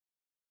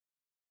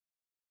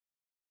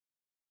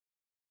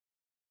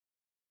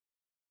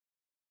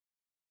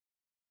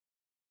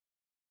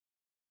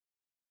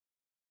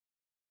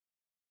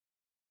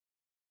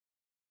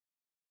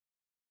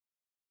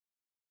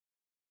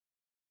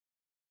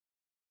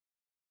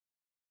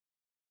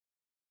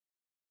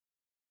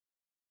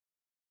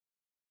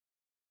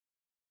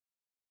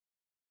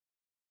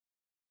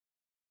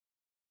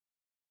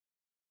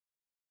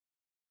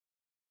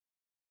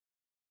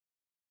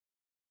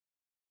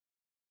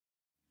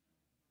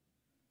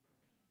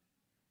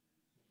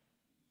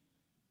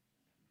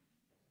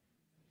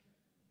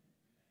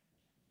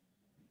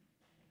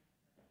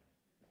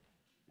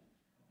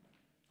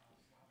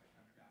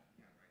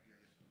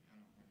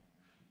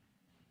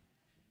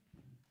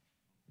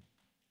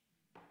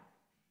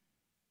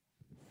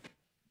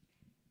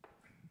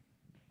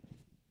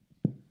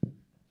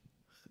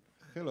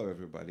Hello,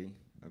 everybody.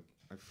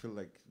 I feel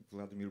like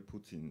Vladimir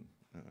Putin,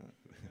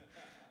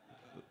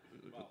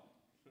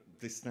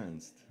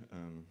 distanced.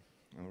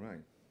 All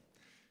right.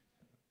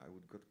 I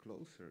would get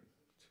closer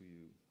to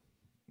you.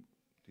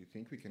 Do you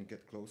think we can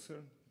get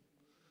closer?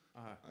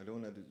 I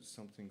don't want to do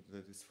something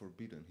that is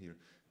forbidden here.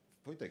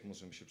 Wojtek,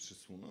 możemy się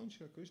przysunąć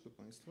jakoś do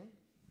Państwa?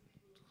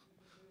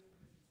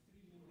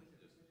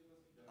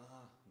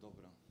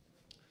 Dobra.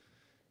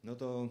 No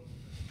to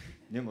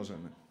nie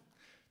możemy.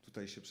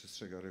 Tutaj się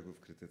przestrzega reguł w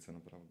krytyce,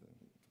 naprawdę.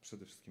 To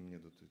przede wszystkim mnie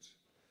dotyczy.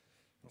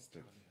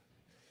 Niestety.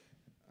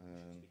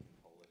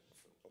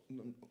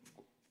 No,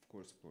 of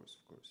course.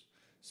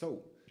 So,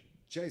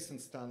 Jason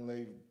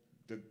Stanley,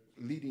 the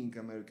leading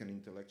American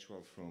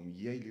intellectual from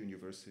Yale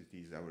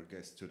University, is our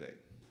guest today.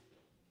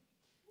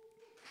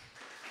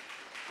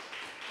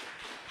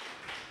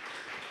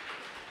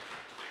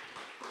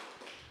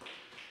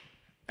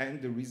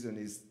 And the reason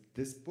is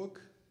this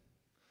book,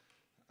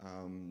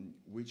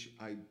 which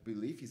I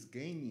believe is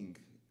gaining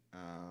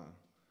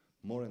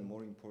more and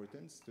more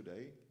importance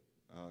today.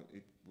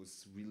 It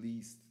was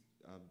released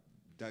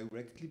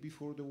directly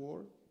before the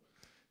war,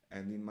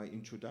 and in my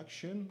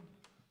introduction,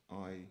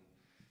 I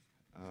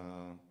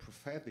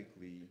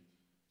prophetically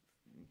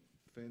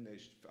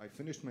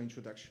finished my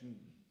introduction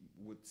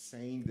with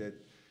saying that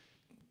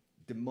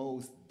the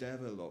most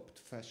developed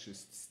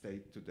fascist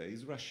state today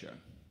is Russia,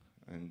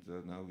 and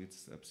now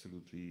it's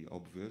absolutely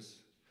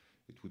obvious.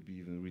 It would be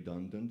even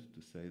redundant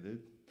to say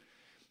that.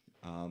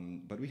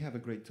 But we have a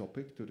great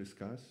topic to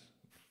discuss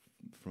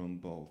from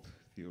both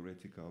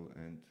theoretical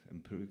and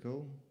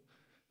empirical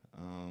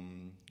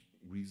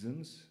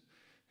reasons.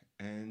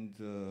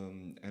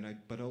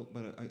 But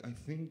I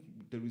think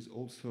there is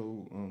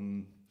also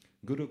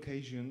good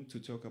occasion to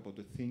talk about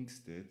the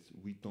things that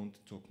we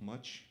don't talk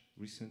much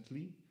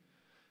recently,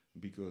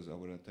 because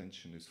our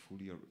attention is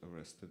fully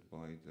arrested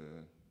by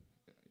the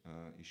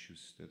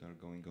issues that are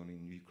going on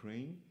in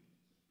Ukraine.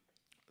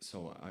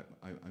 So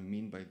I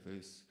mean by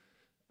this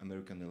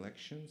American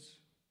elections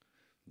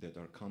that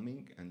are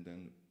coming, and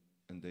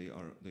they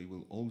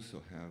will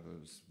also have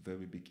a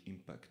very big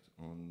impact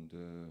on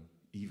the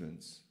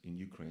events in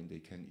Ukraine. They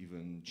can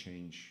even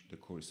change the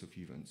course of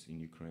events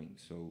in Ukraine.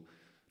 So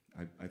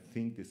I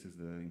think this is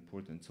the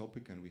important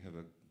topic, and we have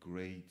a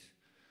great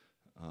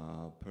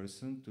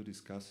person to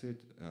discuss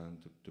it,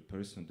 and the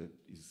person that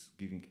is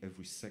giving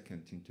every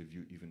second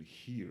interview, even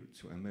here,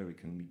 to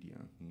American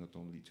media, not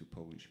only to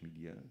Polish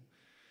media.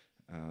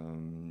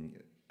 And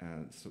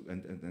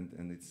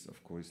it's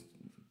of course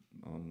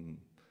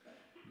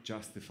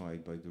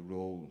justified by the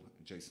role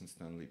Jason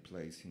Stanley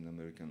plays in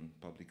American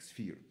public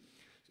sphere.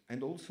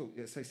 And also,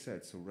 as I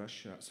said, so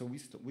Russia. So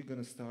we're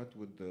going to start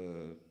with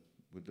the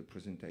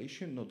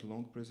presentation, not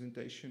long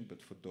presentation,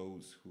 but for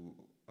those who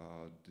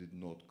did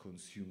not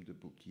consume the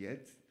book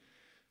yet,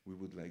 we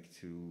would like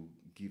to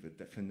give a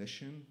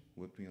definition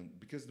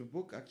because the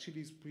book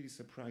actually is pretty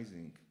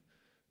surprising.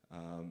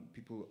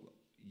 People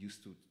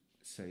used to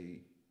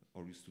say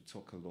or used to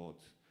talk a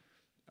lot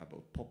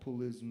about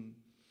populism,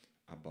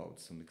 about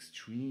some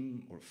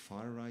extreme or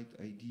far-right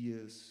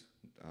ideas,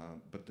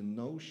 but the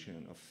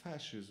notion of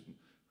fascism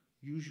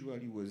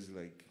usually was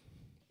like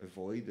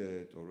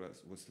avoided, or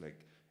was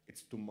like,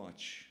 it's too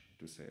much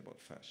to say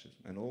about fascism.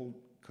 And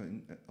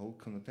all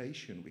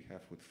connotation we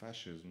have with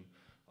fascism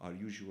are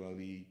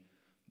usually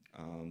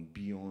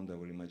beyond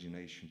our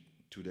imagination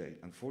today.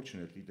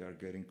 Unfortunately, they are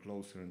getting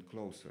closer and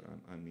closer.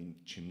 I mean,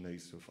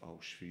 chimneys of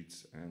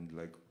Auschwitz and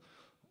like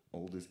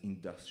all this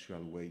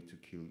industrial way to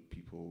kill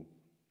people.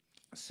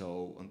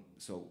 So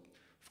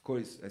of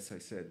course, as I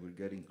said, we're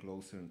getting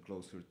closer and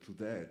closer to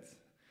that.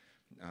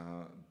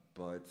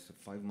 But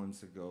 5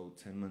 months ago,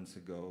 10 months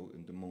ago,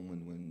 in the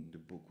moment when the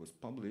book was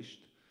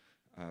published,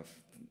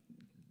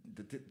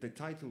 the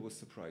title was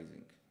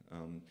surprising.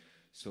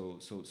 So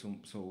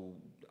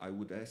I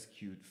would ask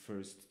you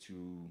first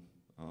to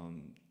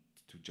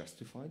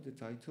justify the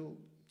title,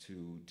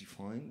 to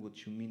define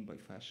what you mean by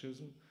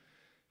fascism,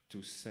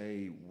 to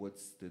say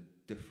what's the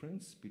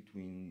difference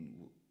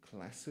between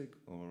classic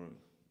or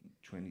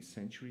 20th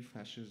century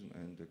fascism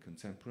and the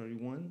contemporary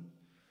one.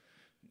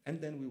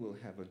 And then we will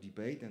have a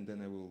debate, and then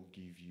I will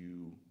give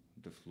you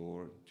the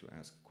floor to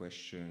ask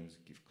questions,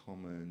 give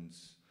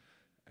comments,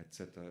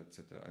 etc.,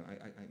 etc.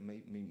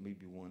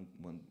 Maybe one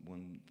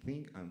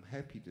thing, I'm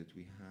happy that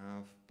we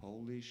have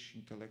Polish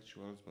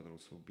intellectuals, but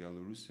also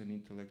Belarusian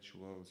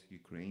intellectuals,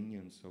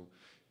 Ukrainians. So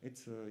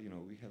it's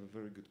we have a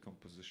very good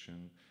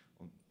composition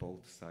on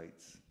both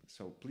sides.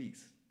 So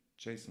please,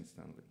 Jason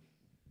Stanley.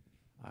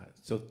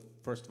 So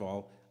first of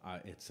all,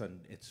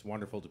 it's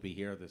wonderful to be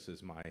here. This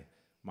is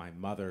my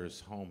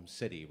mother's home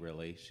city,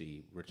 really.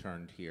 She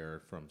returned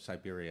here from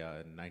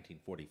Siberia in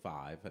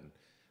 1945 and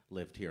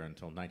lived here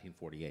until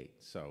 1948.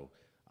 So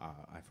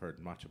I've heard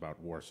much about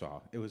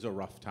Warsaw. It was a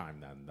rough time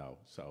then, though.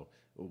 So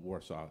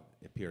Warsaw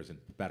appears in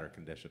better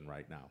condition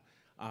right now.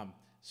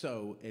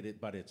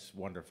 But it's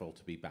wonderful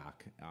to be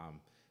back.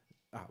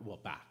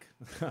 Back.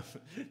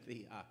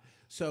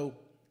 So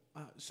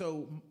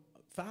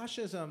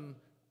fascism.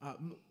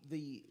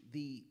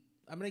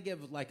 going to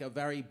give like a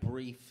very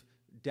brief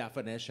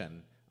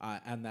definition,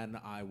 and then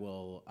I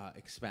will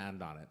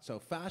expand on it. So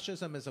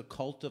fascism is a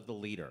cult of the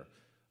leader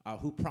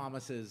who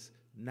promises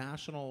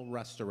national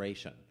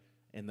restoration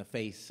in the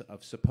face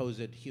of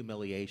supposed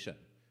humiliation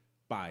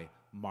by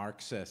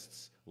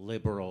Marxists,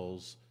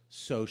 liberals,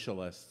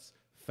 socialists,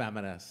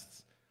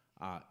 feminists,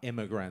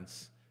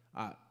 immigrants.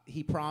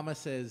 He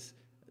promises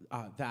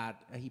that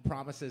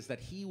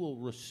he will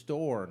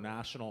restore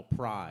national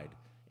pride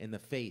in the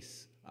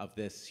face of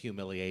this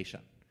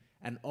humiliation,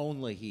 and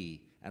only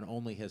he and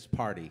only his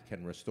party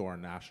can restore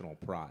national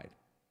pride.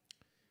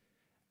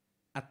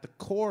 At the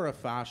core of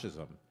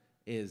fascism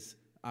is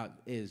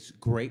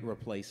great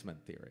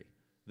replacement theory.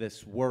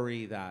 This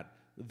worry that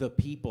the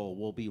people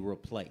will be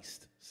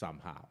replaced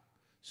somehow.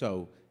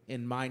 So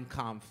in Mein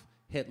Kampf,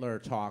 Hitler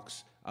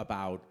talks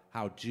about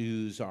how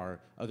Jews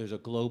there's a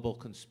global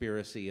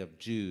conspiracy of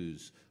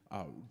Jews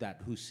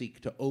who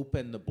seek to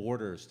open the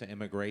borders to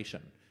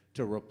immigration,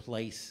 to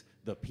replace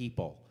the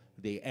people,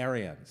 the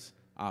Aryans,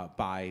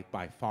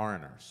 by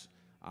foreigners.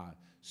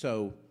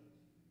 So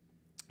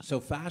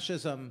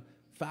fascism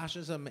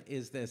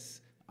is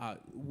this.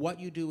 What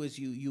you do is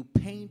you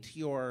paint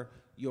your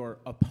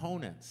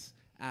opponents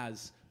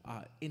as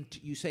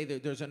you say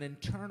that there's an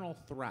internal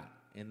threat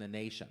in the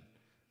nation.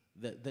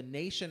 The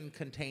nation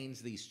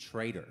contains these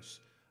traitors,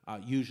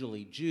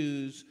 usually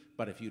Jews,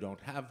 but if you don't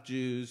have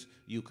Jews,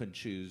 you can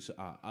choose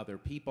other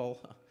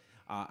people.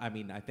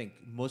 I think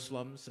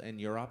Muslims in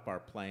Europe are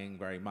playing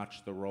very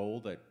much the role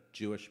that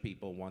Jewish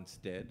people once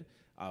did,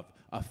 of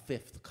a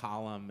fifth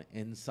column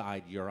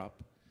inside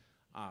Europe.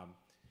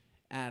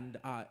 And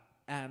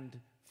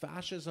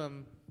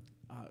fascism,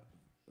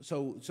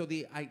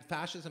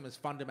 fascism is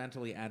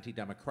fundamentally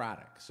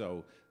anti-democratic.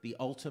 So the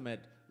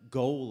ultimate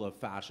goal of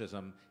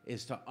fascism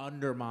is to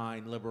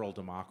undermine liberal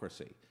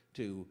democracy,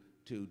 to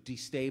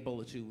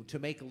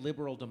make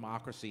liberal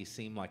democracy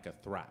seem like a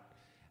threat.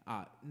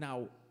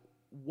 Now,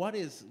 what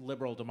is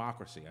liberal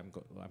democracy? I'm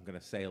going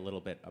to say a little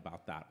bit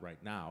about that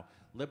right now.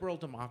 Liberal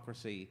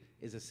democracy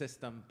is a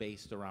system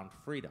based around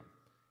freedom.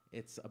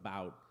 It's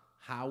about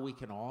how we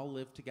can all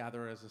live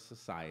together as a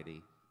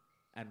society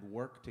and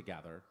work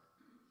together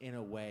in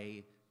a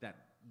way that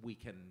we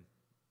can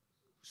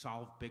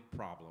solve big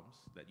problems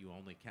that you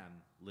only can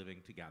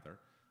living together,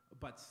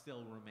 but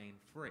still remain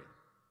free.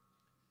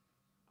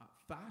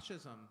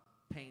 Fascism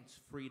paints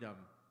freedom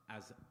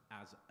as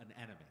an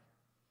enemy.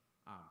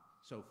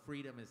 So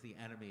freedom is the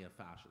enemy of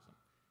fascism.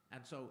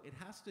 And so it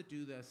has to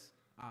do this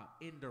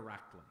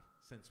indirectly,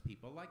 since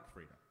people like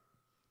freedom.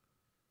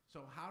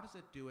 So how does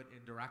it do it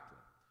indirectly?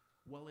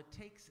 Well, it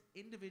takes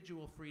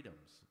individual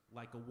freedoms,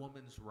 like a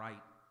woman's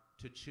right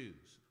to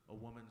choose, a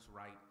woman's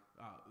right,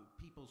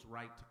 people's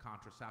right to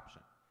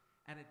contraception,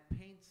 and it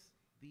paints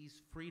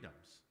these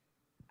freedoms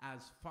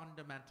as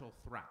fundamental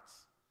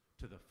threats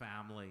to the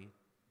family,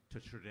 to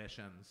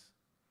traditions.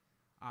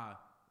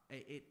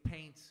 It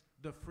paints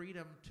the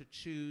freedom to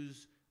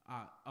choose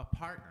a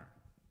partner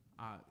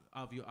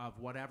of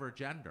whatever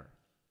gender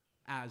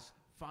as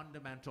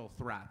fundamental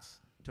threats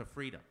to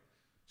freedom.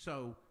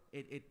 So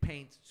it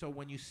paints, so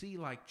when you see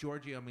like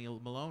Giorgia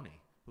Meloni,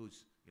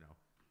 who's,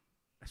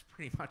 that's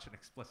pretty much an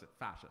explicit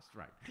fascist,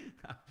 right?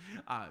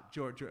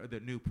 Giorgia, the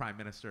new prime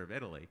minister of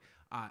Italy,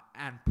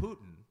 and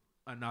Putin,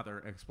 another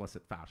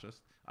explicit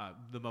fascist,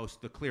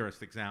 the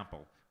clearest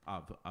example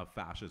of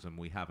fascism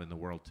we have in the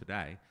world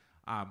today.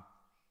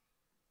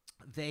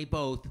 They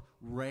both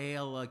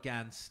rail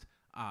against,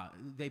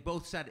 they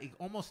both said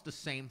almost the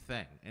same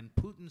thing. In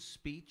Putin's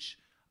speech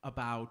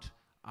about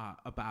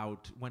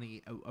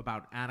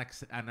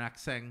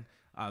annexing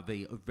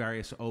the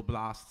various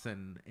oblasts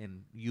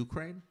in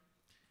Ukraine,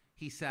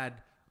 he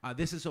said,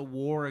 "This is a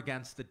war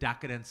against the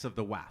decadence of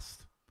the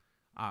West.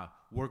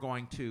 We're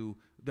going to.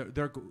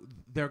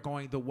 They're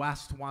going. The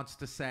West wants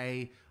to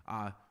say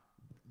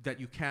that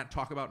you can't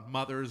talk about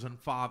mothers and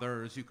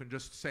fathers. You can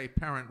just say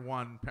parent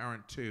one,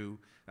 parent two."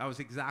 That was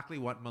exactly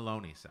what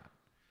Meloni said.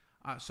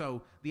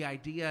 So the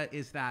idea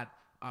is that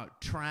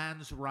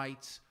trans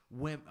rights,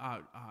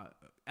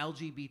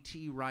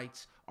 LGBT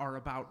rights are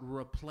about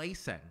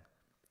replacing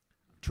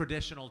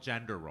traditional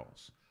gender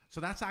roles.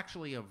 So that's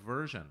actually a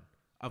version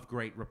of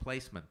great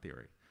replacement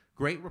theory.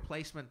 Great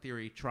replacement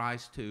theory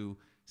tries to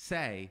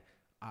say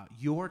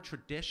your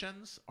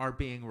traditions are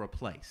being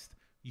replaced.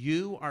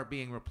 You are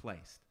being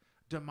replaced.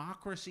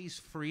 Democracy's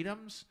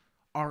freedoms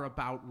are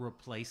about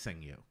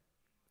replacing you.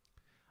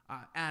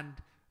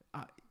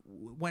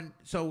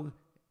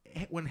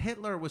 When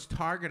Hitler was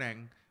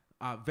targeting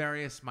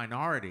various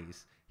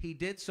minorities, he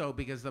did so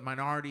because the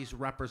minorities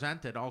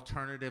represented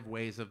alternative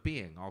ways of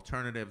being,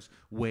 alternative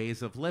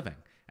ways of living.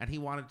 And he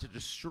wanted to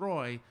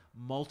destroy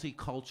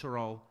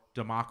multicultural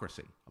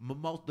democracy,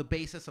 the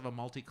basis of a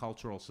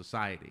multicultural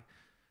society,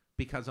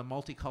 because a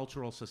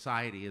multicultural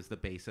society is the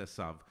basis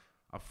of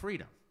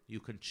freedom. You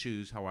can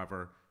choose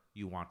however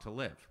you want to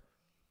live.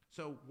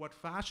 So what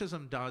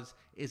fascism does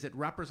is it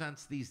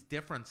represents these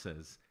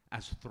differences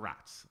as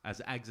threats,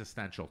 as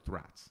existential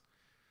threats.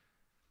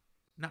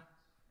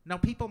 Now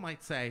people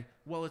might say,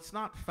 well, it's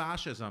not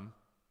fascism,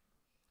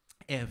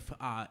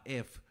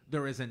 if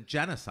there isn't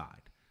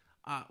genocide?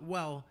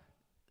 Well,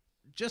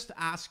 just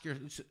ask your,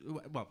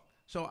 well,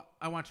 so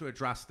I want to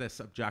address this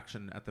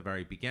objection at the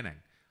very beginning.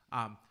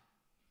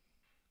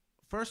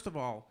 First of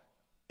all,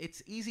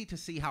 it's easy to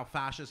see how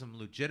fascism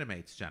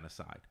legitimates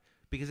genocide.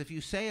 Because if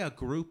you say a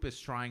group is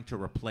trying to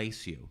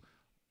replace you,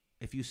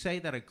 if you say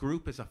that a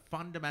group is a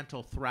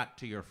fundamental threat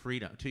to your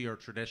freedom, to your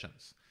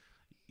traditions,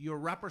 you're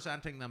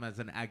representing them as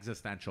an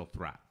existential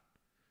threat.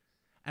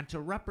 And to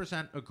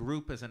represent a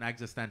group as an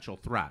existential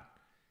threat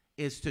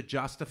is to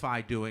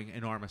justify doing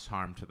enormous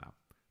harm to them,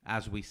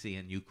 as we see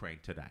in Ukraine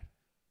today,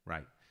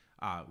 right?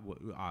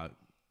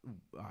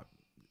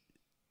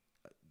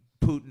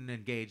 Putin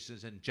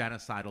engages in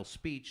genocidal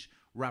speech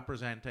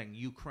representing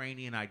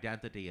Ukrainian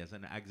identity as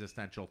an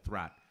existential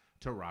threat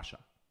to Russia.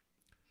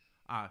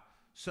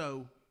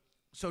 So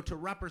to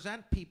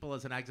represent people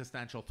as an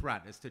existential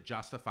threat is to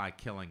justify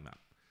killing them.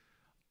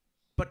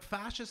 But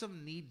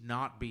fascism need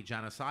not be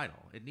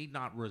genocidal. It need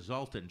not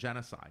result in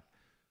genocide.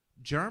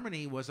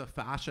 Germany was a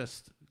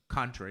fascist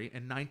country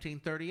in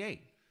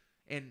 1938,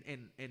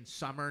 in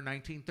summer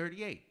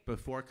 1938,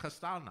 before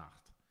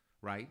Kristallnacht,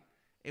 right?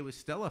 It was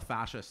still a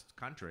fascist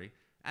country,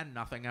 and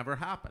nothing ever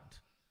happened.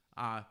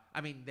 I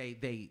mean,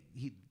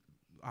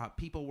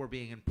 people were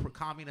being,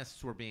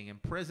 communists were being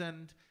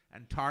imprisoned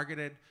and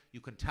targeted.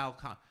 You can tell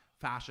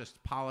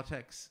fascist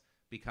politics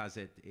because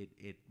it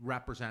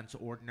represents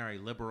ordinary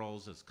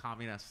liberals as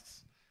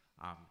communists.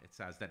 It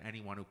says that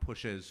anyone who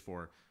pushes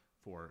for,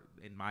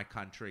 in my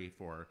country,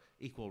 for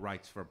equal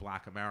rights for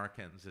black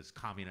Americans is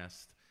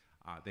communist.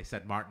 They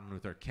said Martin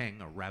Luther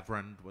King, a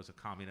reverend, was a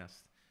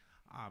communist.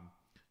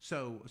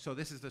 So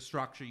this is the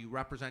structure. You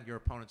represent your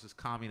opponents as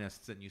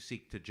communists and you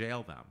seek to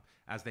jail them,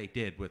 as they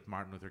did with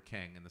Martin Luther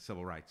King and the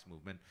Civil Rights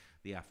Movement.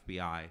 The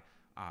FBI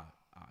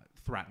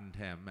threatened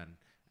him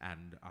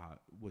and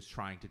was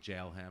trying to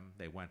jail him.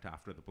 They went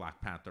after the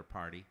Black Panther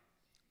Party.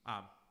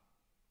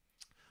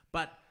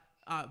 But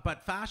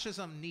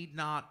fascism need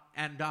not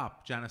end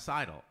up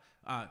genocidal.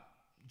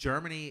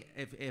 Germany,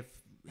 if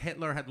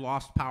Hitler had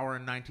lost power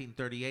in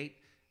 1938,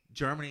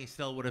 Germany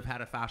still would have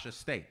had a fascist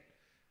state.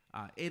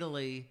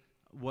 Italy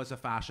was a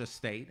fascist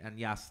state, and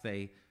yes,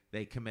 they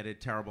committed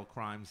terrible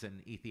crimes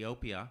in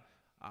Ethiopia,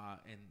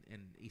 in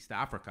East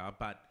Africa,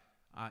 but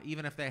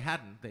even if they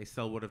hadn't, they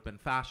still would have been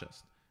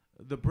fascist.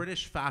 The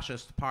British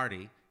Fascist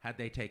Party, had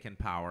they taken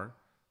power,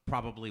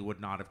 probably would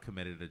not have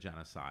committed a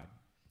genocide.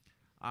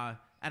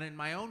 And in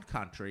my own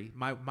country,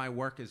 my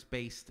work is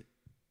based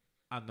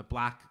on the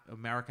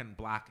American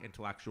black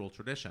intellectual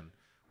tradition,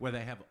 where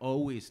they have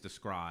always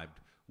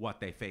described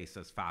what they face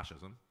as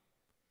fascism.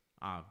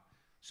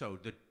 So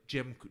the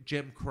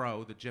Jim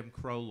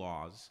Crow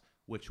laws,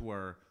 which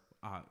were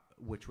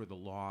the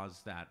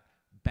laws that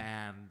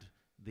banned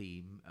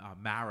the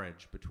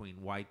marriage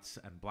between whites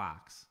and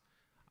blacks.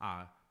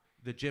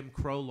 The Jim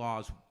Crow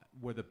laws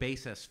were the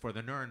basis for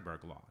the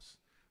Nuremberg laws.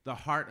 The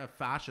heart of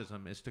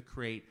fascism is to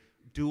create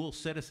dual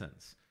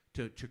citizens,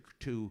 to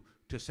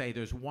say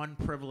there's one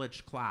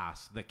privileged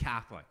class, the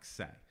Catholics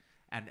say,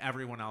 and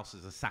everyone else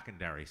is a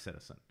secondary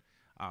citizen,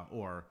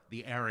 or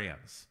the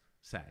Aryans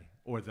say,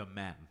 or the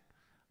men.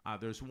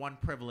 There's one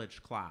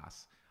privileged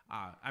class,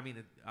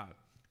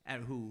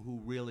 and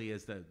who really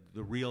is the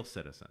real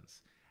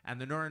citizens. And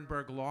the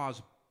Nuremberg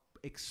laws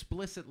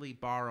explicitly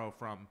borrow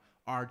from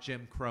our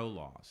Jim Crow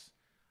laws.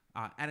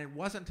 And it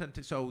wasn't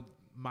until, so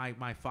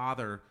my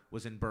father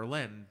was in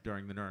Berlin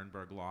during the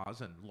Nuremberg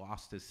laws and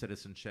lost his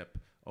citizenship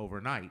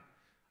overnight.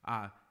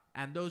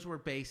 And those were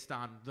based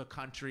on the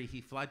country he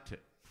fled to.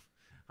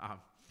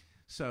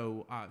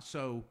 So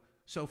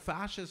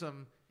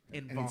fascism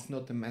involves. And it's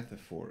not a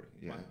metaphor.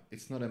 Yeah, what?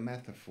 It's not a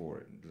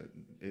metaphor.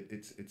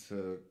 It's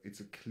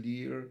a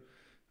clear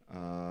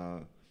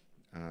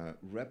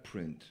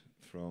reprint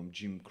from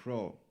Jim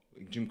Crow,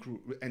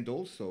 and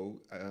also,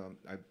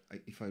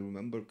 if I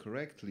remember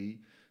correctly,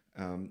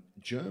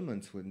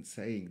 Germans were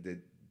saying that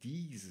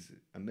these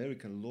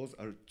American laws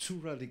are too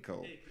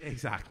radical.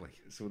 Exactly.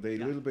 So they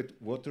a little bit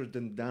watered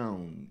them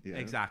down. Yeah?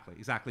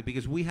 Exactly.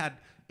 Because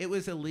it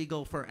was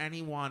illegal for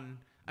anyone.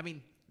 I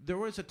mean, there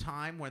was a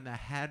time when the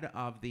head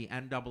of the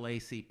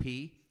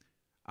NAACP,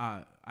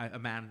 a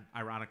man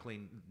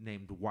ironically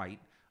named White,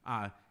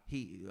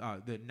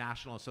 the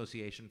National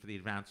Association for the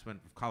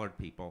Advancement of Colored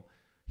People,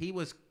 he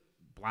was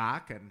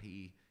black and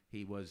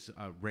he was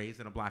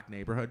raised in a black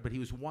neighborhood, but he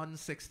was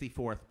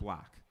 1/64th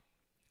black.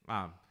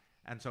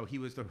 And so he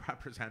was the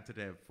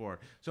representative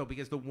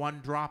because the one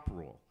drop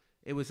rule,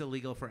 it was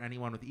illegal for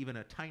anyone with even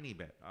a tiny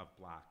bit of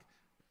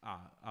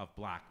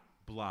black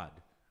blood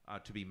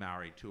to be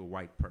married to a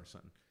white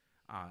person.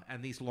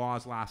 And these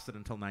laws lasted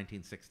until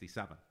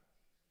 1967.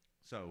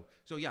 So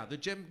yeah,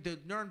 the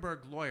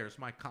Nuremberg lawyers,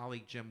 my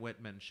colleague Jim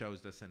Whitman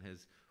shows this in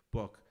his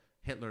book,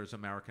 Hitler's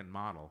American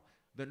Model.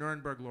 The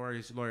Nuremberg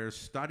lawyers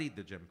studied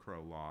the Jim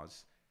Crow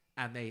laws,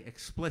 and they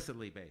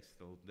explicitly based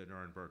the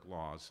Nuremberg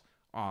laws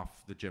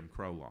off the Jim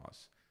Crow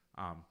laws.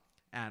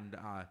 And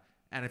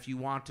if you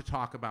want to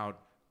talk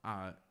about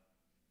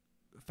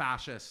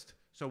fascist,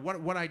 so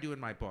what I do in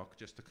my book,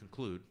 just to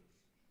conclude,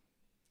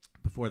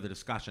 before the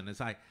discussion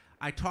is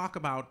I talk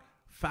about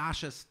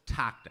fascist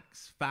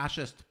tactics,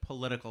 fascist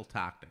political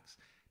tactics,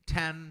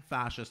 10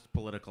 fascist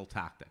political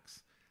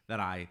tactics that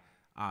I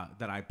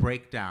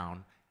break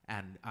down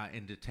and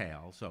in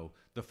detail. So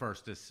the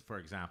first is, for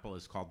example,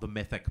 is called the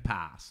mythic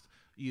past.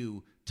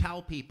 You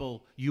tell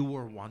people you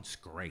were once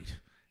great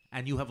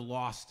and you have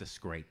lost this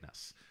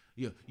greatness.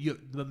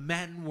 The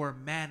men were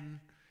men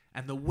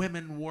and the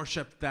women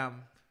worshipped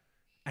them,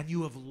 and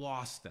you have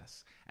lost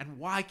this. And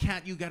why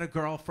can't you get a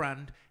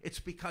girlfriend? It's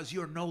because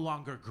you're no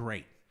longer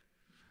great.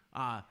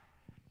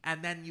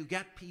 And then you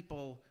get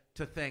people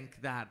to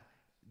think that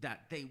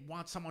they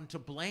want someone to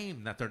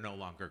blame that they're no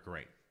longer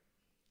great.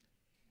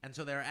 And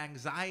so their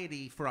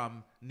anxiety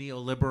from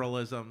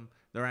neoliberalism,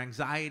 their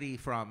anxiety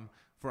from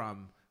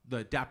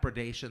the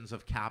depredations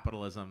of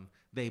capitalism,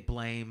 they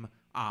blame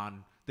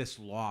on this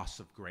loss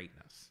of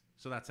greatness.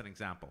 So that's an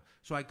example.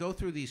 So I go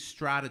through these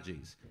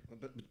strategies.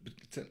 But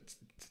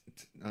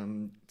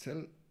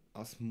tell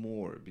us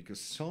more, because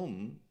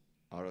some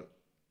are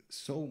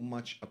so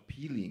much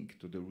appealing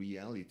to the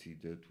reality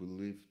that we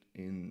lived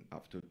in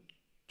after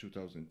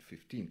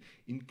 2015,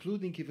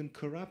 including even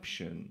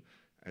corruption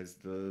as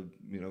the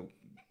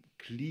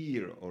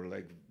clear or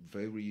like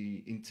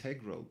very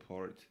integral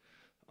part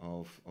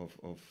of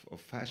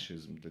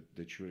fascism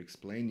that you're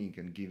explaining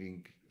and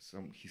giving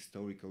some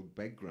historical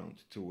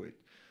background to it,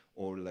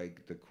 or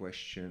like the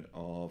question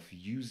of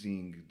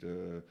using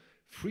the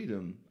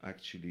freedom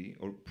actually,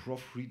 or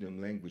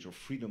pro-freedom language or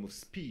freedom of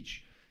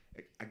speech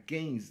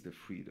against the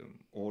freedom,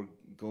 or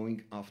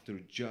going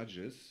after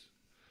judges.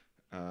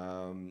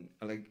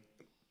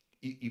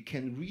 You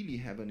can really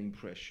have an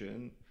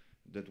impression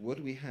that what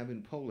we have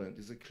in Poland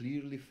is a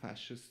clearly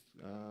fascist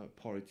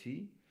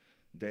party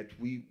that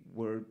we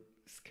were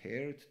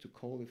scared to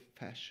call it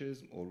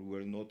fascism, or we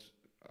were not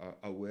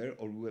aware,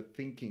 or we were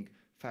thinking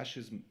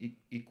fascism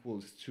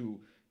equals to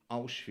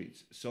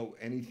Auschwitz. So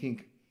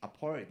anything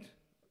apart,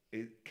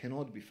 it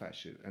cannot be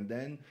fascist. And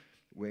then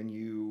when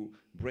you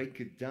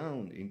break it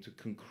down into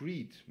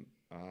concrete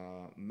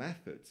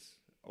methods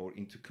or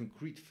into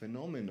concrete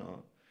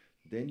phenomena,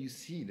 then you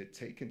see that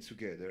taken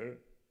together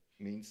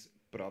means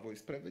Prawo i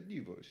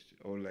Sprawiedliwość,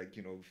 or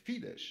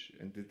Fidesz.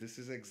 And this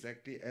is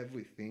exactly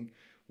everything,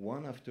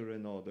 one after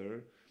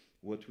another,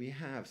 what we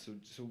have. So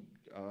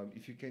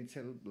if you can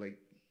tell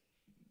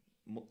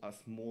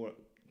us more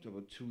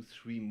about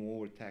 2-3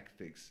 more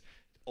tactics.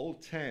 All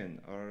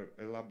 10 are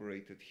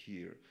elaborated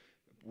here,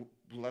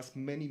 plus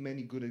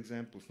many good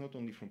examples, not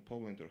only from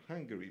Poland or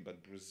Hungary,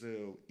 but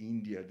Brazil,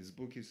 India. This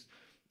book is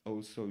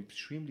also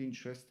extremely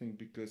interesting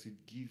because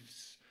it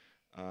gives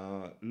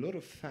a lot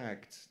of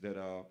facts that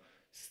are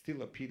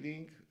still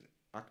appealing,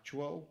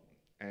 actual,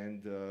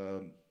 and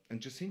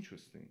just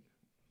interesting.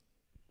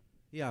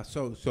 Yeah,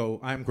 so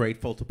I'm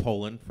grateful to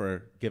Poland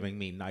for giving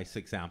me nice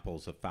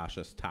examples of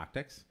fascist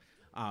tactics.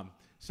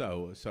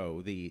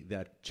 So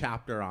the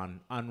chapter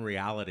on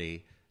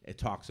unreality, it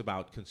talks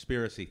about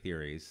conspiracy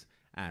theories,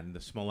 and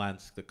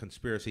the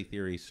conspiracy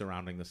theories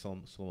surrounding the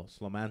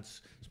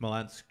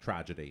Smolensk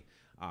tragedy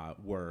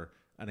were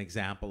an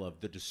example of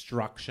the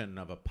destruction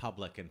of a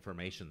public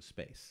information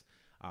space,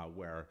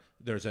 where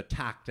there's a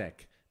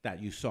tactic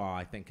that you saw,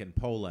 I think, in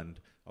Poland,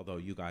 although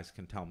you guys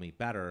can tell me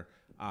better,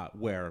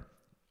 where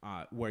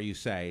you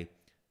say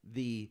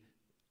the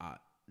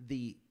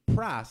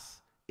press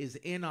is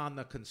in on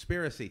the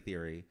conspiracy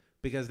theory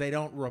because they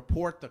don't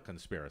report the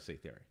conspiracy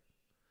theory.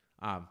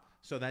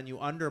 So then you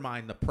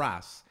undermine the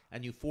press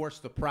and you force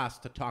the press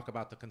to talk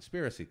about the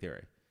conspiracy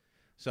theory.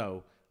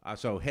 So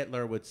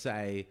Hitler would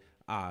say,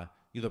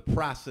 the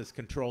press is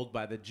controlled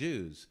by the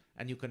Jews,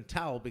 and you can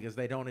tell because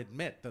they don't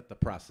admit that the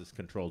press is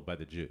controlled by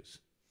the Jews.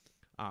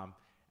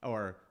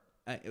 Or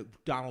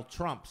Donald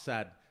Trump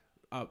said,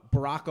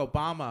 Barack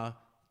Obama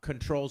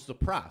controls the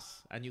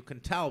press, and you can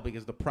tell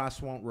because the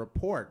press won't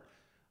report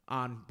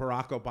on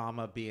Barack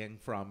Obama being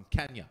from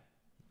Kenya,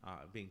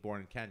 being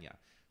born in Kenya.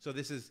 So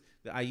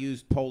I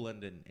used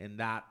Poland in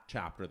that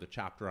chapter, the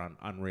chapter on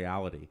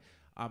unreality.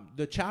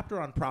 The chapter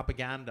on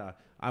propaganda,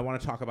 I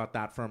want to talk about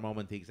that for a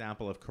moment, the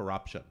example of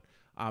corruption.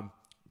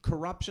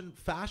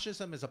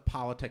 Fascism is a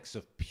politics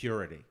of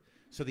purity.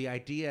 So the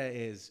idea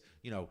is,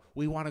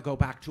 we want to go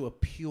back to a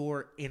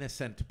pure,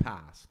 innocent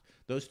past.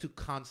 Those two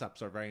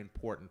concepts are very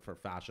important for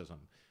fascism,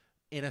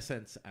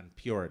 innocence and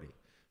purity.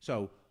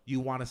 So you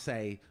want to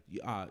say,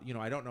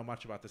 I don't know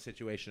much about the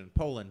situation in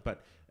Poland,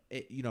 but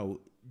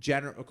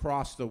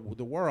across the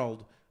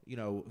world,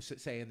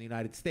 say in the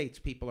United States,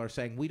 people are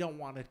saying, we don't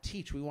want to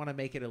teach, we want to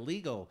make it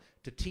illegal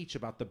to teach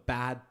about the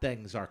bad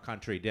things our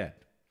country did.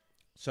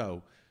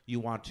 So you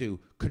want to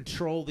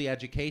control the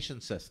education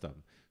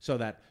system so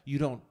that you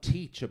don't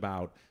teach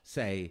about,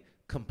 say,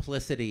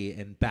 complicity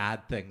in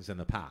bad things in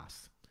the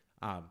past.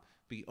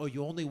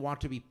 You only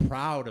want to be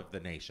proud of the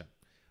nation.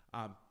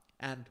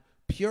 And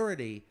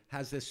purity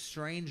has this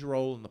strange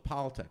role in the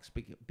politics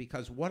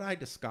because what I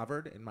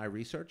discovered in my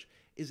research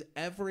is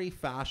every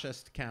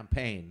fascist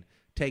campaign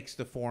takes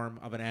the form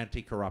of an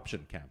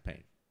anti-corruption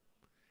campaign.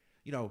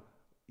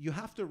 You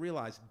have to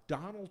realize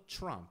Donald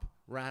Trump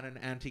ran an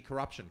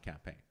anti-corruption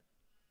campaign.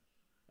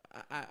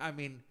 I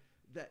mean,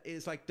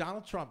 it's like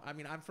Donald Trump. I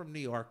mean, I'm from New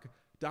York.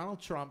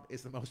 Donald Trump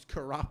is the most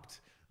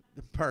corrupt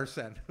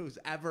person who's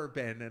ever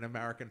been in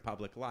American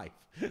public life.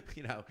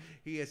 You know,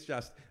 he is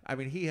just, I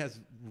mean, he has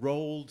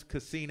rolled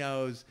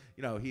casinos,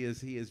 you know, he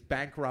is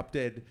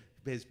bankrupted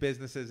his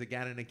businesses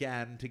again and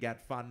again to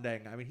get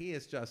funding. I mean, he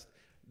is just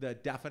the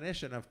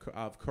definition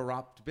of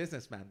corrupt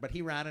businessman, but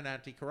he ran an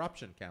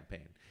anti-corruption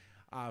campaign.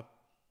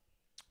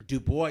 Du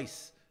Bois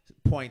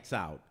points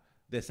out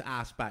this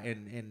aspect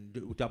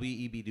in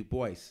W.E.B. Du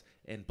Bois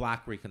in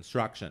Black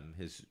Reconstruction,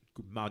 his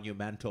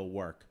monumental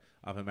work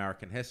of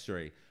American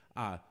history,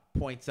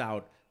 points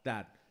out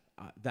that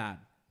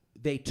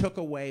they took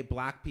away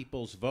black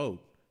people's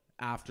vote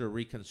after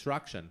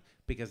Reconstruction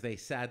because they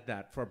said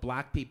that for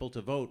black people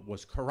to vote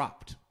was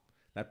corrupt,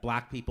 that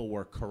black people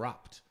were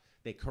corrupt.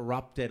 They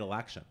corrupted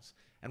elections.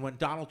 And when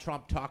Donald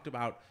Trump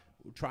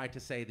tried to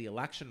say the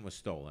election was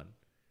stolen,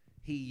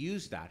 he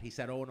used that. He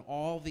said, oh, in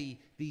all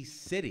these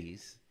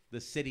cities,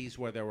 the cities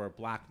where there were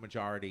black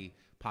majority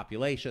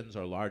populations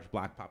or large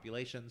black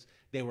populations,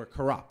 they were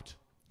corrupt.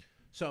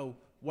 So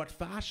what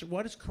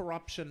does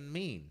corruption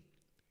mean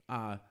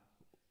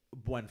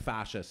when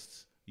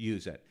fascists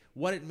use it?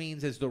 What it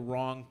means is the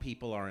wrong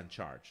people are in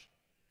charge,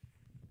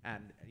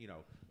 and you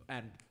know,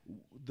 and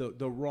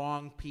the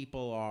wrong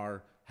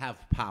people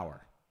have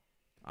power,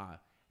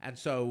 and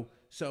so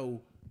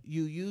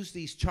you use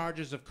these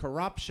charges of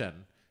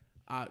corruption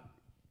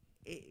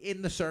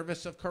in the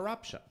service of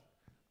corruption,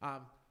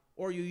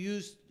 or you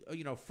use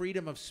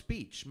freedom of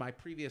speech. My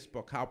previous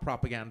book, How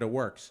Propaganda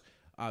Works,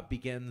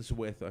 begins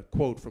with a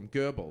quote from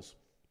Goebbels.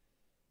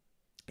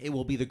 It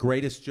will be the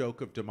greatest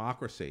joke of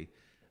democracy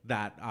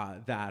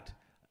that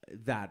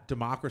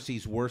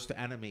democracy's worst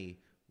enemy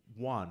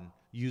won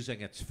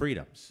using its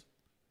freedoms,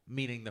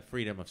 meaning the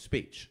freedom of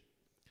speech.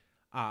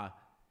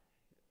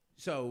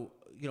 So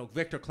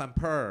Victor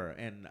Klemperer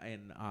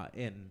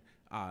in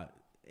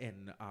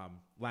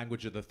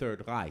Language of the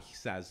Third Reich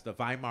says the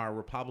Weimar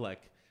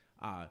Republic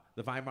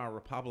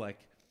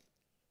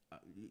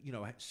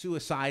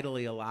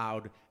suicidally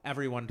allowed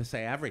everyone to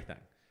say everything,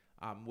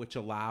 which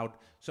allowed,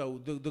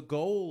 so the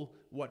goal,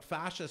 what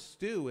fascists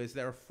do is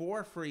they're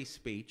for free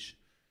speech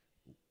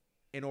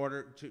in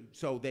order to,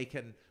 so they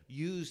can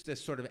use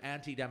this sort of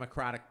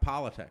anti-democratic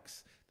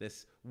politics,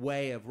 this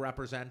way of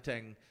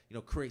representing,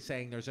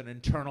 saying there's an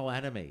internal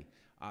enemy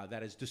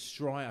that is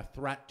a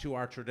threat to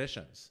our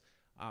traditions,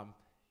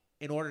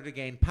 in order to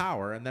gain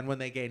power. And then when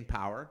they gain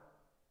power,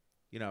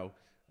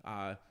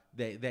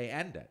 they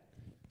end it.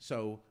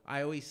 So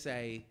I always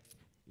say,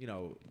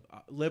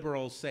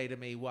 liberals say to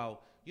me,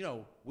 well,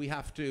 we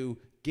have to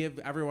give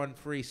everyone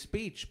free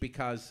speech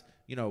because,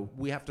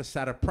 we have to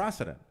set a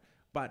precedent.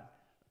 But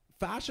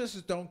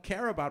fascists don't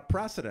care about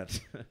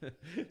precedent.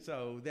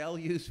 So they'll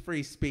use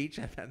free speech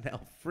and then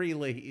they'll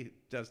freely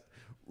just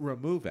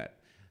remove it.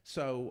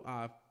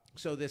 So,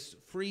 so this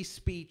free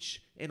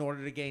speech in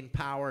order to gain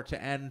power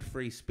to end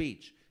free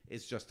speech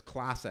is just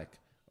classic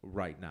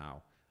right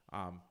now.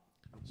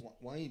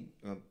 Why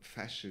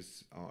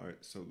fascists are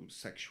so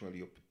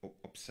sexually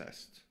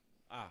obsessed?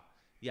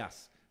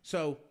 Yes.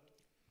 So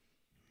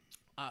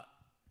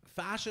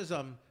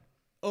fascism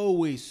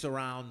always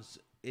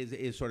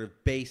is sort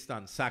of based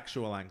on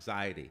sexual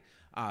anxiety.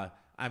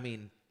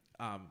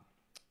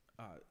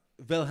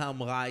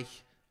 Wilhelm Reich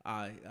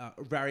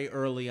very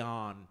early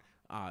on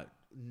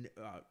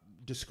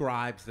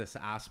describes this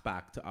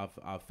aspect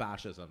of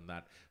fascism,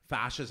 that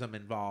fascism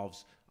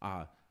involves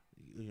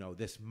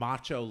this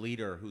macho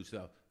leader who's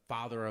the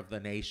father of the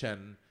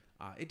nation.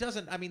 It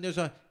doesn't, I'm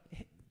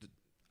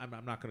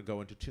not going to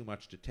go into too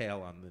much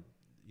detail on the,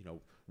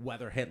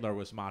 whether Hitler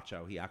was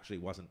macho. He actually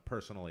wasn't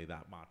personally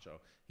that macho.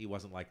 He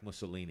wasn't like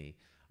Mussolini.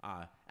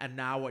 And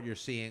now what you're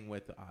seeing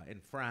in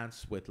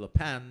France with Le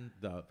Pen,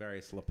 the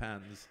various Le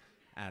Pens,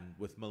 and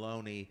with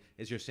Meloni,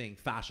 is you're seeing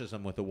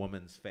fascism with a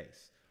woman's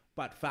face.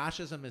 But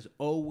fascism is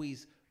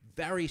always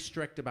very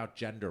strict about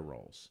gender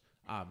roles.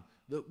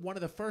 One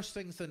of the first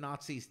things the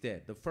Nazis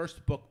did, the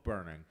first book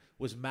burning,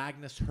 was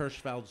Magnus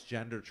Hirschfeld's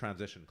Gender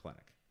Transition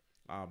Clinic.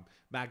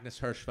 Magnus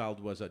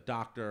Hirschfeld was a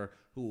doctor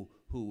who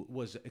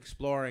was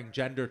exploring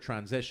gender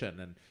transition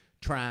and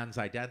trans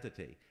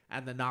identity,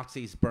 and the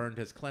Nazis burned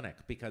his clinic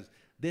because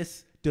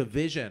this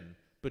division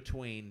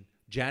between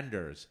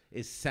genders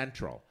is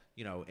central.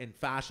 In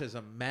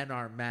fascism, men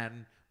are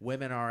men,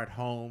 women are at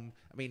home.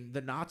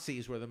 The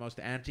Nazis were the most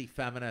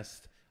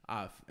anti-feminist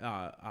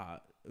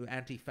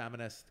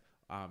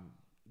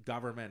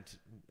government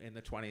in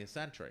the 20th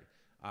century.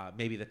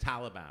 Maybe the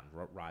Taliban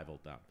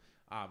rivaled them.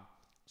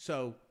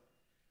 So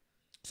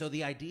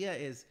the idea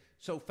is,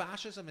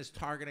 fascism is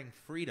targeting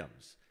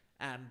freedoms,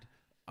 and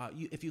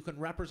if you can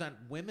represent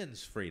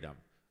women's freedom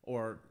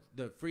or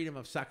the freedom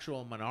of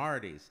sexual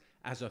minorities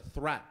as a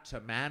threat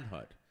to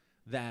manhood,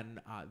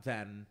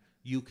 then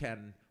you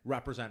can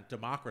represent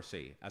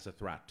democracy as a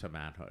threat to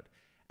manhood.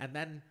 And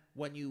then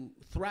when you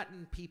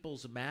threaten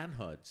people's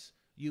manhoods,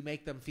 you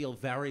make them feel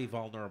very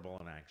vulnerable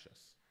and anxious.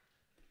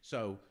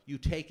 So you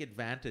take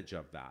advantage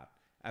of that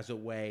as a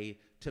way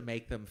to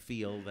make them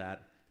feel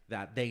that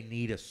that they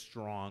need a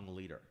strong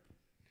leader.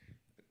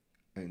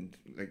 And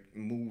like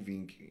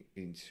moving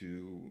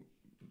into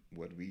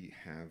what we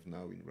have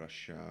now in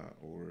Russia,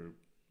 or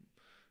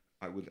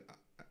I would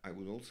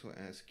also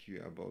ask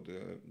you about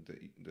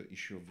the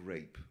issue of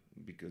rape,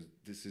 because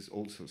this is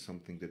also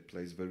something that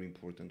plays very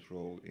important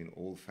role in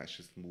all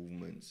fascist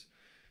movements.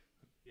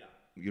 Yeah.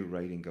 You're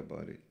writing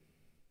about it.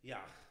 Yeah.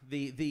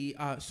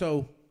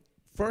 So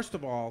first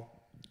of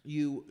all,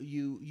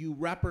 you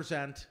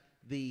represent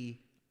the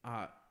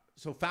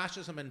so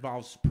fascism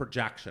involves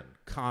projection,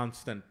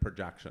 constant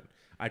projection.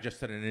 I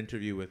just did an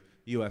interview with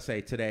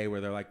USA Today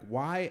where they're like,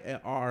 why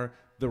are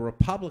the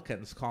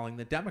Republicans calling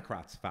the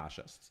Democrats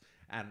fascists?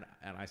 And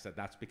I said,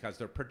 that's because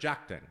they're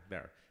projecting.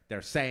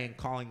 They're saying,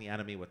 calling the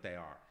enemy what they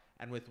are.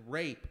 And with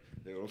rape,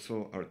 they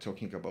also are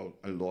talking about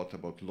a lot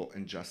about law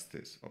and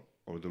justice,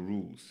 or the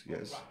rules.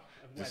 Yes, right.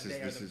 When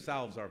they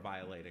themselves are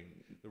violating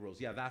the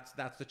rules. Yeah,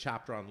 that's the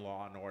chapter on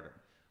law and order.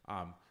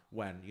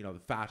 When the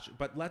fashion,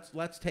 but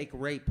let's take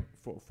rape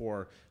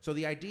for. So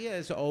the idea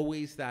is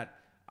always that.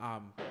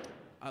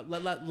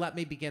 Let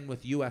me begin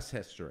with U.S.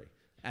 history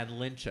and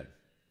lynching.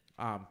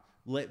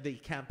 The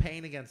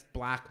campaign against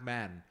black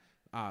men,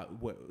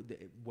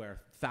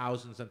 where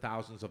thousands and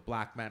thousands of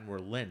black men were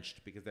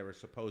lynched because they were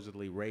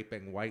supposedly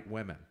raping white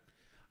women,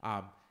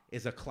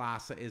 is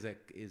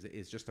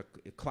just a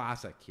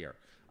classic here.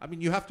 I mean,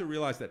 you have to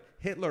realize that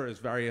Hitler is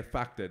very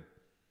affected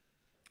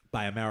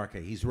by America.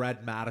 He's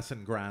read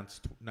Madison Grant's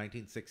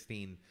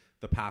 1916,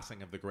 The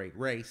Passing of the Great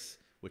Race,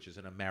 which is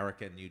an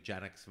American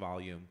eugenics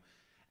volume.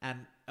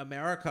 And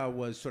America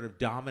was sort of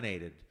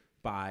dominated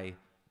by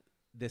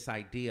this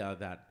idea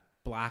that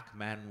black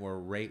men were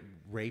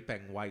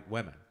raping white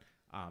women.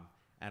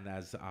 And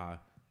as,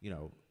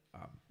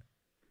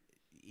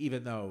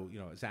 even though,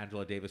 as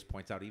Angela Davis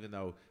points out, even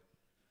though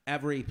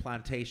every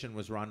plantation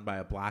was run by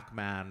a black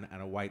man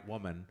and a white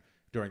woman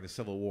during the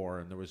Civil War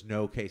and there was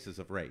no cases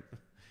of rape,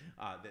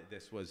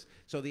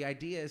 so the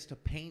idea is to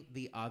paint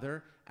the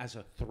other as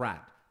a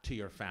threat to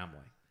your family,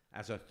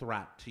 as a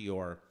threat to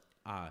your,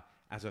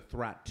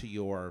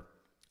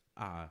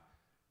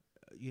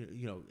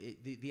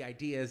 the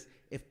idea is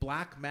if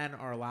black men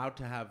are allowed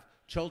to have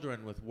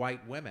children with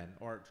white women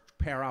or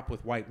pair up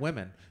with white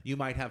women, you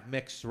might have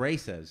mixed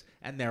races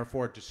and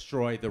therefore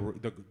destroy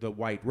the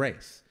white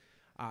race.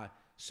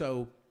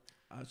 So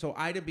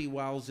Ida B.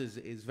 Wells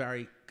is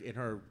very, in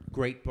her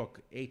great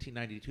book,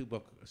 1892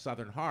 book,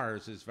 Southern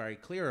Horrors, is very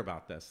clear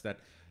about this, that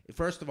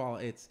first of all,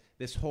 it's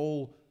this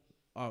whole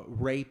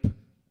rape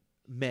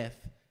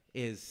myth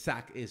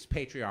is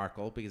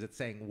patriarchal because it's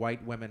saying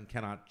white women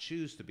cannot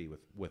choose to be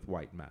with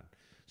white men.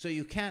 So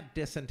you can't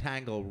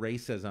disentangle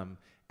racism,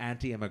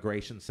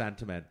 anti-immigration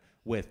sentiment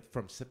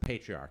from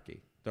patriarchy.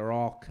 They're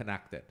all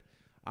connected.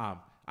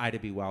 Ida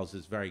B. Wells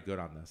is very good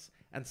on this.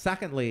 And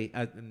secondly,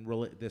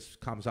 this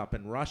comes up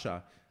in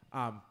Russia,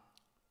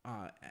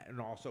 and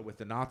also with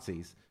the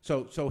Nazis.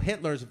 So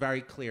Hitler's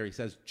very clear. He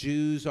says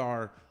Jews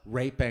are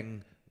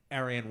raping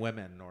Aryan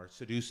women or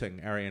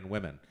seducing Aryan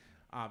women.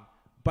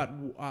 But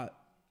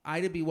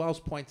Ida B. Wells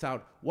points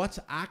out what's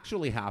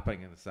actually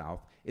happening in the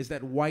South is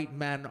that white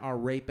men are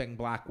raping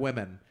black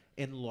women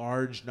in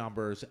large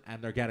numbers,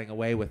 and they're getting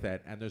away with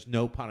it, and there's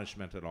no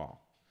punishment at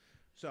all.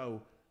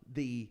 So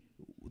the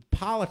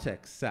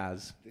politics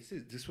says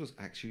this was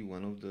actually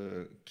one of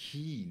the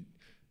key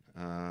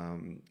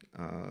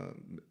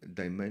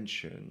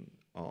dimension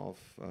of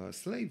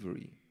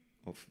slavery,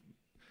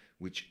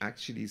 which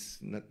actually is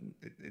not.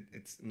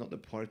 It's not a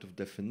part of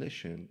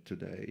definition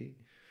today,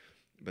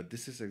 but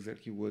this is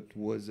exactly what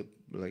was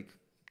like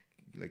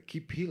key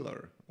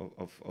pillar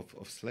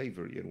of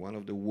slavery, and one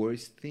of the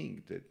worst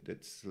things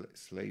that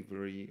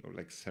slavery or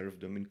like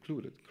serfdom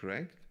included.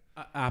 Correct?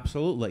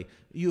 Absolutely.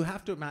 You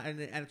have to imagine,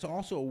 and it's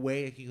also a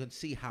way you can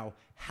see how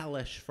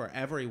hellish for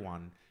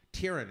everyone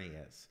tyranny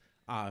is.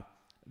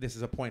 This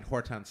is a point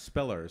Hortense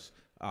Spillers,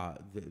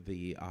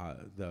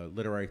 the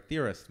literary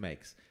theorist,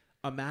 makes.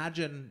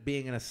 Imagine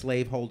being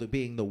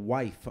being the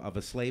wife of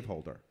a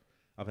slaveholder,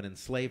 of an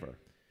enslaver.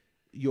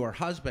 Your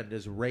husband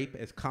is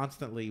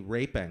constantly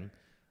raping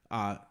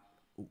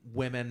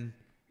women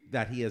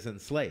that he has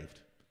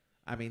enslaved.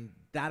 I mean,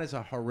 that is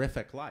a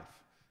horrific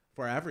life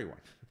for everyone.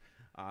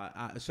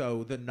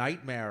 So the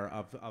nightmare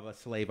of a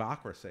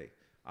slaveocracy,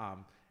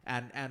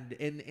 and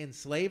in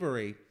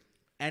slavery,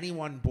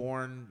 anyone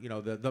born,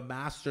 the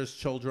master's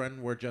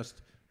children were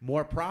just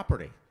more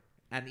property,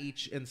 and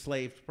each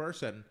enslaved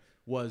person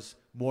was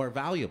more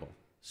valuable.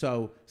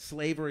 So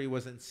slavery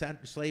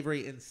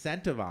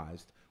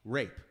incentivized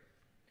rape.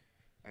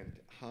 And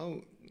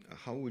how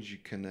would you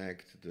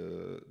connect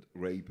the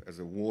rape as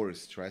a war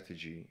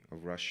strategy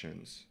of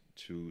Russians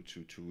to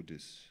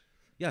this?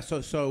 Yeah.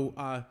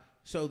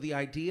 So the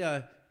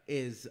idea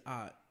is,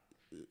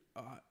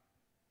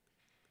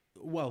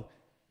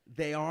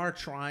 they are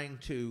trying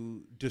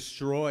to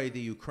destroy the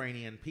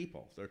Ukrainian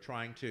people. They're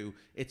trying to.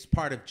 It's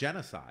part of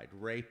genocide.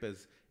 Rape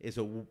is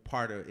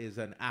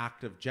an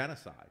act of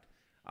genocide.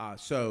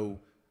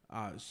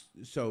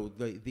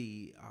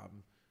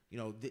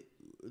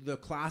 the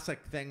classic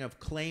thing of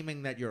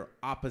claiming that your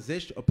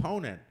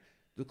opponent,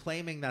 the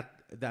claiming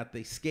that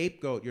the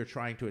scapegoat you're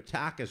trying to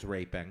attack is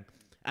raping,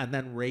 and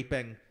then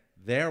raping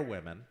their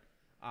women,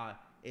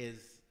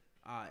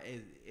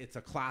 it's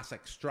a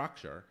classic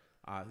structure.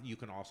 You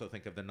can also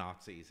think of the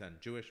Nazis and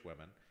Jewish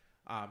women.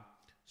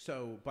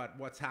 But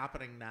what's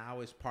happening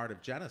now is part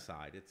of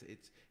genocide.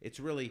 It's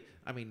really,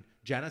 I mean,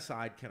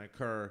 genocide can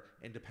occur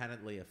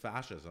independently of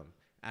fascism,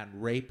 and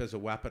rape as a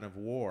weapon of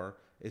war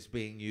is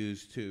being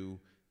used to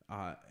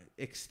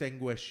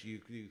extinguish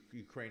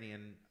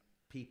Ukrainian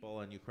people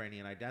and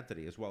Ukrainian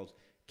identity, as well as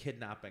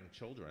kidnapping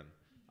children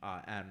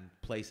and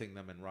placing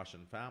them in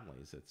Russian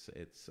families.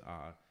 It's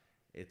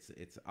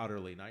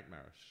utterly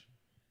nightmarish.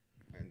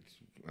 And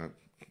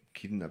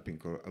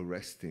kidnapping or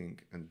arresting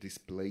and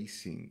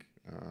displacing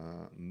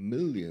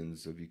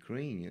millions of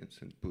Ukrainians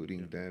and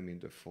putting them in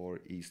the Far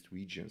East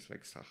regions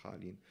like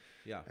Sakhalin.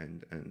 Yeah.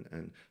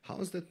 And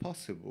how is that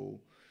possible?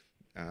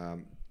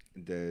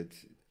 That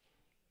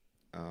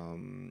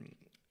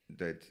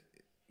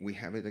we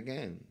have it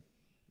again.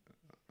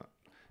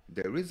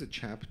 There is a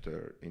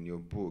chapter in your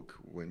book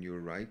when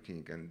you're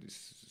writing and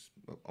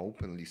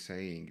openly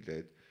saying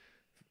that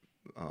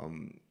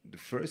the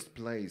first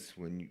place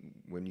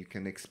when you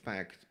can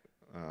expect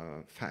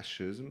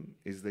fascism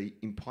is the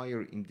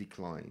empire in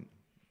decline,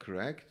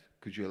 correct?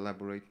 Could you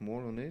elaborate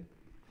more on it?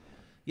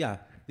 Yeah,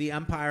 the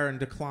empire in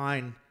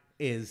decline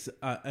is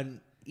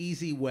an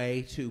easy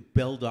way to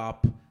build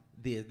up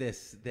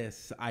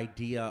this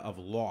idea of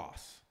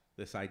loss.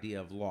 This idea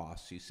of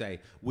loss. You say,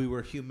 we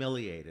were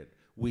humiliated,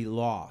 we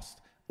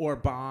lost.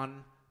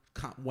 Orban,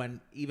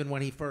 even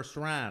when he first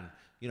ran,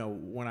 you know,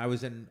 when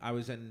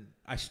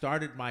I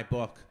started my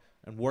book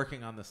and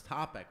working on this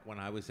topic when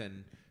I was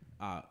in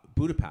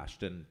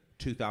Budapest in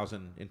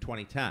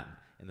 2010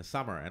 in the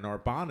summer, and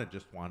Orban had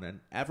just won, and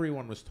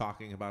everyone was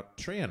talking about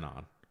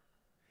Trianon.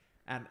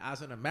 And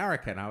as an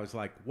American, I was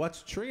like,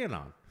 what's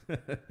Trianon?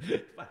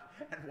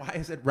 And why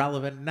is it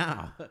relevant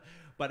now?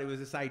 But it was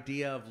this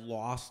idea of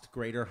lost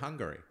Greater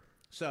Hungary.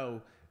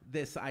 So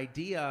this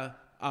idea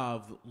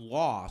of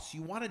loss,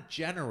 you want to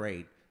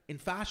generate, in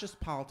fascist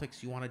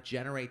politics, you want to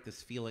generate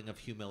this feeling of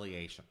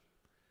humiliation.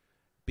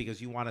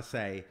 Because you want to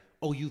say,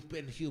 oh, you've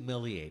been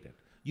humiliated.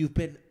 You've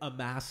been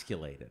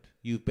emasculated.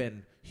 You've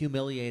been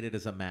humiliated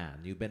as a man.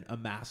 You've been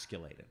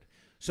emasculated.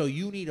 So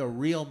you need a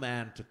real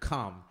man to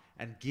come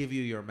and give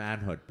you your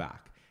manhood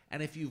back.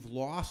 And if you've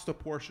lost a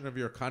portion of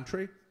your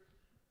country,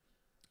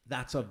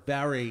 that's a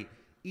very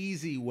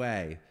easy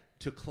way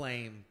to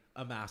claim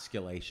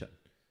emasculation.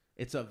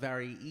 It's a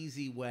very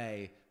easy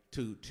way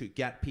to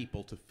get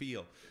people to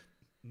feel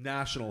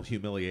national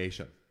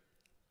humiliation.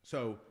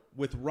 So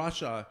with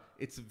Russia,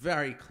 it's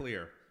very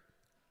clear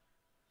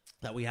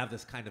that we have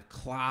this kind of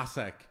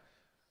classic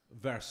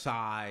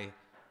Versailles,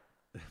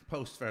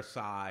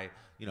 post-Versailles,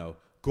 you know,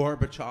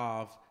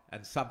 Gorbachev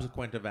and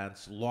subsequent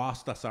events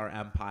lost us our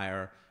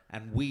empire,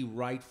 and we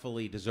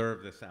rightfully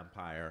deserve this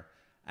empire,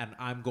 and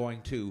I'm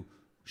going to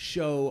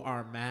show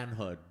our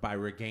manhood by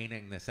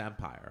regaining this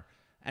empire.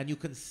 And you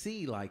can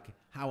see, like,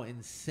 how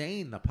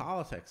insane the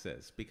politics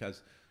is,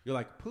 because you're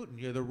like, Putin,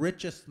 you're the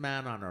richest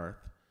man on earth.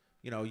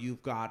 You know,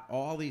 you've got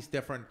all these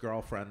different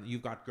girlfriends.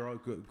 You've got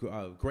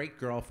great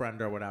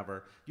girlfriend or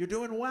whatever. You're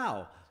doing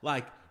well.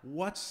 Like,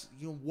 what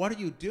are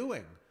you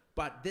doing?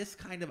 But this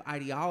kind of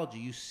ideology,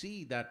 you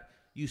see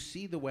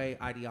the way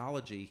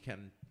ideology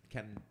can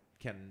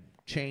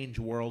change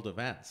world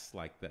events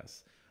like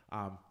this.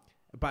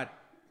 But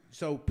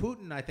so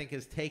Putin, I think,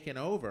 is taken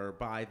over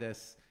by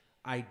this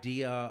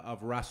idea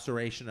of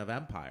restoration of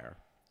empire.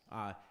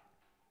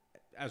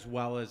 As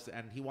well as,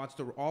 and he wants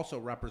to also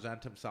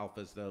represent himself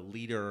as the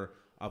leader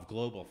of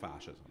global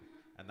fascism.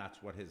 And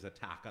that's what his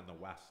attack on the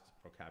West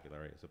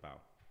vocabulary is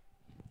about.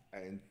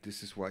 And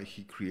this is why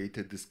he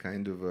created this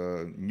kind of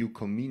a new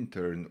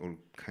Comintern, or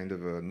kind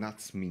of a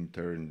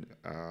Nazi-Mintern,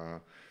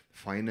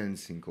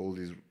 financing all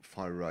these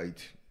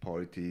far-right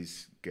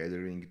parties,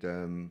 gathering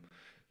them,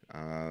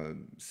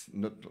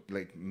 not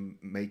like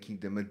making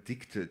them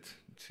addicted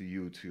to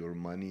you, to your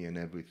money and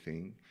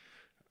everything.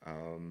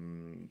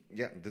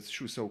 Yeah, that's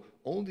true. So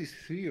all these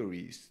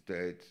theories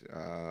that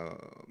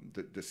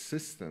the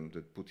system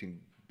that Putin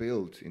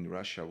built in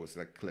Russia was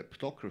like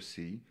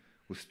kleptocracy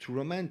was too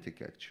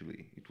romantic,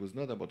 actually. It was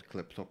not about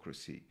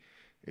kleptocracy.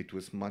 It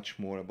was much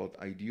more about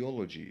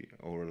ideology,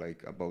 or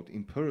like about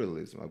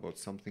imperialism, about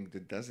something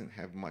that doesn't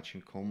have much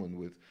in common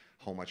with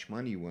how much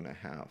money you want to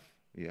have.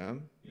 Yeah?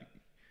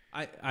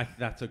 Yeah.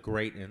 That's a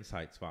great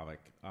insight, Slavik.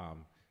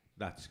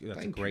 That's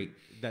great.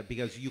 That,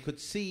 because you could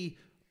see,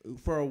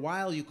 for a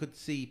while, you could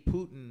see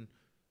Putin,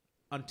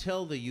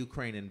 until the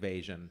Ukraine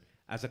invasion,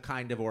 as a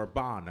kind of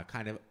Orban, a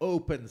kind of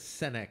open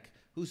cynic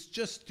who's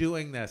just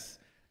doing this.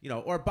 You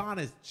know, Orban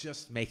is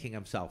just making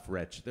himself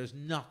rich. There's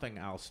nothing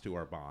else to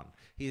Orban.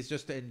 He's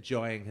just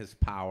enjoying his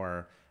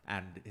power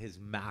and his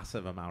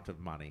massive amount of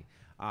money.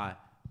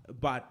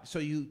 But so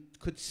you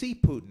could see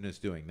Putin as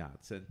doing that.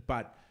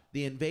 But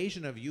the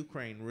invasion of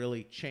Ukraine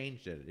really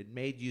changed it. It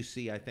made you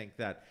see, I think,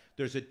 that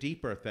there's a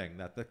deeper thing,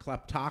 that the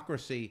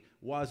kleptocracy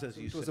was, as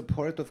you said... It was a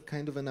part of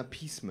kind of an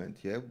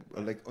appeasement, yeah?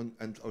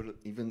 Or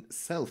even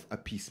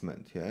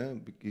self-appeasement, yeah?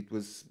 It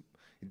was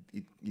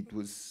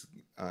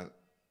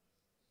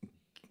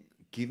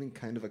giving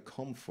kind of a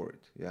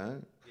comfort, yeah?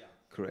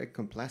 Correct?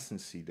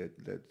 Complacency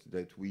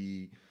that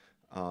we...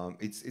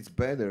 it's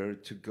better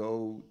to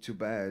go to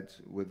bed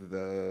with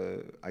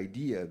the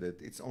idea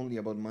that it's only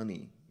about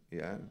money,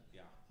 yeah?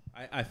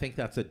 I think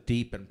that's a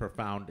deep and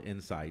profound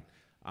insight.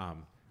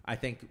 I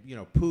think,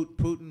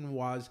 Putin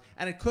was,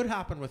 and it could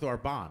happen with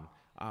Orban.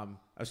 I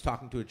was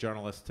talking to a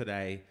journalist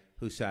today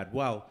who said,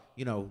 well,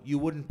 you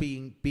wouldn't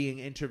be being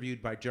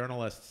interviewed by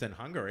journalists in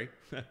Hungary,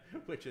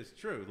 which is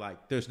true.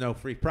 Like, there's no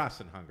free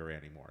press in Hungary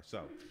anymore.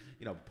 So,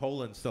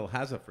 Poland still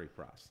has a free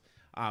press.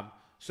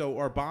 So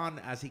Orban,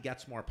 as he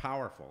gets more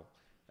powerful,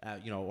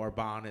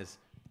 Orban is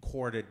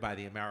courted by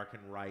the American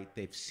right.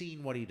 They've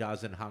seen what he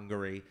does in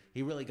Hungary.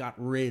 He really got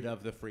rid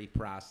of the free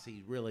press.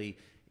 He really,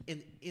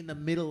 in the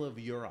middle of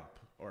Europe,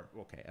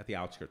 at the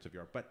outskirts of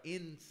Europe, but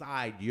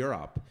inside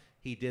Europe,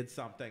 he did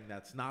something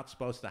that's not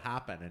supposed to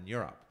happen in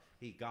Europe.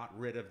 He got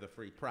rid of the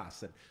free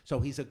press. And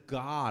so he's a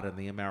god in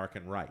the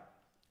American right.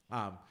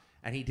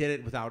 And he did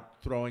it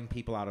without throwing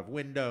people out of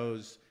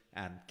windows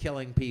and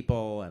killing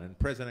people and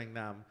imprisoning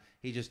them.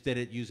 He just did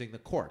it using the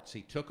courts.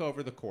 He took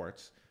over the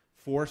courts,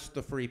 forced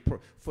the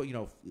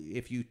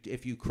if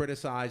you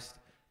criticized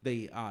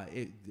the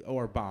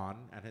Orban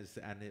and his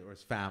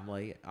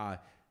family,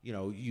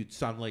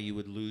 you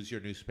would lose your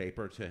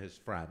newspaper to his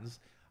friends.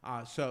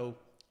 So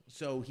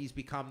he's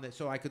become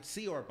so I could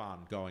see Orban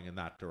going in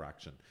that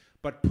direction.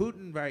 But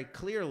Putin very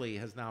clearly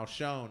has now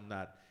shown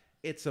that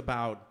it's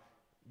about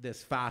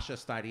this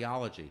fascist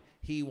ideology.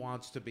 He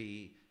wants to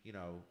be,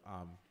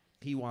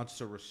 he wants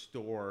to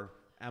restore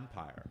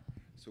empire.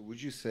 So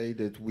would you say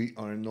that we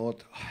are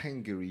not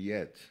Hungary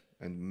yet,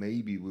 and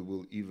maybe we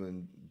will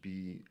even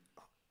be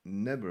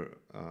never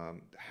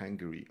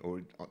Hungary,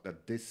 or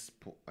at this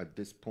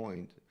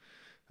point,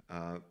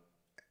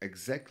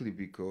 exactly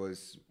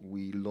because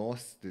we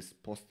lost this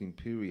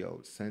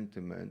post-imperial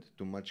sentiment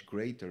to much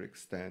greater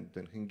extent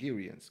than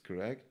Hungarians,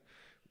 correct?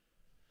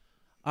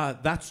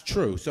 That's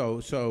true.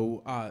 So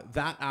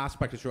that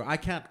aspect is true. I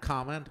can't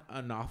comment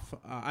enough.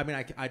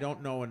 I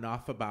don't know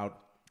enough about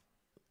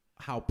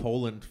how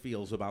Poland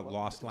feels about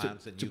lost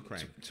lands in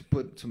Ukraine.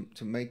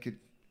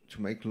 To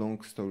make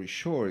long story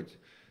short,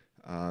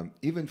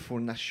 even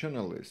for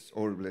nationalists,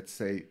 or let's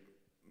say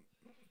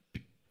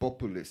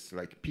populists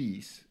like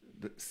peace,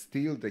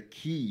 still the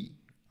key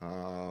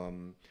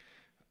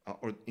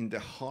or in the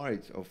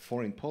heart of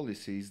foreign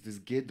policy is this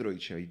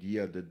Giedroyć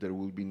idea that there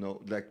will be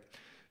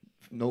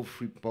no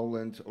free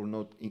Poland, or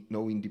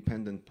no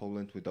independent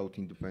Poland without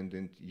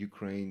independent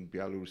Ukraine,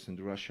 Belarus, and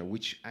Russia,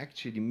 which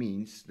actually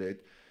means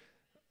that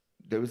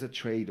there is a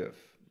trade-off,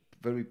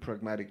 very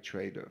pragmatic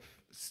trade-off.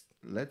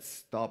 Let's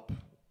stop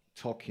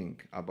talking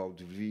about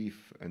Lviv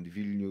and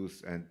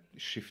Vilnius and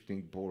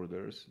shifting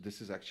borders.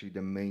 This is actually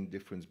the main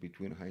difference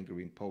between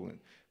Hungary and Poland.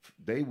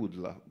 They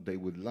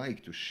would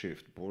like to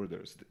shift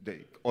borders.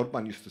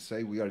 Orban used to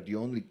say we are the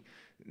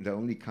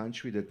only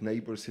country that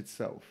neighbors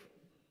itself.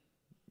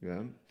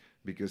 Yeah,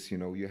 because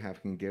you have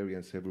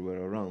Hungarians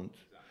everywhere around.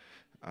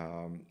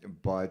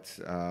 But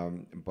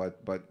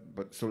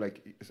so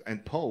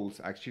and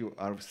Poles actually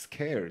are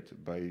scared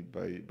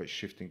by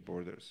shifting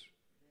borders.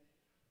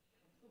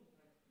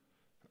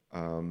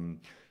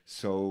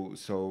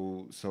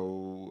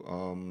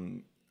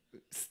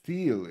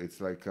 Still, it's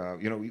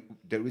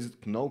there is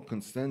no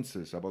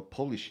consensus about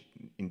Polish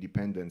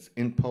independence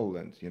in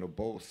Poland.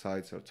 Both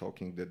sides are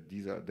talking that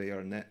they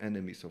are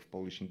enemies of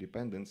Polish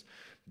independence,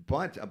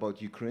 but about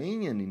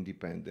Ukrainian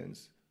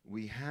independence,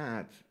 we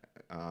had.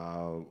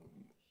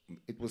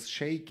 It was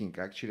shaking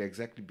actually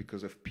exactly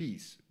because of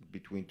peace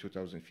between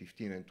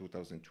 2015 and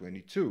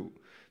 2022.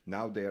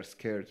 Now they are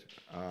scared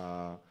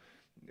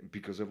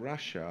because of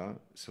Russia.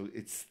 So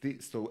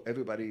so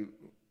everybody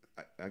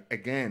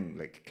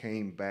again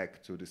came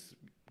back to this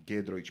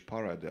Giedroyć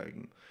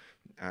paradigm,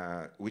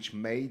 which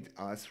made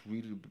us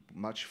really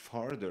much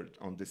farther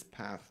on this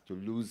path to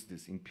lose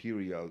these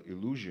imperial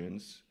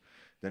illusions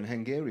than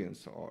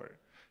Hungarians are.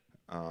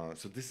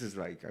 So this is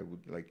I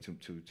would like to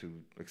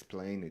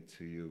explain it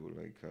to you,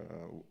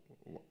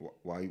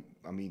 why,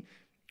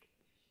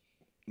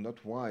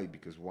 not why,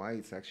 because why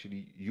it's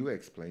actually you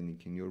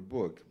explaining in your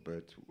book,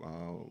 but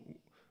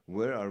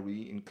where are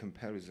we in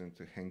comparison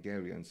to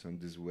Hungarians on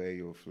this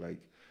way of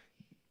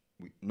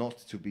not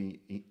to be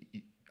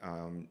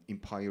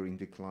empire in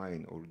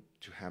decline or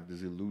to have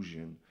this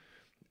illusion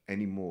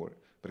anymore.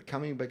 But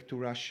coming back to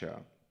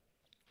Russia,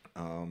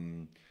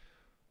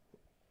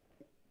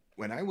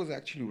 when I was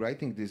actually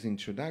writing this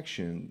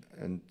introduction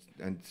and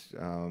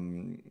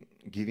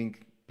giving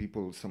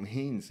people some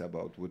hints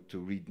about what to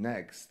read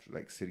next,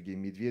 like Sergei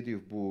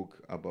Medvedev's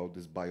book about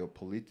this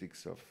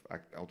biopolitics of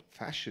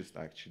fascist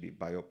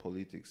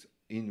biopolitics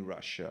in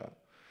Russia.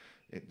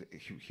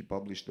 He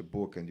published a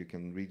book, and you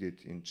can read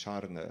it in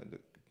Czarne,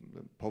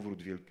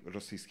 Powrót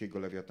rosyjskiego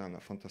lewiatana,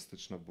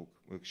 fantastyczna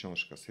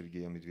książka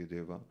Sergeja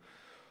Miedwiediewa,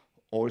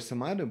 or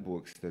some other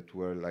books that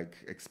were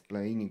like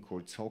explaining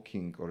or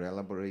talking or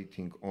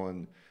elaborating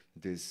on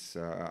this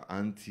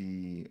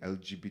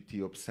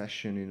anti-LGBT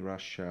obsession in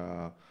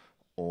Russia,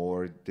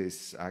 or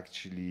this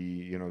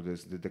actually, you know,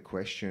 the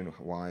question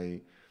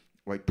why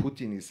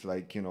Putin is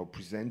like, you know,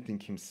 presenting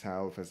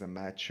himself as a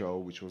macho,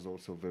 which was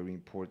also very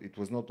important. It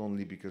was not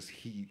only because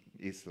he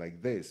is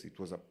like this, it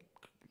was a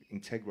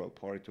integral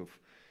part of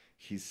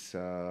his,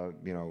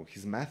 you know,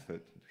 his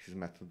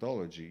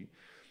methodology.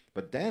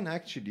 But then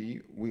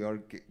actually we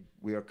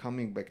are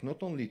coming back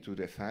not only to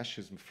the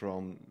fascism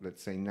from,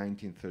 let's say,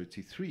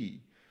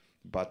 1933,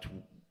 but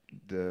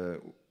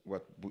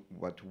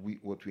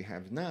what we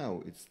have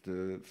now, it's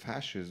the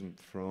fascism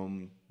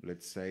from,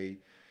 let's say,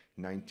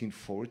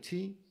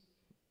 1940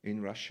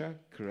 in Russia,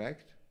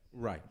 correct?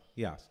 Right.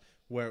 Yes.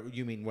 Where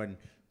you mean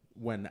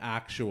when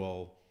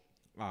actual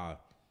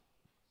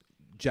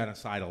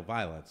genocidal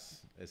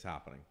violence is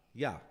happening?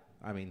 Yeah.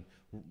 I mean,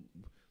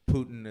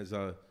 Putin is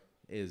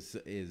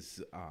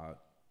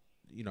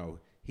you know,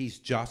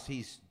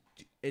 he's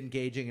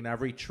engaging in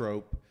every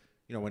trope.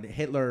 You know, when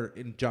Hitler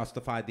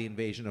justified the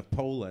invasion of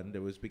Poland,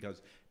 it was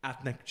because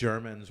ethnic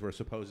Germans were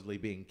supposedly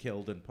being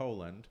killed in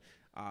Poland.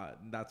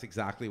 That's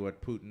exactly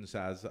what Putin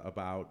says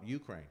about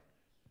Ukraine.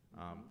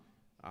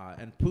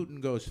 And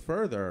Putin goes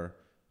further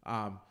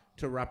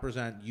to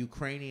represent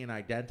Ukrainian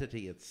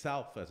identity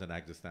itself as an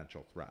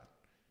existential threat.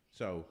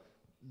 So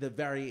the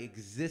very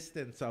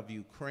existence of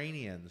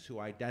Ukrainians who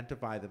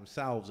identify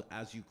themselves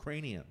as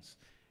Ukrainians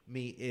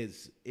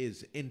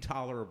is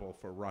intolerable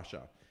for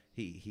Russia,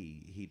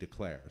 he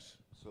declares.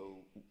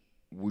 So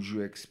would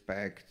you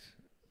expect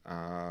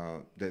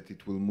that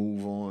it will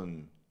move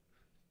on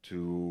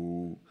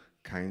to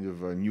kind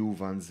of a new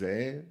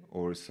Wannsee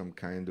or some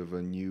kind of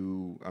a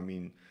new, I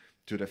mean,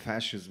 to the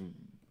fascism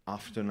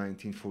after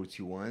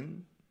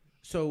 1941?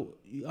 So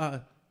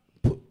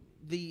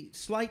the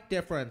slight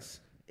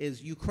difference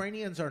is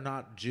Ukrainians are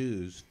not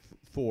Jews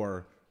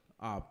for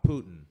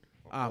Putin.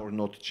 Or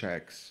not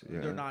Czechs.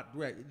 Yeah. They're not.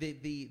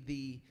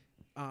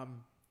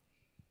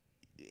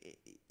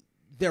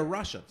 They're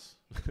Russians.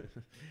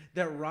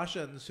 They're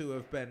Russians who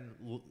have been,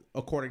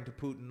 according to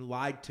Putin,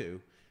 lied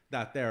to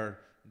that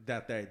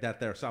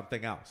they're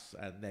something else,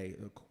 and they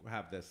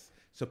have this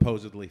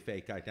supposedly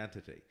fake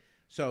identity.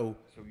 So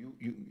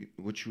you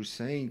what you're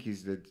saying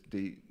is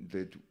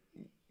that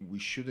we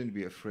shouldn't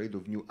be afraid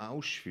of new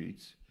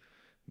Auschwitz,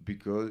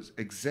 because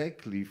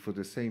exactly for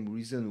the same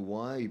reason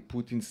why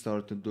Putin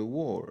started the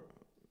war.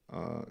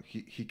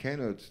 He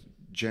cannot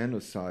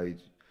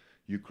genocide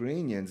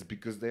Ukrainians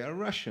because they are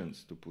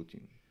Russians to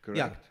Putin, correct?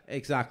 Yeah,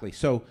 exactly.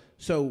 So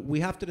we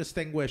have to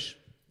distinguish,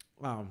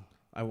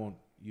 I won't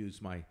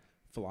use my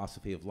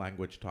philosophy of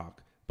language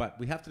talk, but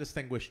we have to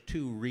distinguish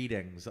two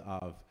readings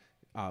of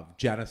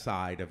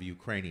genocide of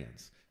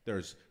Ukrainians.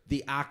 There's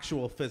the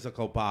actual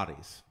physical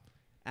bodies,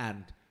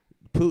 and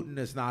Putin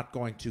is not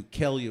going to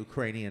kill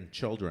Ukrainian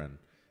children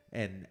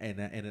in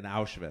an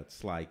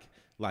Auschwitz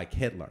like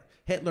Hitler.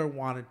 Hitler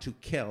wanted to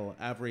kill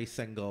every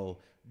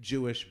single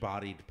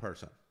Jewish-bodied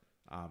person.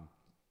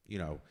 You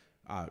know,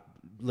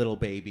 little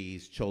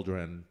babies,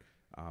 children,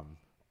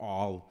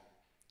 I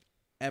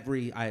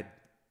had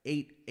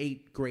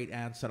eight great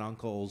aunts and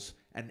uncles,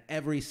 and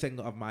every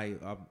single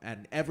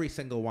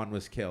one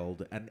was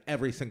killed, and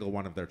every single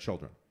one of their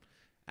children.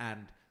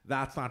 And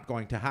that's not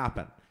going to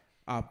happen.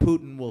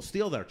 Putin will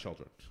steal their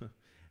children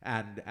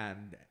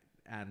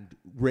and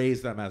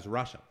raise them as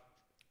Russian,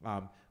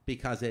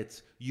 because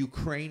it's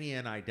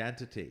Ukrainian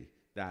identity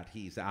that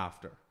he's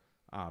after.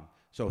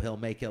 So he'll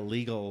make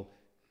illegal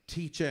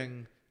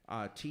teaching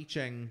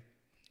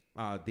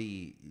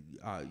the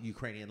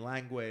Ukrainian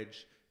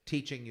language,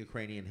 teaching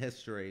Ukrainian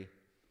history.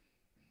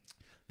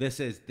 This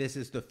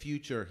is the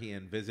future he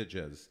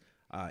envisages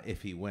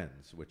if he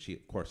wins, which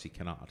of course he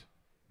cannot.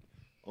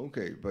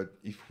 Okay, but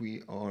if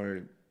we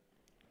are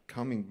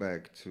coming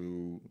back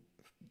to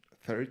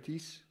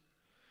 30s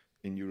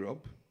in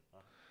Europe.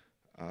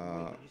 Wait,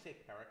 did you say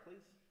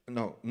Pericles?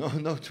 No,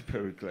 not to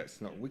Pericles.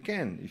 No, we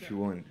can if you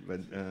want,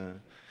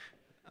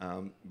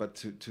 but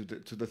to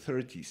the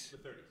 30s. The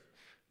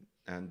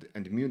 30s.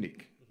 And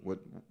Munich. What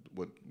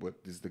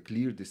is the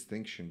clear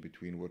distinction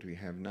between what we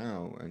have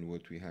now and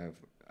what we have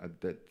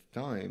at that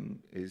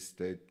time is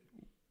that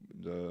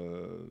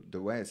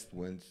the West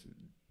went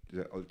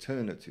the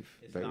alternative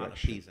direction. Not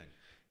appeasing.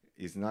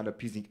 Is not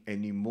appeasing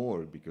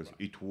anymore, because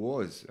it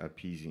was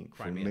appeasing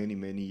Crimea. for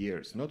many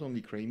years. Not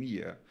only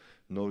Crimea,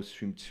 Nord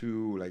Stream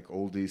 2, like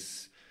all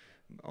this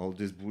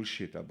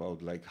bullshit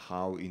about like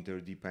how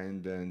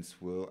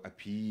interdependence will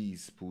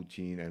appease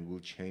Putin and will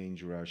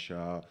change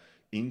Russia,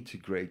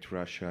 integrate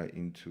Russia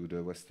into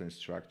the Western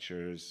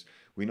structures.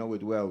 We know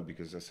it well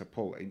because as a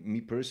Pole,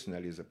 me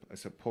personally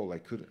as a Pole,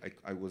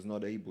 I was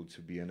not able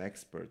to be an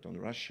expert on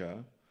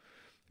Russia,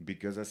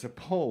 because as a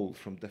Pole,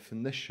 from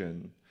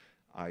definition,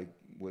 I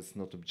was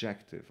not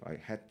objective. I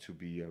had to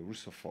be a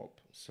Russophobe.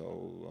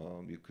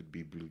 So you could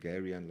be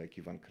Bulgarian like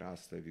Ivan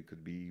Krastev, you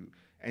could be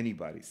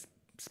anybody,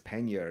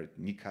 Spaniard,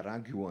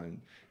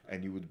 Nicaraguan,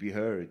 and you would be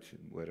heard.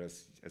 Whereas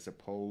as a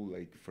Pole,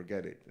 like,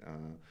 forget it.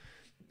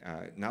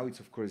 Now it's,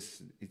 of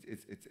course,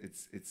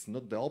 it's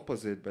not the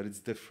opposite, but it's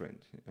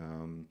different.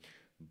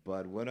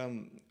 But what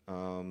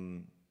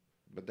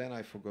but then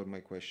I forgot my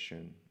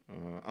question.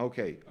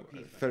 Okay,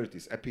 Appeasement.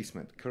 30s,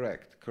 appeasement,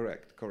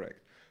 correct.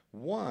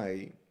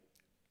 Why?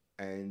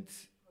 And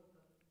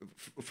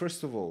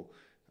first of all,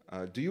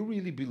 do you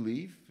really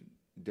believe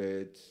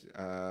that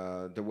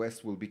the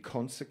West will be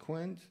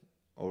consequent,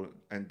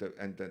 and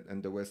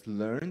the West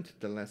learned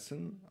the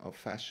lesson of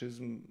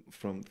fascism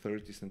from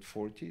 30s and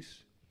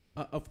 40s?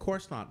 Of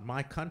course not.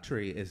 My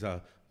country is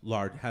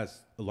has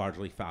a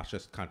largely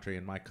fascist country,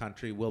 and my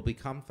country will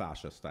become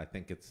fascist. I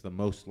think it's the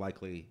most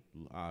likely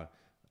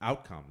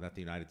outcome that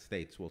the United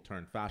States will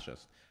turn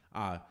fascist.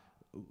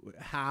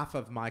 Half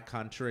of my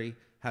country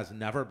has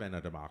never been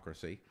a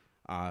democracy.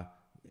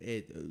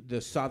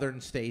 The southern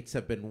states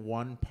have been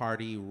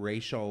one-party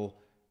racial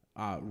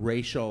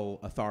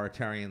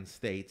authoritarian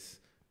states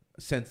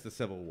since the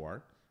Civil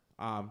War,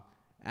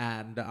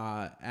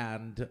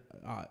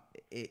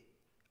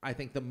 I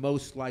think the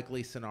most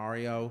likely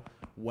scenario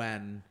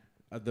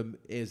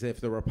is if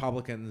the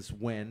Republicans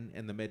win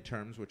in the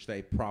midterms, which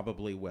they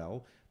probably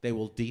will, they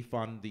will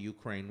defund the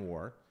Ukraine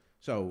war.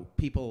 So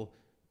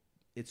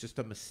it's just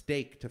a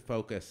mistake to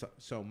focus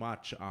so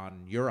much on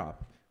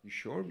Europe. You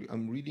sure?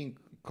 I'm reading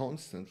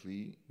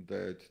constantly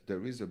that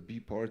there is a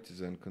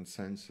bipartisan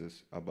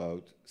consensus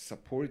about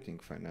supporting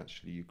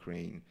financially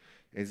Ukraine.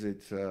 Is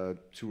it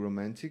too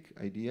romantic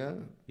idea?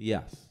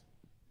 Yes.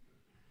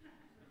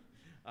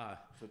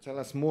 So tell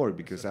us more,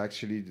 because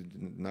actually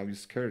now you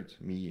scared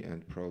me,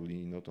 and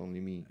probably not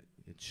only me.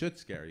 It should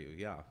scare you,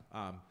 yeah.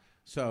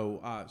 So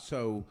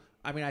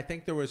I mean, I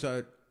think there was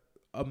a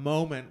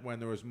moment when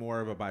there was more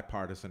of a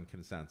bipartisan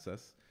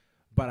consensus,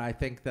 but I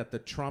think that the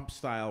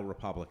Trump-style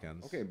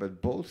Republicans... Okay,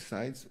 but both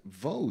sides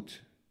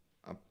vote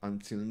up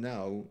until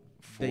now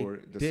for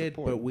the did,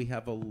 support. but we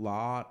have a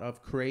lot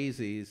of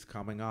crazies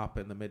coming up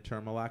in the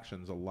midterm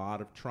elections, a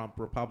lot of Trump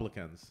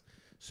Republicans.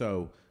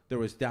 So there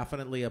was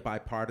definitely a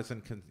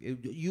bipartisan...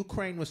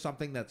 Ukraine was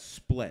something that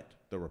split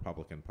the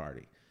Republican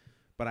Party.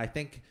 But I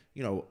think,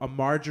 a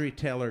Marjorie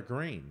Taylor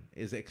Greene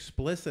is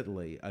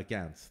explicitly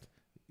against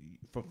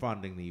for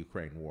funding the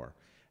Ukraine war.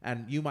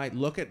 And you might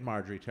look at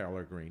Marjorie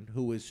Taylor Greene,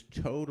 who is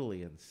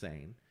totally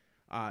insane,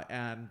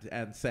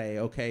 and say,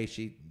 okay,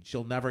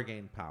 she'll never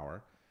gain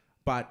power.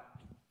 But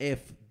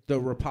if the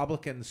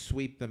Republicans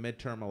sweep the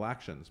midterm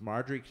elections,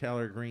 Marjorie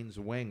Taylor Greene's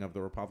wing of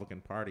the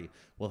Republican Party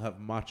will have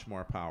much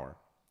more power,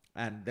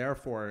 and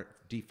therefore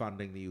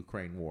defunding the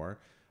Ukraine war.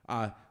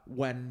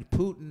 When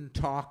Putin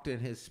talked in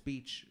his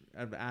speech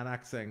of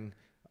annexing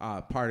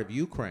part of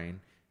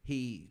Ukraine,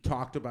 he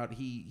talked about,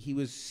 he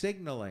was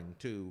signaling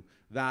to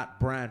that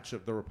branch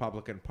of the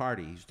Republican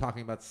Party. He's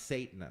talking about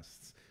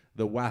Satanists,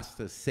 the West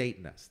as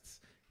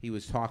Satanists. He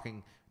was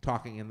talking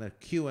in the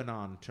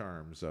QAnon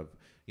terms of,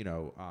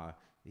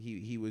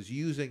 he was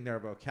using their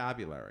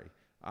vocabulary.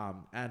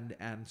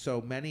 And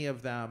so many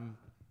of them,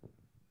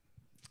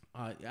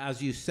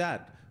 as you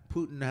said,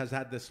 Putin has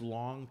had this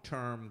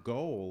long-term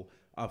goal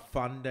of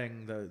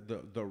funding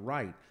the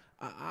right.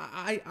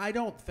 I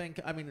don't think,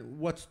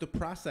 what's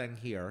depressing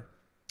here,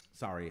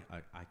 sorry,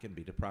 I can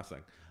be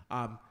depressing.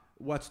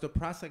 What's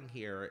depressing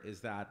here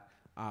is that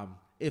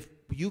if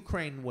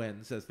Ukraine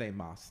wins, as they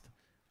must,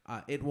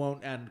 it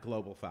won't end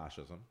global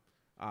fascism,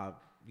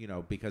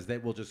 because they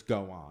will just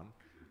go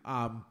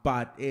on.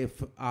 But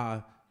if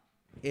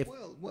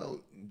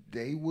well,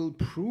 they will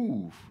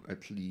prove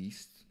at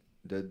least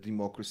that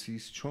democracy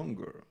is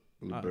stronger,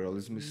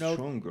 liberalism is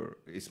stronger,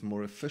 it's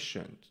more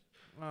efficient.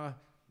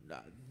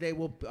 They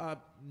will.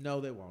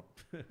 No, they won't.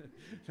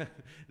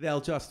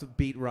 They'll just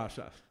beat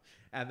Russia,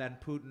 and then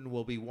Putin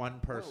will be one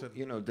person.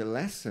 Well, the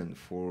lesson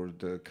for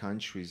the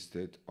countries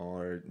that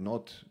are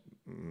not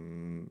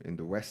in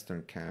the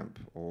Western camp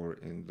or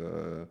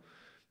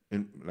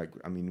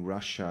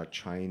Russia,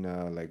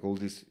 China, like all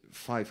these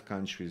 5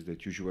 countries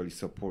that usually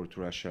support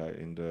Russia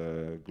in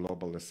the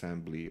Global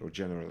Assembly or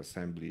General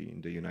Assembly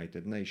in the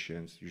United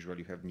Nations. Usually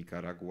you have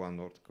Nicaragua,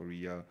 North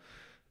Korea,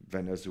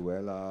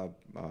 Venezuela,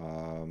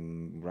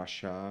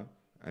 Russia,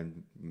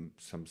 and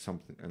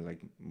something, and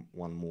like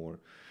one more.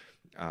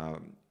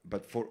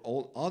 But for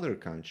all other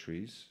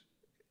countries,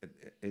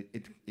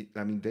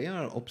 they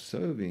are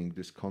observing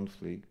this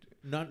conflict.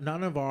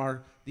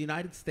 The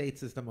United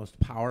States is the most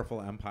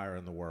powerful empire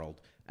in the world,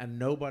 and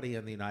nobody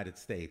in the United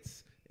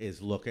States is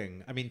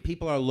looking.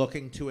 People are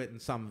looking to it in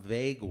some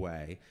vague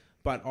way,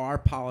 but our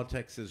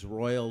politics is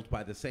roiled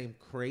by the same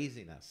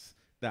craziness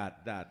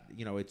that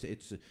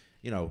it's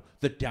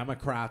the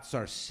Democrats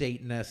are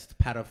Satanist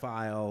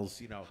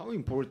pedophiles. How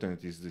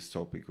important is this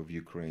topic of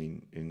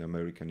Ukraine in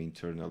American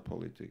internal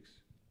politics?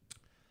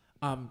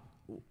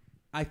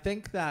 I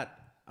think that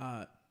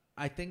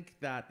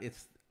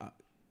it's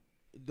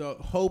the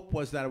hope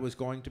was that it was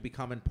going to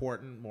become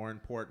more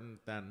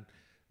important than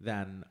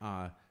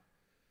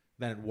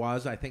it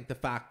was. I think the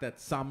fact that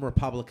some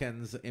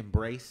Republicans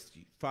embraced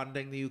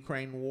funding the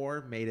Ukraine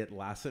war made it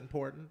less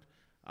important.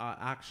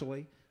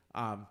 actually.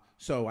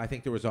 So I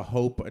think there was a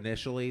hope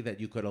initially that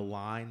you could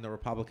align the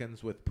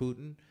Republicans with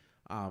Putin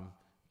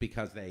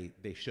because they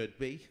should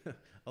be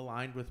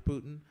aligned with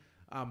Putin.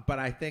 But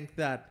I think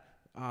that,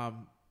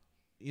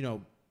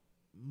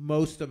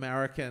 most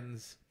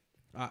Americans,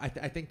 I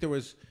think there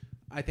was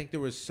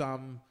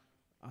some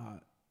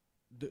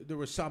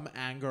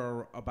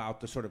anger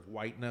about the sort of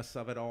whiteness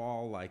of it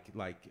all,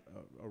 like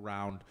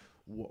around.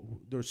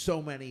 There's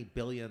so many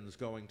billions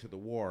going to the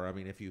war. I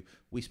mean,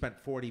 we spent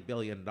 $40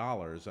 billion.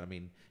 I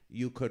mean,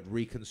 you could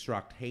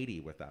reconstruct Haiti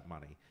with that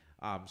money.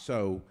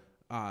 So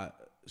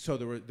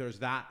there's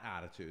that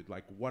attitude.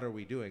 Like, what are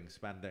we doing,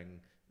 spending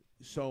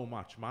so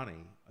much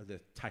money, the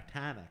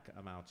titanic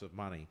amounts of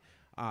money,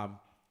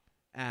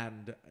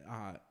 and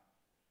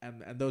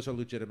those are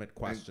legitimate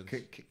questions.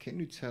 Can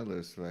you tell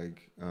us,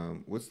 like,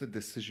 what's the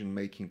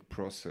decision-making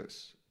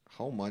process?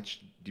 How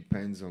much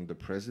depends on the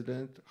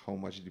president? How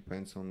much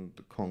depends on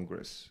the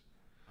Congress?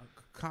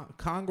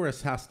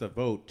 Congress has to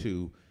vote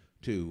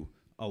to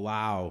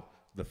allow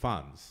the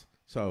funds.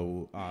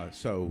 So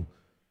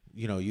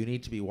you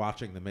need to be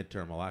watching the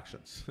midterm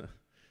elections.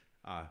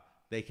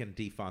 They can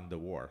defund the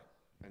war.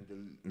 And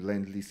the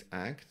Lend-Lease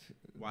Act?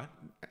 What?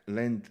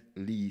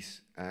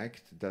 Lend-Lease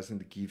Act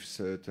doesn't give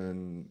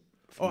certain.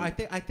 I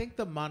think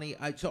the money.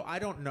 I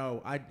don't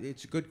know.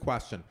 It's a good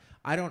question.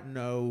 I don't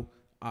know.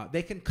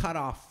 They can cut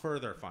off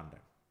further funding.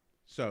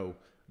 So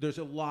there's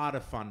a lot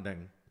of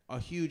funding, a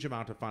huge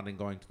amount of funding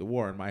going to the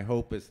war, and my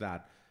hope is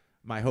that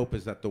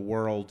the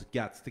world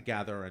gets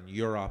together and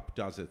Europe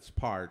does its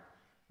part.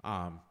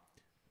 I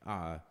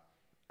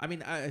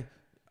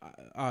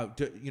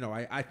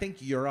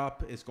think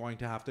Europe is going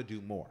to have to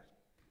do more,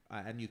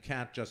 and you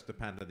can't just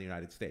depend on the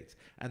United States,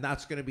 and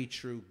that's going to be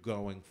true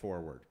going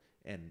forward.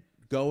 And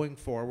going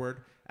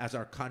forward, as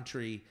our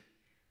country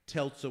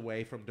tilts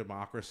away from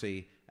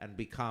democracy and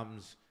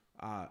becomes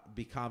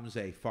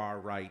a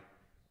far-right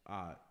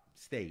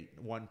state,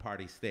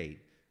 one-party state,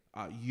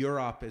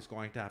 Europe is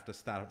going to have to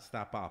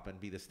step up and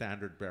be the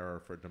standard bearer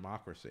for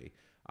democracy.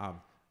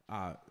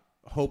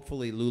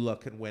 Hopefully Lula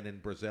can win in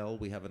Brazil.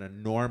 We have an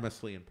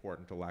enormously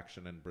important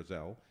election in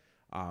Brazil.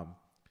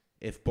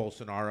 If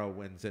Bolsonaro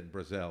wins in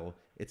Brazil,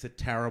 it's a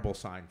terrible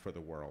sign for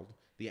the world.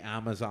 The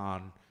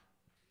Amazon,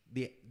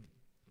 the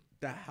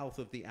health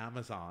of the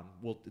Amazon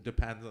will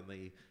depend on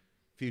the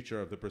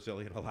future of the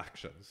Brazilian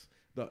elections.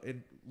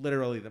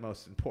 Literally the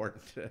most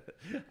important.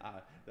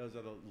 Those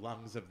are the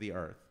lungs of the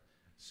earth.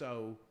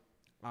 So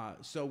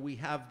we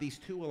have these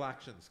two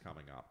elections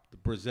coming up, the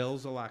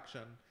Brazil's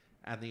election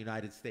and the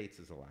United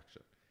States'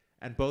 election.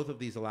 And both of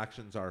these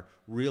elections are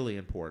really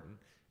important.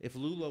 If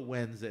Lula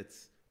wins,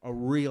 it's a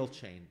real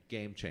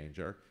game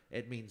changer.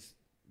 It means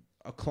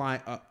a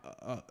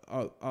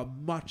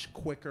much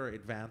quicker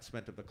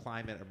advancement of the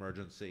climate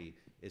emergency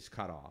is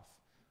cut off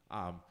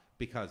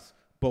because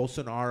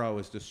Bolsonaro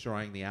is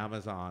destroying the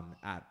Amazon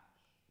at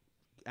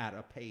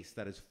a pace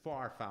that is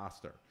far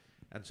faster.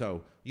 And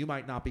so you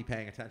might not be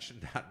paying attention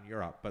to that in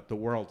Europe, but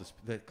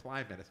the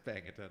climate is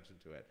paying attention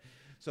to it.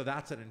 So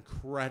that's an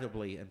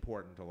incredibly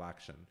important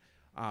election.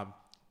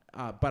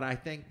 But I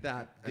think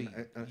that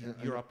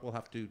Europe will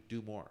have to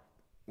do more.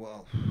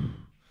 Well,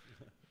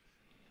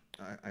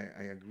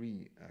 I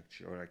agree,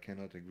 actually, or I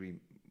cannot agree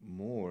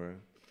more.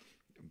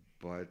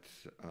 But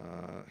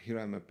here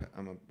I'm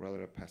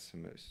rather a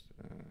pessimist.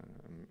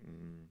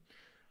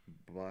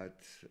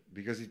 But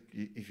because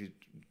if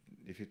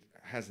it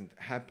hasn't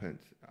happened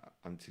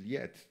until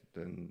yet,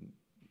 then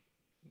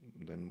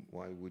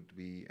why would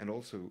we? And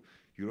also,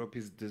 Europe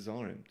is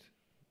disarmed.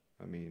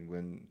 I mean,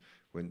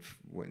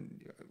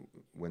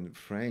 when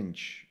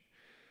French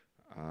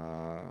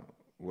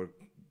were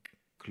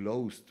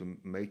close to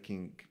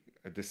making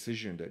a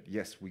decision that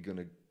yes, we're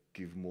gonna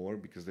give more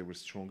because they were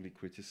strongly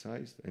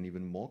criticized and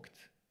even mocked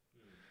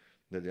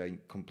that they are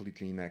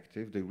completely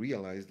inactive. They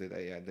realized that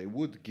they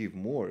would give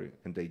more,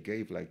 and they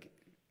gave like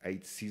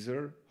 8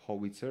 Caesar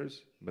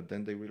howitzers, but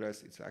then they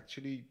realized it's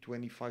actually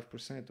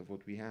 25% of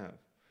what we have.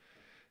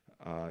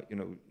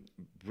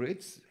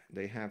 Brits,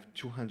 they have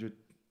 200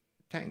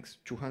 tanks,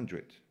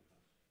 200.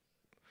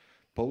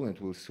 Poland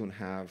will soon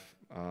have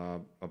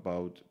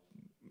about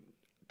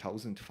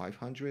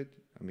 1,500.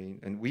 I mean,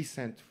 and we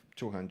sent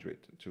 200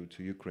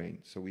 to Ukraine.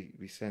 So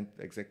we sent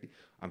exactly,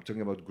 I'm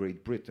talking about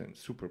Great Britain,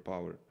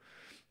 superpower.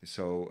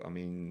 So, I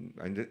mean,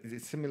 and it's a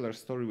similar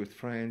story with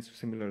France,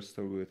 similar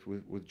story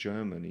with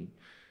Germany.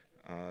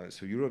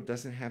 So Europe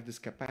doesn't have this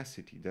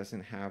capacity,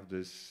 doesn't have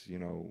this,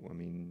 I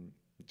mean,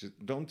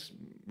 just don't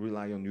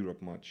rely on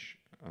Europe much.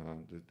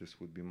 This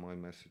would be my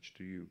message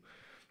to you.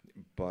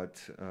 But,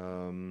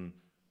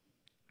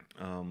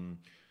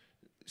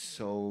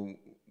 so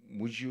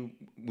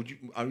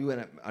are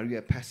you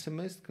a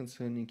pessimist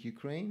concerning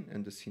Ukraine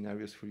and the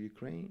scenarios for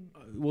Ukraine?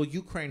 Well,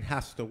 Ukraine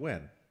has to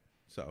win,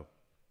 so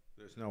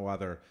there's no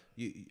other.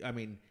 I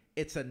mean,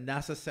 it's a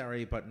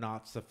necessary but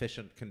not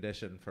sufficient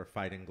condition for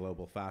fighting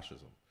global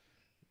fascism.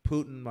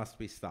 Putin must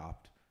be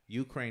stopped.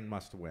 Ukraine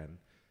must win.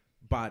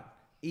 But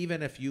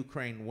even if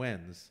Ukraine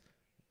wins,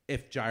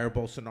 if Jair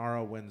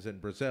Bolsonaro wins in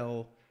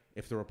Brazil,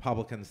 if the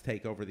Republicans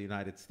take over the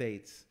United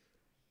States,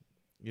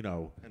 you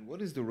know. And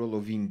what is the role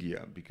of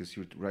India? Because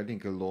you're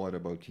writing a lot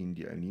about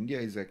India, and India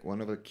is like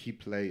one of the key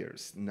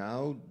players.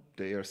 Now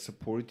they are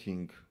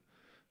supporting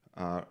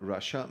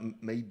Russia,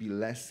 maybe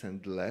less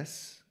and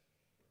less,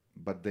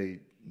 but they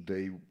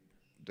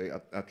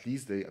at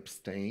least they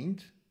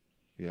abstained,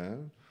 yeah.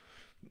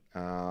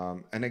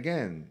 And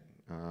again,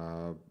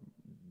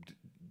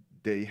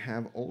 they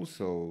have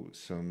also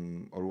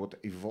some, or what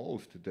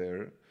evolved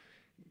there,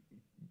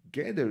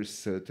 gathers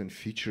certain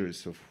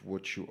features of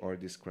what you are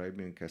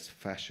describing as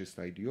fascist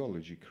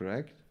ideology,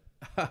 correct?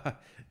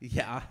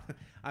 Yeah,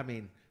 I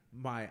mean,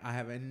 I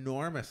have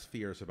enormous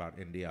fears about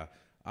India.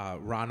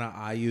 Rana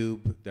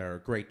Ayub, their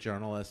great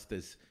journalist,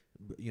 is,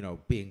 you know,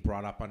 being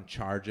brought up on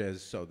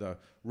charges. So the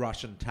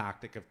Russian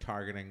tactic of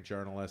targeting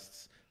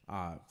journalists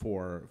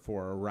for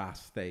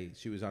arrest.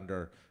 She was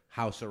under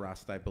house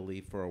arrest, I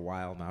believe, for a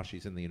while. Now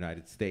she's in the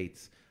United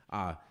States.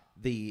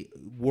 The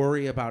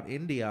worry about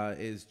India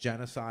is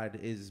genocide,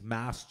 is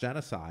mass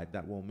genocide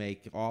that will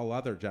make all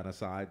other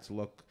genocides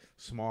look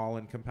small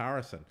in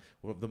comparison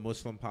of the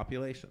Muslim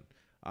population.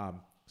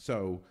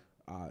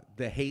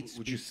 The hate speech.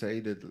 Would you say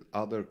that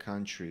other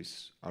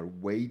countries are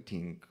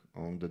waiting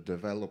on the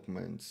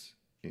developments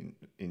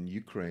in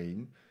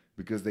Ukraine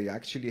because they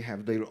actually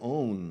have their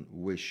own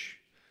wish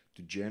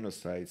to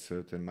genocide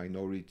certain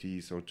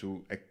minorities, or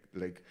to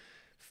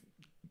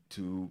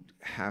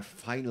have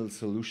final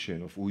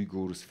solution of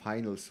Uyghurs,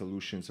 final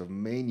solutions of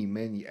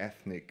many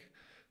ethnic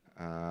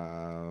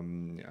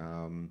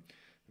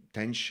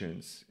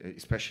tensions,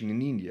 especially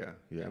in India,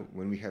 yeah,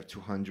 when we have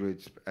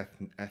 200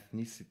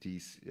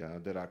 ethnicities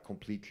that are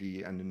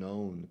completely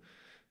unknown,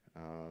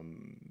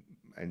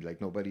 and like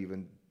nobody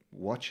even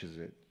watches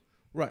it.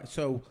 Right.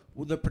 So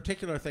the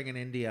particular thing in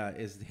India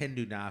is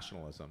Hindu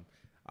nationalism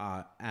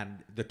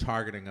and the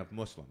targeting of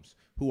Muslims,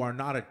 who are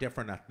not a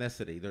different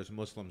ethnicity. There's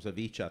Muslims of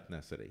each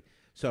ethnicity.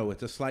 So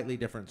it's a slightly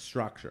different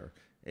structure.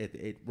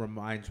 It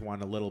reminds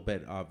one a little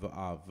bit of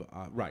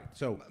right.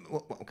 So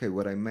okay,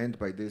 what I meant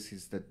by this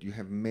is that you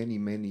have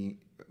many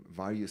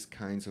various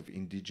kinds of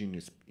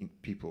indigenous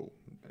people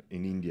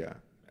in India,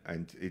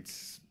 and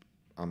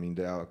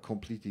they are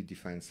completely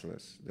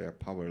defenseless. They are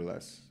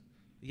powerless.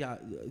 Yeah,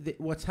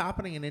 what's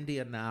happening in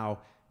India now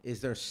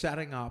is they're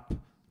setting up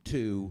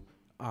to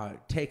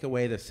take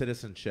away the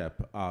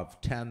citizenship of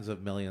tens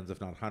of millions,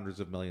 if not hundreds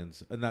of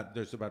millions, and that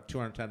there's about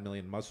 210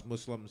 million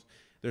Muslims.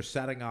 They're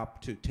setting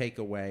up to take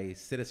away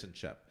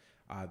citizenship.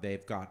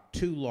 They've got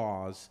two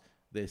laws,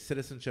 the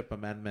Citizenship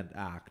Amendment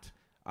Act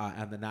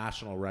and the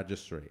National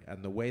Registry.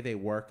 And the way they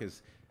work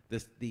is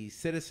the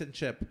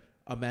Citizenship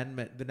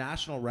Amendment, the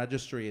National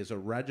Registry is a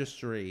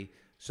registry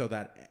so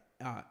that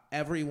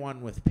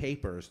everyone with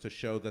papers to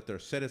show that they're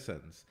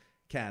citizens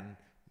can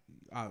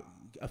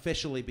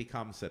officially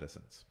become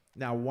citizens.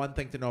 Now, one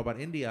thing to know about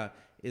India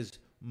is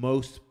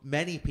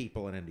many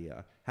people in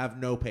India have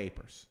no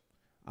papers.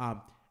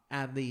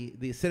 And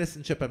the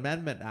Citizenship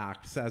Amendment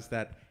Act says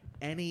that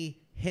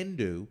any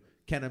Hindu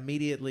can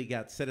immediately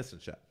get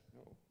citizenship.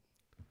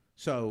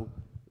 So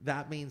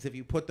that means if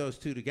you put those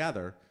two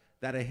together,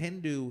 that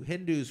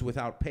Hindus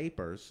without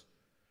papers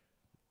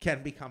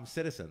can become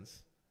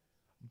citizens,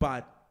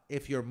 but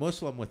if you're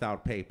Muslim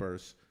without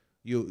papers,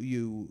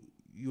 you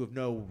have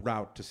no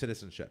route to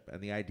citizenship.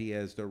 And the idea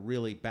is they're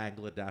really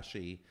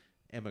Bangladeshi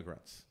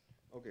immigrants.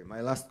 Okay,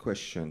 my last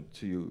question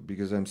to you,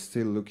 because I'm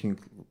still looking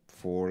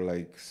for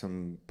like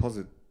some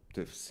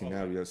positive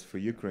scenarios for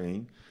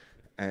Ukraine,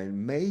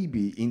 and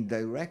maybe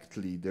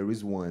indirectly there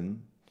is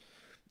one.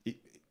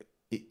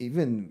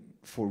 Even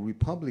for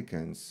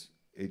Republicans,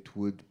 it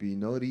would be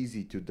not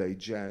easy to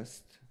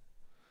digest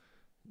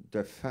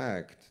the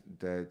fact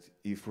that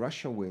if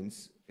Russia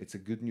wins, it's a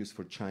good news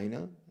for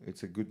China,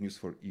 it's a good news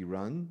for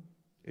Iran,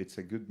 it's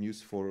a good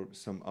news for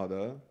some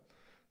other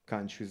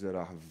countries that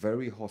are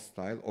very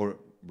hostile, or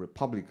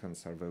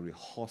Republicans are very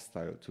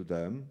hostile to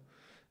them.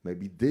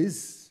 Maybe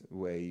this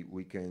way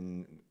we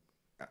can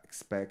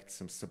expect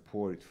some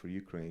support for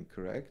Ukraine,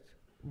 correct?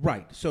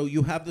 Right. So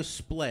you have the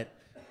split.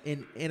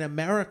 In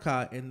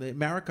America, in the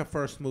America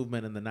First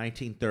movement in the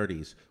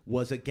 1930s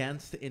was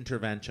against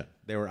intervention.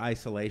 They were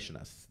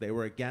isolationists. They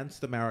were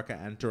against America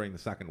entering the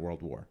Second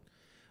World War.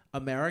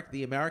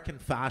 The American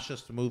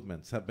fascist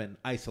movements have been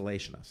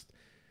isolationist.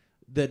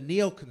 The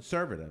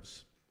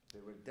neoconservatives... They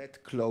were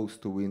that close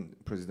to win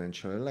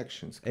presidential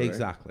elections, correct?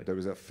 Exactly. There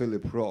is a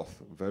Philip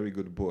Roth, very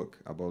good book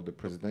about the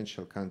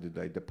presidential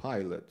candidate, the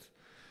pilot.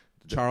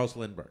 Charles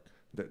Lindbergh.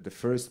 The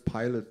first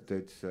pilot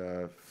that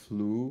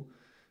flew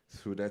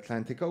through the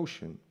Atlantic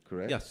Ocean,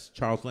 correct? Yes,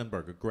 Charles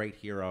Lindbergh, a great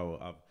hero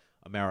of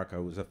America,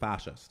 who was a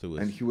fascist.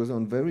 And he was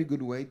on very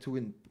good way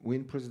to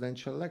win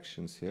presidential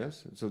elections,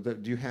 yes? So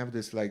do you have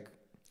this, like,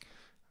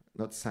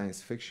 not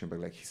science fiction, but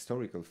like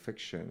historical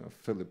fiction of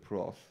Philip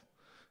Roth,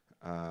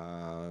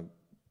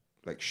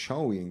 like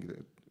showing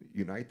that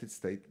United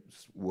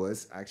States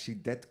was actually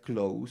that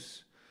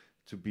close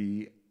to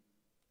be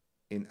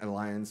in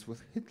alliance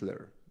with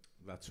Hitler?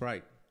 That's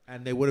right.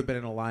 And they would have been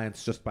in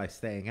alliance just by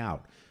staying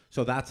out.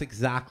 So that's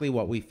exactly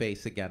what we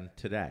face again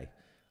today.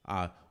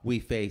 We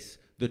face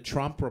the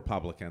Trump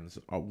Republicans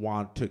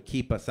want to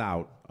keep us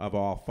out of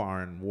all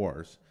foreign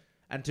wars.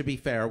 And to be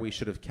fair, we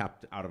should have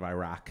kept out of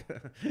Iraq.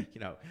 You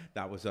know,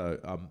 that was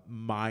a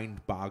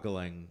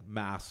mind-boggling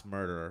mass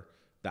murder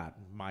that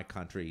my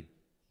country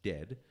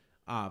did.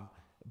 So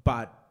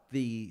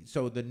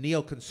the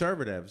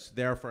neoconservatives,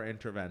 they're for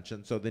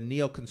intervention. So the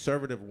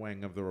neoconservative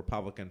wing of the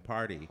Republican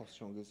Party. How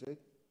strong is it?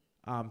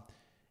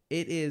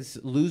 It is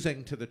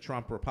losing to the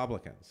Trump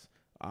Republicans.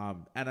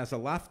 And as a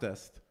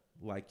leftist,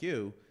 like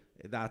you,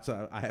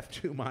 I have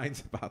two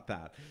minds about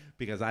that,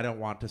 because I don't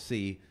want to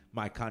see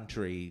my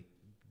country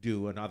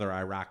do another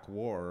Iraq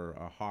war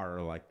or a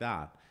horror like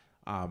that.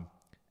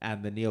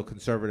 And the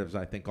neoconservatives,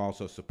 I think,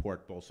 also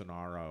support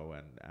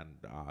Bolsonaro,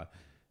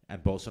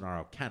 and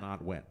Bolsonaro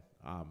cannot win.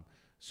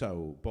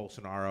 So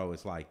Bolsonaro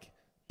is like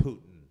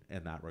Putin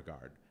in that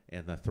regard,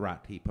 in the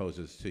threat he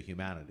poses to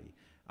humanity.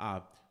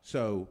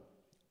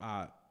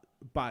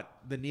 But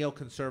the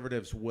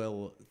neoconservatives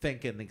will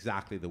think in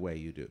exactly the way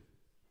you do.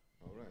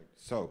 All right.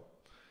 So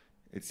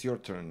it's your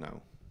turn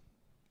now.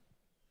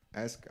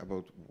 Ask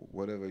about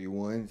whatever you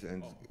want,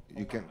 and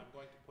you can. I'm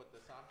going to put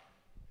this on.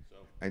 So.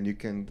 And you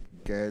can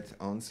get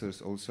answers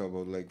also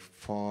about like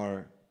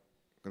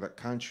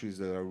countries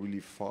that are really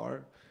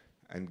far,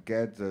 and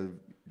get the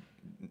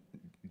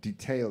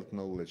detailed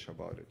knowledge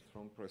about it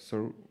from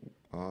Professor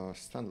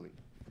Stanley.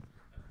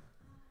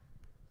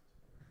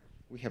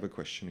 We have a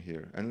question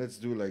here, and let's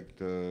do like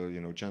the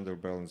gender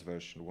balance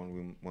version: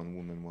 one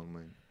woman, one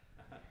man.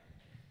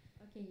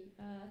 Okay,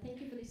 thank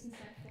you for this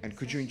insightful And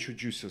could you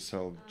introduce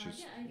yourself?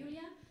 Yeah, I'm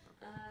Julia.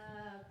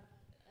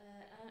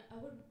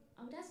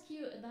 I would ask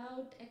you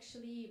about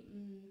actually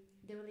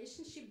the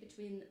relationship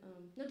between,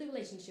 not the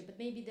relationship, but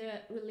maybe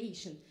the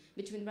relation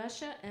between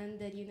Russia and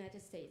the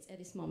United States at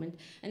this moment.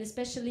 And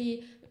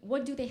especially,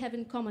 what do they have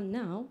in common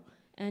now?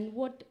 And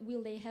what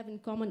will they have in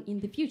common in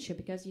the future?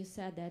 Because you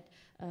said that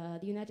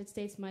the United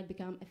States might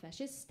become a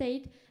fascist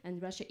state,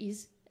 and Russia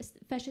is a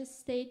fascist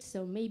state,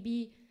 so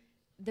maybe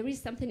there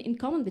is something in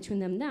common between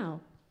them now.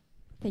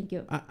 Thank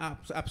you.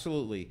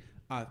 Absolutely.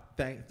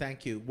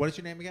 Thank you. What is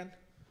your name again?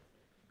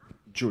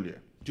 Julia.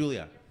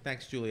 Julia.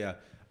 Thanks, Julia.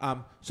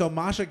 So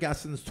Masha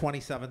Gessen's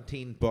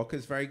 2017 book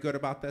is very good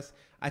about this.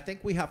 I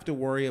think we have to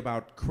worry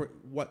about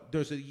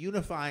there's a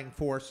unifying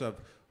force of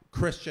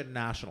Christian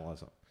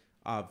nationalism,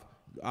 of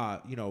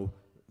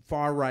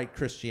far-right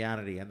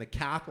Christianity, and the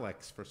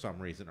Catholics, for some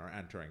reason, are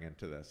entering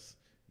into this.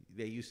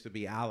 They used to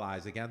be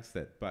allies against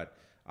it, but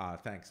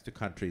thanks to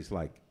countries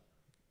like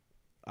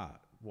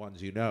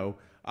ones you know.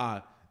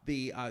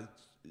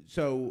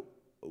 So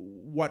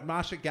what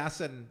Masha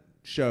Gessen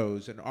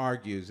shows and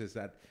argues is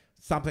that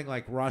something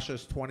like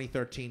Russia's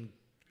 2013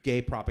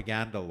 gay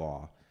propaganda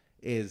law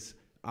is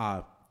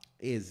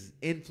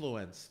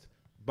influenced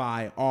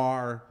by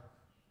our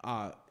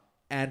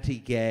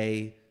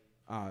anti-gay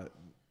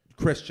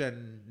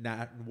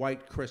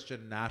white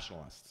Christian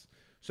nationalists.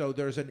 So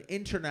there's an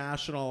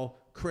international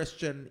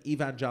Christian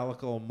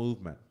evangelical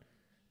movement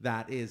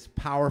that is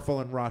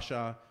powerful in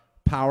Russia,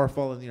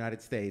 powerful in the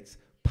United States,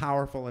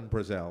 powerful in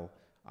Brazil.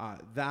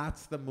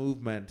 That's the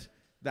movement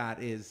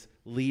that is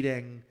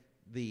leading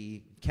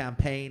the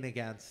campaign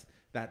against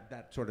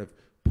that sort of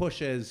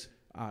pushes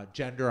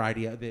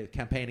the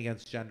campaign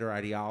against gender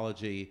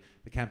ideology,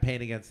 the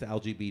campaign against the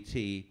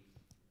LGBT,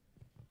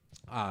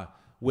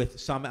 with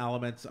some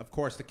elements. Of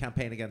course, the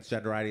campaign against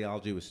gender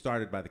ideology was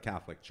started by the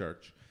Catholic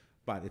Church,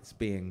 but it's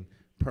being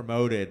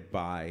promoted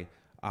by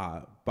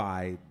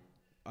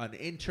an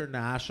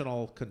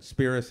international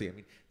conspiracy. I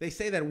mean, they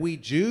say that we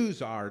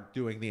Jews are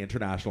doing the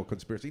international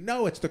conspiracy.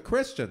 No, it's the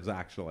Christians,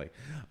 actually.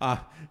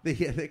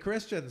 The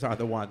Christians are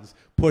the ones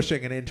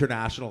pushing an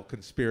international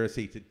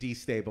conspiracy to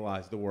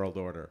destabilize the world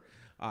order.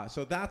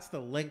 So that's the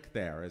link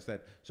there, is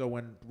that, so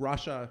when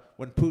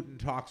Putin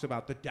talks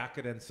about the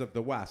decadence of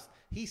the West,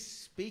 he's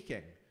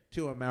speaking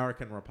to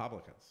American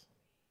Republicans.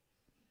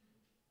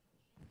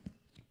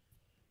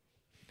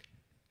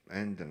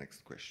 And the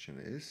next question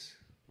is,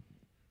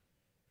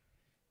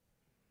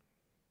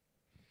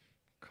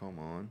 come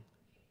on,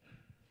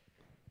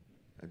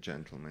 a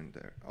gentleman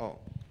there. Oh,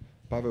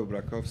 Paweł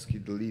Brakowski,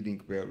 the leading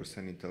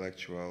Belarusian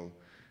intellectual.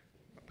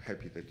 I'm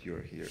happy that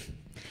you're here.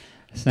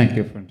 Thank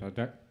you for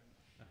introduction.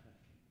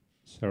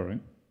 Sorry.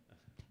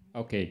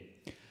 Okay.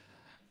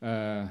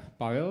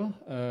 Paweł,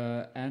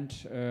 and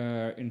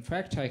in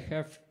fact I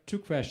have two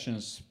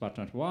questions, but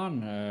not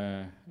one,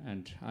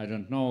 and I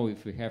don't know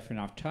if we have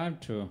enough time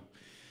to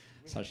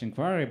such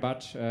inquiry,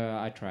 but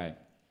I try.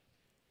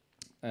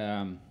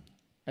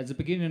 At the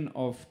beginning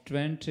of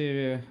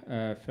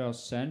 21st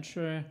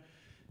century,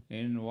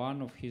 in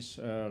one of his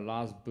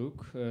last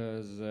book,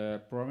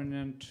 the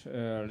prominent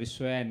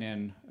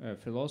Lithuanian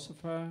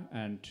philosopher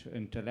and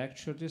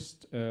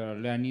intellectualist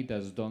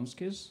Leonidas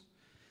Donskis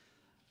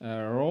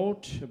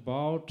wrote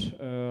about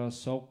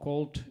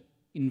so-called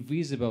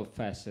invisible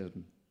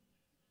fascism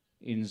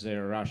in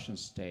the Russian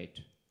state.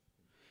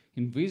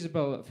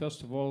 Invisible,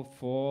 first of all,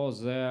 for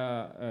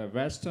the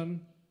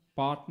Western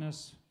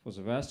partners, for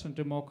the Western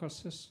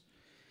democracies,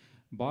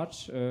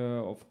 but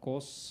of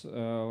course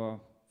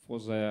for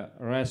the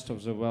rest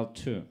of the world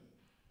too.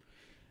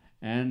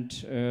 And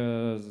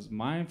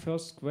my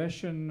first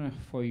question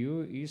for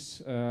you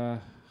is,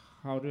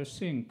 how do you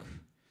think?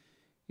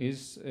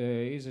 Is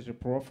it a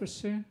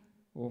prophecy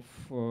of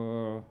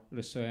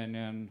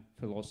Lithuanian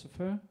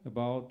philosopher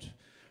about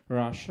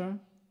Russia,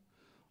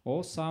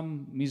 or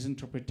some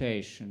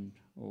misinterpretation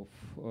of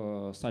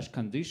such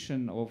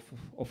condition of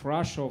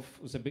Russia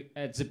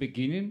at the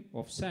beginning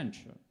of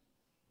century,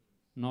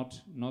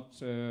 not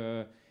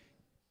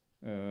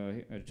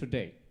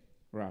today,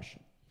 Russia?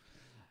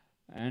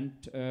 And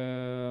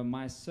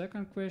my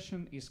second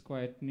question is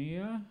quite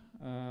near.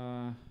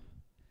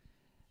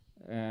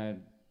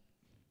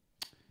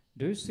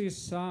 Do you see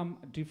some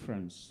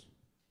difference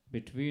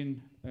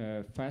between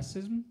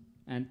fascism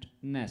and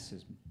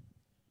Nazism?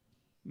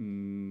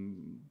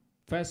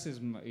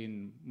 Fascism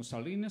in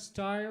Mussolini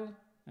style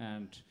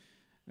and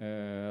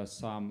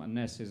some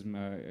Nazism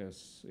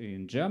is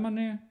in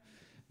Germany,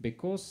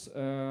 because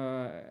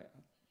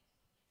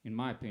in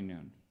my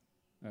opinion,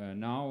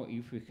 now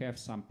if we have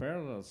some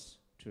parallels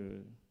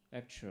to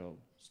actual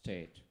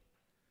state,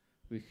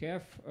 we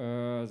have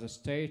the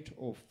state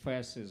of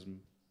fascism,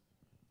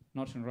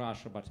 not in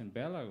Russia but in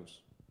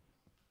Belarus,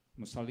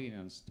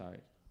 Mussolinian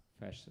style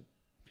fascism,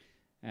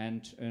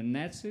 and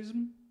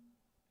Nazism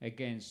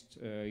against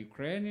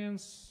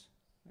Ukrainians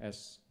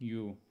as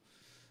new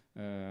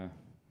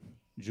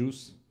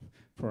Jews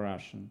for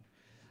Russian,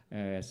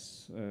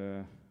 as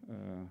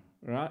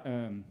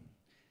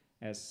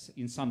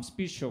in some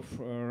speech of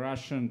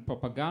Russian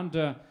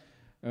propaganda,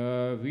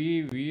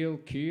 we will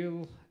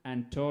kill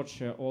and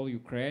torture all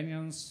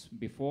Ukrainians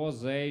before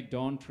they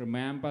don't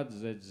remember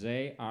that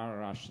they are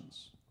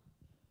Russians.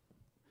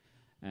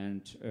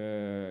 And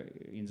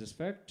in this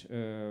fact,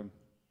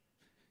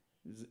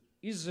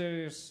 is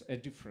there a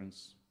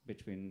difference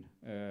between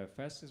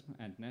fascism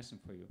and Nazism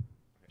for you?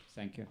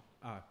 Thank you.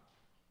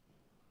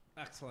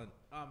 Excellent.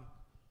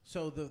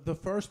 So the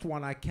first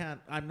one,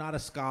 I'm not a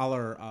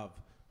scholar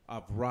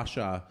of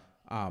Russia,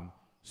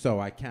 so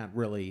I can't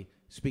really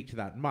speak to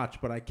that much,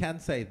 but I can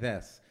say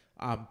this.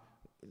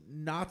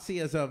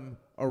 Nazism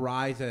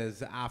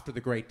arises after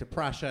the Great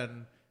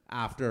Depression,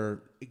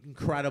 after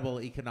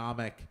incredible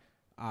economic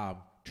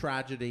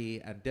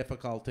tragedy and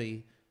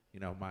difficulty. You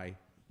know, my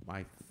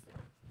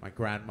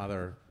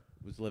grandmother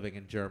was living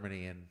in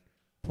Germany and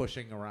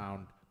pushing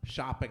around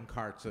shopping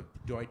carts of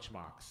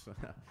Deutschmarks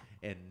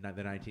in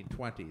the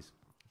 1920s.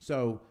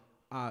 So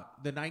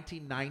the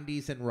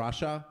 1990s in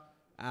Russia,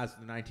 as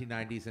the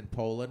 1990s in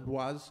Poland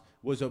was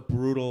a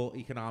brutal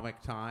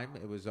economic time.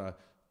 It was a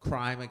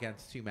crime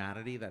against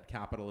humanity that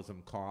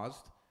capitalism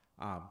caused,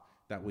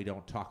 that we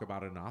don't talk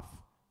about enough.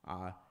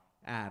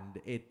 And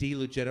it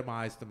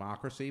delegitimized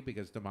democracy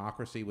because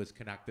democracy was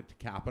connected to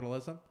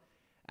capitalism.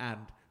 And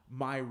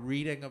my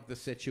reading of the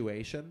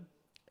situation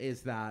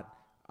is that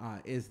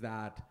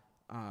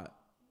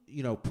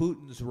you know,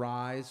 Putin's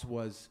rise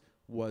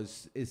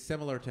is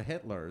similar to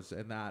Hitler's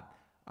in that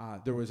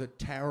there was a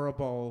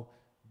terrible,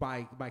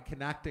 by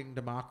connecting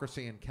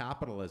democracy and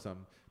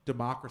capitalism,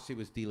 democracy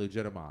was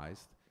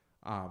delegitimized,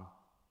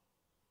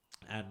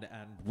 and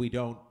we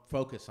don't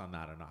focus on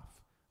that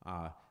enough.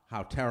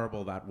 How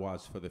terrible that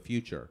was for the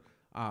future.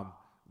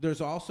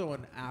 There's also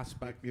an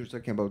aspect. You're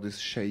talking about this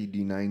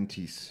shady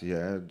 90s,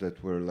 yeah,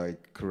 that were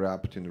like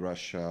corrupt in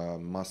Russia,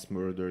 mass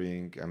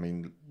murdering. I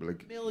mean,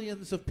 like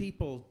millions of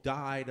people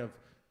died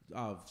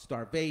of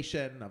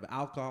starvation, of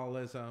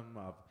alcoholism,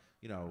 of,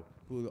 you know,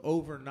 who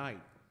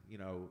overnight, you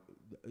know,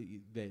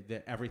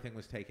 everything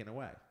was taken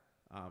away.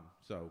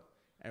 So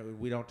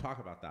we don't talk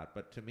about that,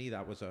 but to me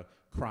that was a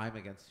crime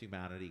against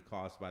humanity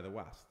caused by the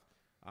West.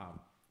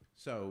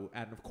 So,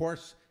 and of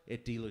course,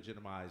 it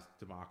delegitimized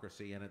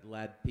democracy, and it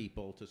led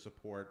people to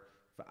support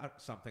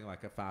something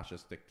like a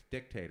fascist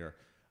dictator.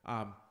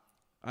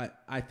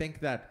 I think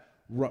that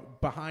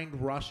behind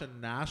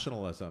Russian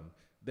nationalism,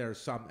 there's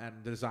some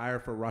and desire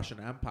for Russian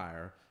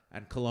empire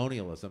and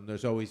colonialism.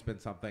 There's always been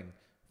something,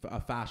 a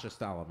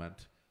fascist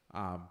element,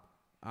 a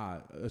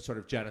sort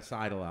of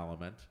genocidal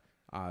element.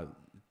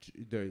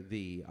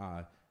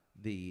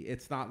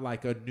 It's not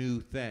like a new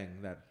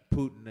thing that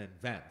Putin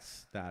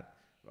invents that.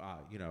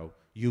 You know,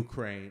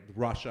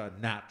 Russia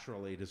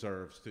naturally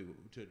deserves to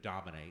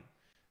dominate.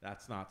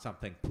 That's not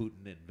something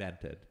Putin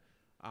invented.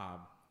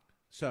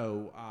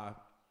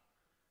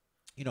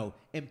 You know,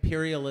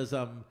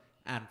 imperialism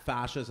and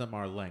fascism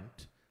are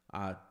linked.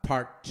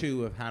 Part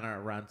 2 of Hannah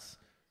Arendt's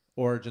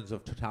Origins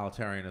of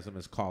Totalitarianism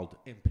is called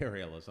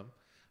imperialism.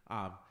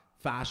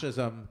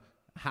 Fascism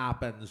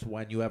happens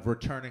when you have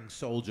returning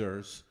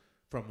soldiers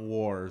from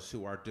wars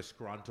who are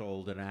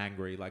disgruntled and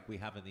angry, like we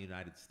have in the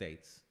United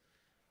States.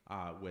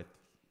 With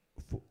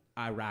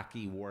Iraq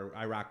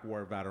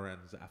war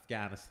veterans,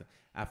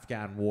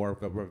 Afghan war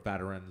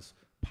veterans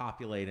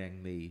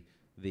populating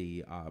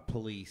the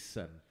police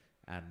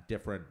and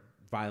different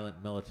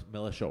violent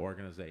militia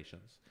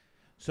organizations.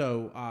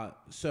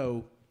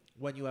 So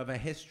when you have a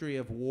history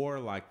of war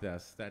like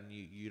this, then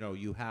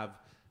you have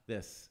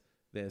this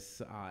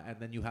and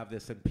then you have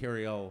this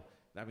imperial.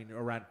 I mean,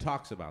 Arendt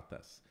talks about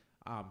this.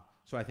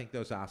 So I think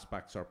those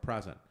aspects are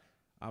present.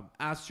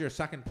 As to your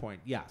second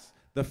point, yes,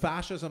 the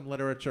fascism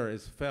literature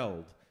is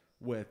filled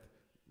with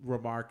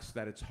remarks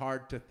that it's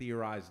hard to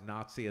theorize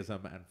Nazism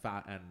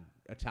and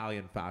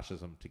Italian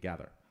fascism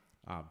together.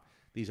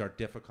 These are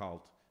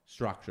difficult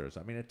structures.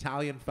 I mean,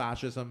 Italian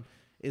fascism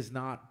is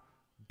not,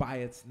 by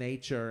its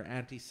nature,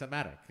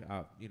 anti-Semitic.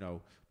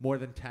 More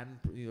than 10.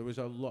 There was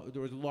a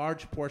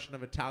large portion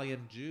of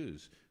Italian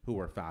Jews who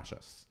were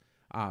fascists.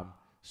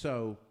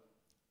 So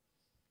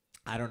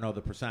I don't know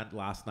the percent.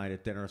 Last night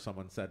at dinner,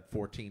 someone said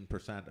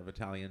 14% of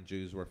Italian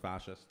Jews were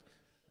fascist.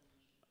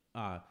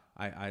 I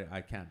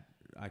can't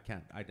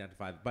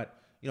identify,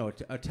 but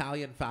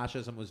Italian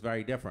fascism was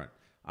very different.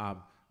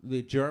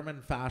 The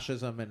German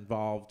fascism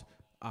involved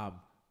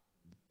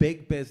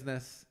big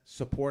business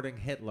supporting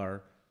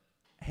Hitler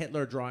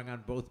drawing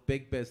on both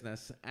big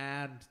business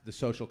and the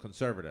social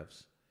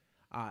conservatives.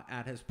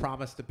 And his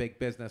promise to big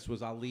business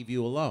was, I'll leave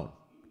you alone.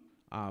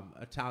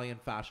 Italian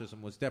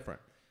fascism was different.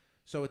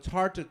 So it's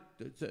hard to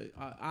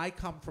I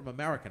come from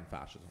American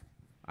fascism.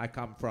 I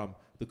come from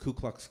the Ku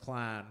Klux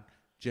Klan,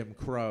 Jim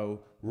Crow,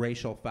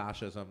 racial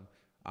fascism.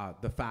 I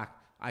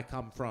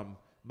come from,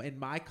 in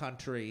my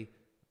country,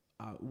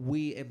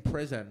 we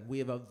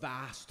have a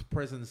vast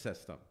prison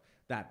system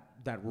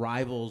that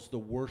rivals the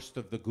worst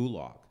of the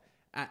Gulag.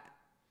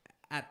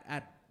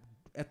 At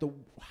the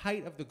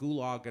height of the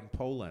Gulag in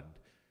Poland,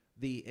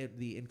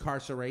 the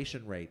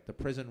incarceration rate, the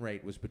prison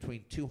rate, was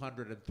between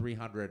 200 and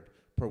 300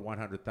 per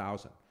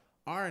 100,000.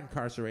 Our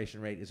incarceration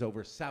rate is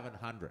over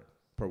 700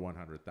 per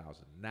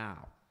 100,000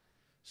 now.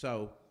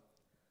 So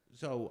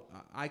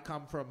I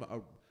come from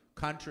a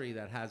country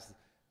that has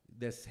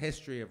this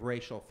history of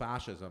racial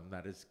fascism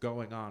that is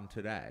going on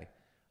today,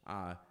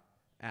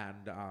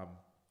 and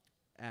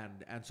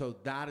so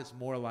that is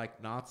more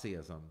like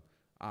Nazism,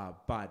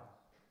 but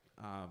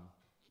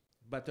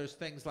there's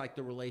things like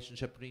the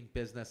relationship between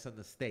business and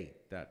the state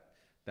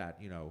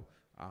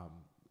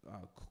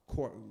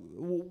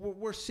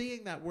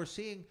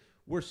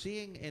we're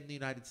seeing in the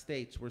United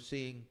States. We're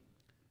seeing,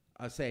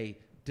 say,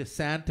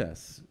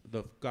 DeSantis,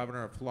 the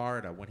governor of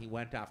Florida, when he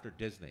went after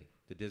Disney,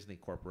 the Disney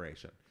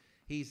Corporation,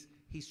 he's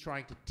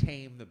trying to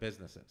tame the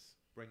businesses,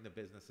 bring the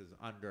businesses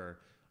under.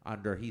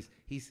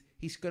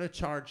 He's going to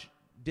charge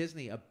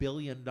Disney $1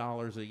 billion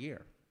a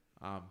year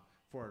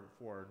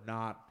for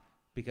not,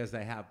 because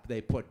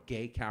they put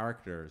gay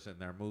characters in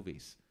their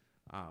movies.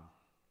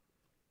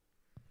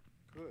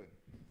 Good.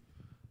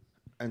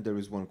 And there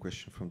is one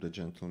question from the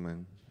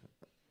gentleman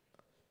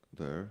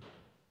there.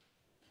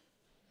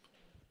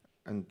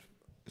 And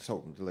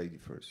so the lady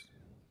first.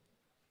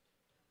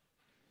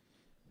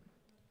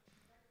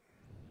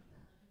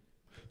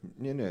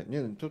 Nie,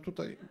 to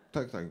tutaj,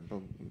 tak,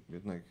 bo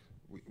jednak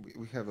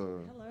we have a...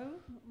 Hello,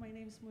 my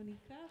name is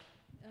Monica.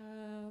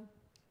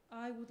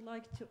 I would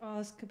like to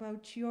ask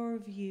about your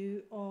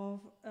view of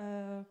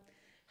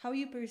how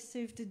you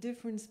perceive the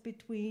difference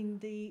between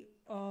the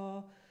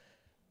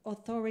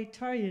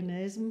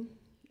authoritarianism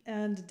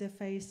and the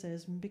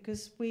fascism,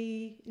 because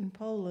we in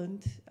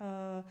Poland,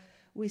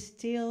 we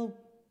still,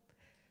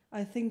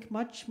 I think,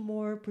 much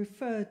more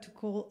prefer to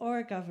call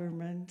our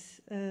government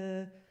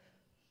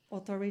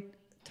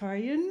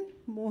authoritarian,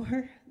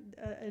 more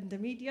in the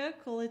media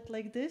call it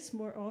like this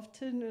more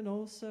often, and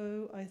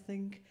also I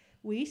think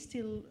we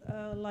still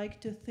like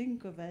to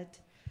think of it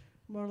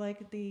more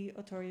like the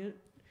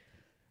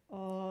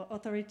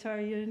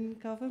authoritarian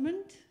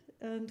government.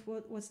 And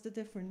what's the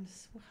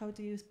difference? How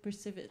do you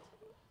perceive it?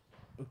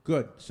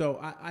 Good. So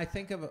I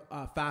think of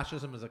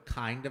fascism as a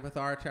kind of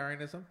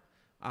authoritarianism,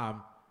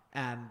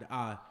 and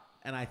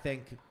I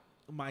think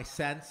my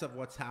sense of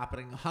what's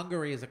happening.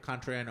 Hungary is a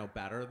country I know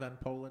better than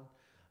Poland.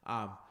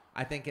 I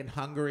think in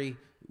Hungary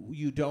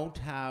you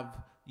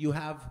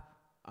have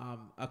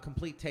a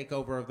complete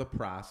takeover of the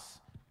press.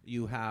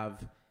 You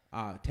have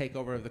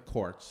takeover of the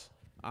courts,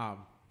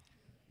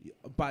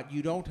 but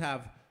you don't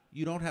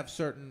have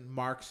certain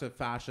marks of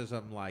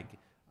fascism like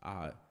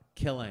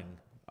killing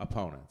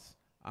opponents.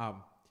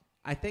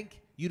 I think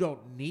you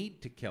don't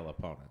need to kill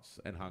opponents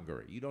in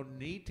Hungary. You don't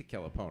need to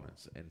kill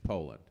opponents in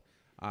Poland.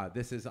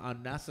 This is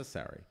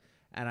unnecessary.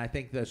 And I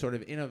think the sort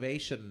of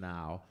innovation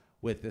now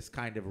with this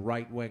kind of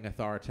right-wing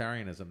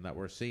authoritarianism that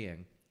we're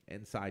seeing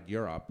inside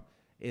Europe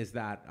is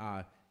that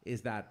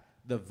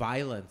the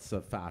violence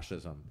of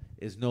fascism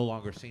is no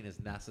longer seen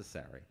as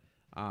necessary.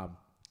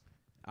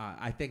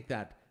 I think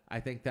that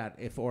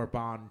if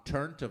Orban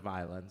turned to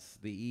violence,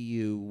 the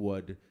EU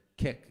would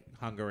kick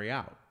Hungary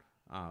out,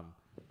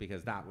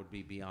 because that would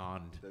be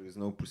beyond. There is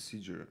no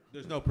procedure.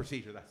 There's no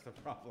procedure. That's the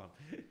problem.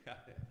 Yeah,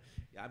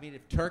 I mean,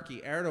 if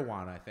Turkey,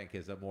 Erdogan, I think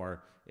is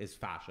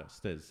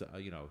fascist.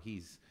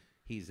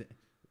 He's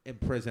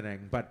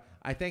imprisoning, but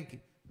I think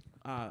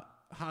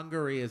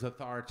Hungary is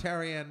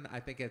authoritarian. I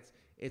think it's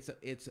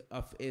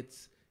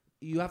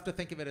you have to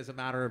think of it as a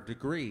matter of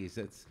degrees.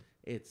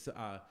 He's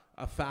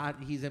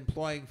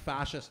employing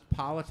fascist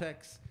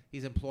politics.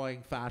 He's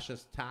employing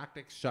fascist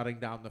tactics, shutting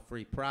down the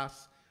free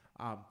press.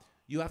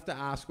 You have to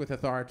ask with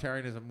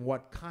authoritarianism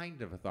what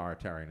kind of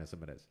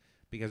authoritarianism it is,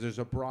 because there's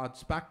a broad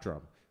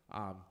spectrum.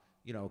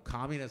 You know,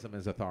 communism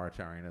is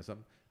authoritarianism,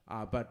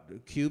 but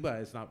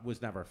Cuba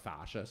was never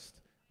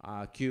fascist.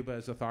 Cuba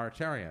is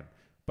authoritarian.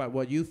 But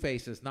what you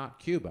face is not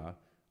Cuba.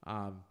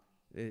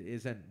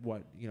 Isn't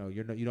what, you know,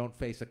 you don't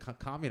face a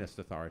communist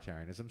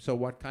authoritarianism. So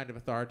what kind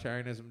of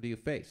authoritarianism do you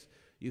face?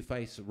 You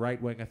face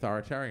right-wing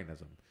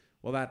authoritarianism.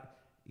 Well, that,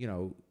 you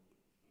know,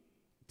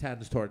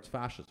 tends towards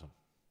fascism.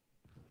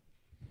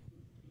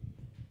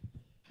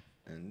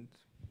 And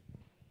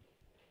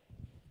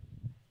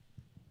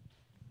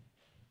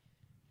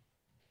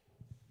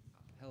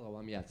hello,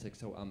 I'm Jacek.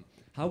 So,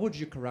 how would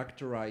you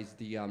characterize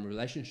the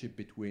relationship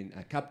between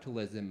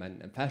capitalism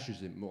and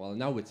fascism? Well,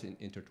 now it's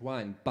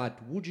intertwined,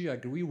 but would you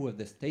agree with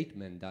the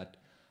statement that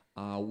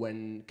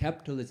when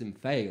capitalism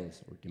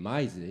fails or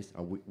demises,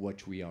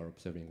 which we are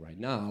observing right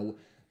now,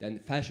 then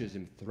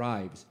fascism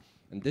thrives?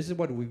 And this is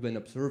what we've been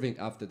observing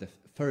after the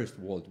First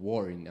World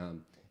War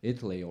in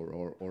Italy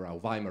or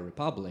Weimar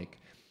Republic.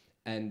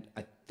 And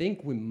I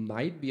think we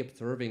might be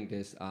observing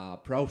this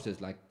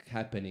process like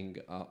happening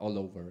all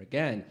over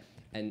again.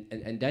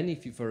 And then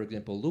if you, for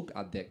example, look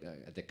at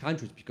the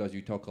countries, because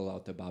you talk a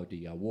lot about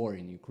the war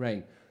in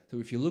Ukraine. So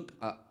if you look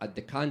at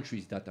the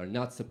countries that are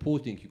not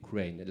supporting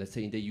Ukraine, let's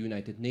say in the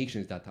United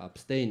Nations that are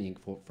abstaining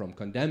from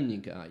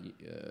condemning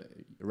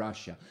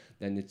Russia,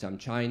 then it's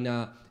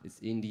China, it's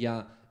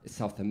India, it's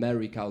South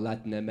America,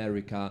 Latin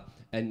America,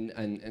 and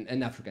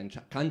African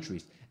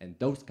countries. And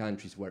those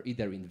countries were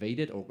either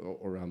invaded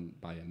or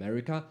by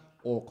America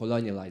or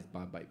colonialized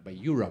by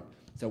Europe.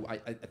 So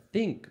I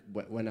think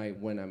when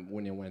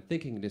I'm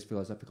thinking in these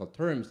philosophical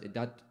terms,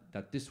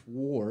 that this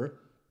war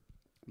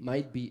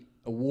might be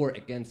a war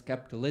against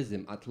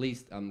capitalism, at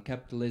least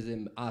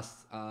capitalism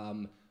as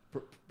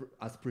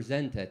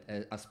presented,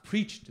 as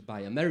preached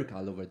by America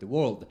all over the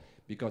world,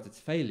 because it's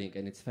failing,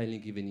 and it's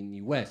failing even in the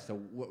US. So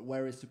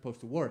where is it supposed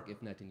to work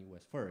if not in the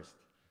US first?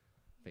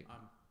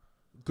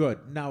 Good.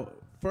 Now,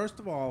 first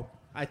of all,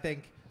 I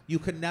think you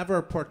can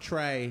never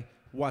portray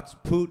what's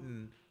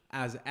Putin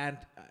as and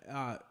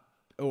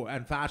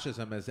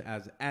fascism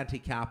as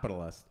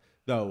anti-capitalist,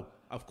 though,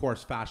 of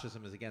course,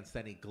 fascism is against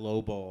any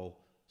global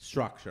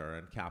structure,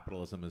 and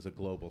capitalism is a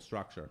global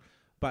structure.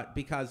 But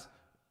because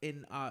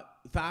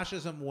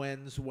fascism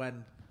wins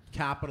when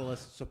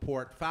capitalists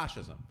support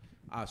fascism.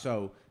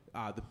 So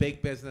the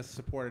big business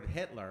supported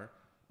Hitler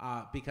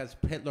because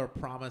Hitler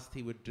promised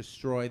he would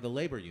destroy the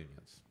labor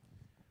unions.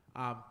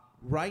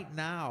 Right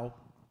now,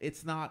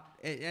 it's not,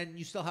 and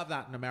you still have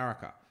that in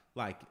America.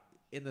 Like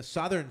in the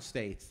southern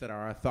states that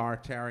are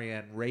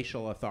authoritarian,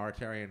 racial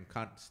authoritarian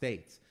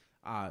states,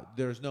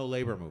 there's no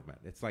labor movement.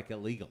 It's like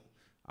illegal.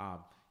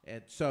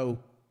 And so,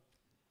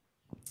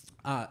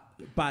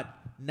 but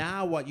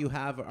now what you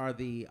have are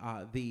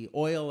the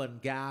oil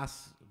and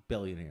gas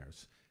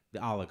billionaires,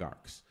 the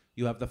oligarchs.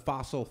 You have the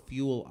fossil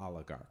fuel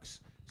oligarchs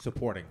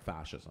supporting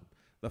fascism.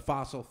 The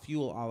fossil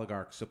fuel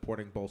oligarchs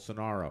supporting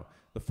Bolsonaro.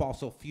 The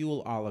fossil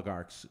fuel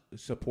oligarchs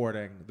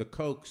supporting the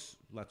Kochs.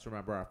 Let's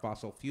remember our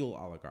fossil fuel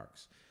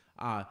oligarchs.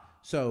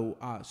 So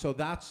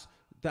that's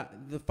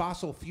that. The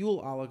fossil fuel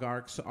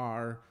oligarchs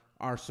are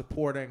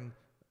supporting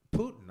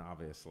Putin,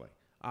 obviously.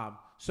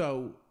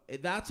 So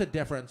that's a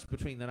difference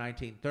between the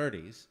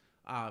 1930s.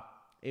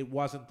 It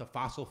wasn't the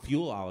fossil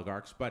fuel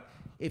oligarchs, but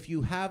if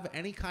you have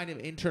any kind of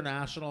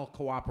international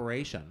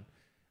cooperation,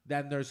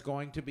 then there's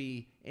going to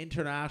be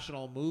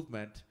international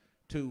movement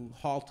to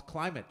halt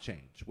climate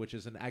change, which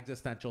is an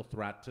existential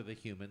threat to the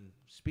human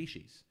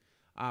species.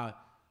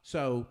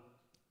 So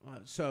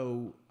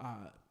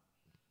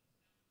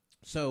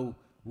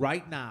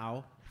right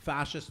now,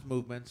 fascist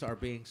movements are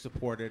being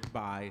supported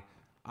by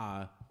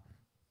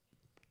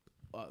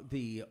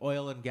the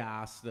oil and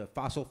gas, the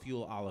fossil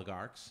fuel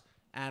oligarchs,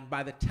 and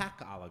by the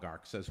tech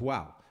oligarchs as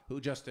well,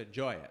 who just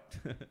enjoy it.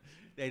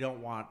 They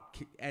don't want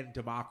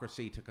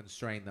democracy to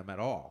constrain them at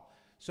all.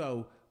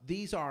 So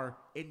these are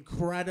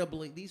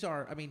incredibly,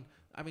 I mean,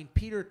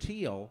 Peter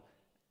Thiel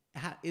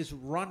is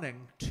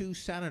running 2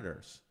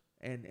 senators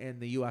in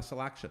the U.S.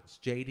 elections,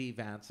 J.D.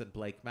 Vance and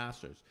Blake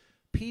Masters.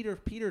 Peter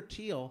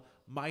Thiel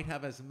might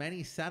have as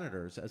many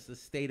senators as the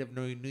state of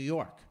New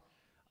York.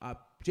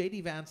 J.D.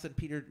 Vance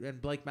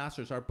and Blake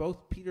Masters are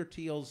both Peter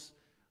Thiel's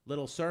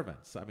little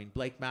servants. I mean,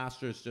 Blake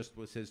Masters just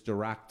was his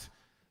direct,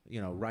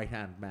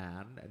 right-hand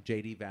man. And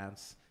J.D.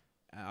 Vance,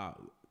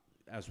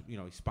 as he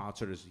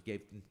sponsored, he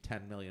gave him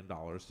 $10 million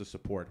to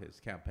support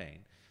his campaign.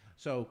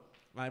 So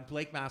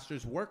Blake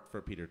Masters worked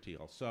for Peter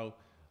Thiel. So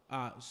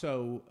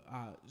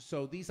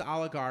these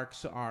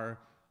oligarchs are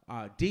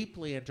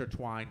deeply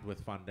intertwined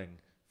with funding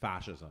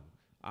fascism.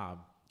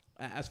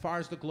 As far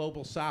as the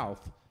global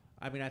South,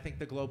 I mean, I think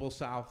the global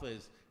South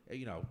is,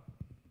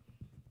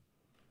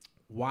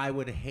 why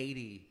would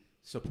Haiti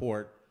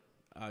support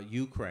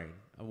Ukraine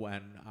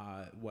when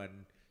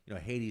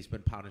Haiti's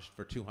been punished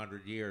for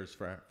 200 years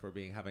for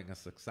having a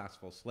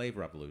successful slave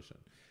revolution?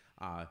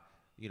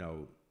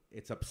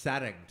 It's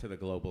upsetting to the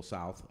global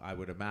South, I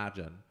would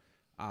imagine,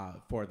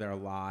 for their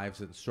lives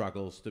and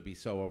struggles to be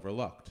so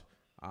overlooked.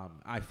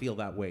 I feel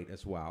that weight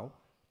as well,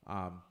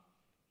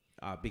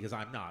 because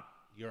I'm not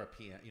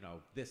European,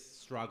 this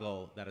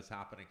struggle that is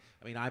happening.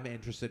 I mean, I'm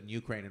interested in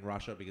Ukraine and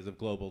Russia because of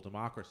global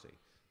democracy,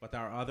 but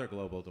there are other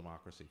global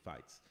democracy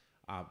fights.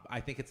 I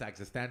think it's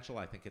existential.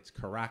 I think it's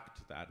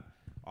correct that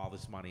all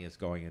this money is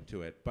going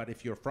into it. But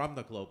if you're from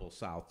the global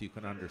south, you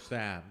can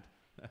understand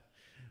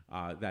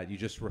that you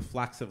just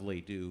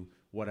reflexively do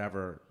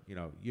whatever,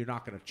 you're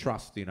not going to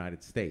trust the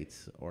United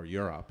States or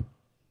Europe.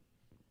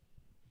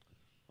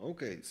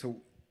 Okay,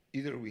 so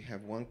either we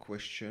have one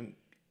question,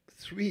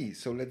 three.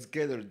 So let's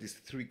gather these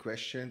three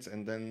questions,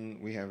 and then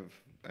we have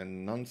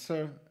an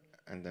answer,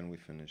 and then we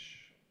finish.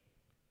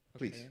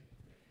 Please. Okay.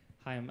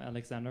 Hi, I'm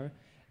Alexander,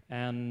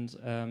 and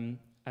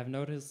I've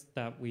noticed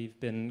that we've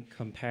been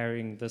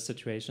comparing the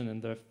situation in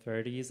the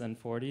 30s and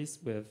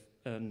 40s with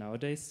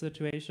nowadays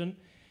situation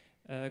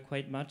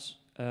quite much.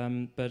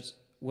 But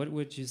what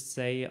would you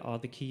say are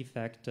the key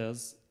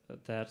factors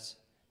that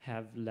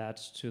have led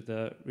to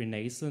the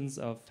renaissance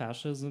of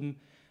fascism,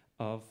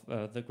 of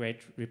the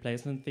great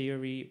replacement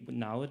theory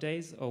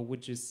nowadays? Or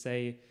would you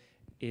say,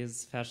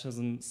 is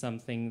fascism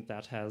something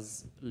that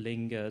has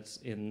lingered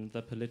in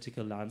the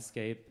political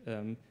landscape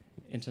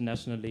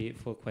internationally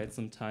for quite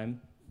some time?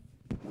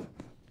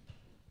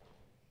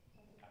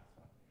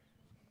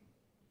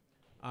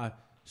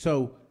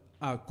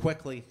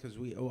 Quickly, because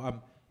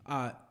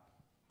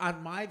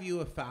on my view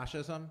of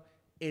fascism,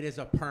 it is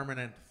a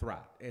permanent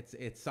threat.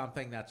 It's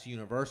something that's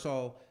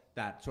universal,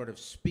 that sort of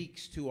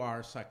speaks to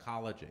our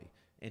psychology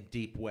in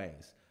deep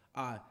ways.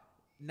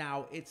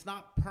 Now, it's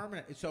not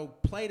permanent. So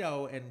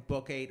Plato in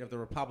Book 8 of the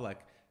Republic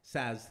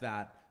says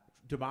that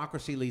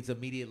democracy leads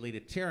immediately to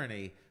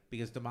tyranny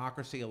because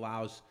democracy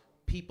allows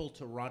people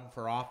to run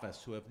for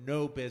office who have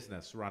no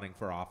business running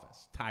for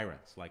office,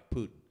 tyrants like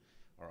Putin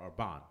or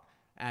Orbán.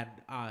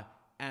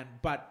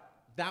 But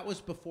that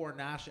was before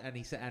Nash,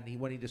 and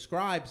when he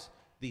describes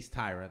these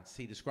tyrants,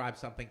 he describes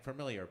something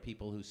familiar,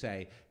 people who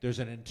say, there's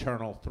an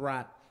internal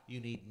threat, you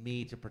need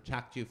me to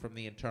protect you from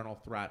the internal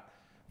threat.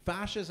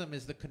 Fascism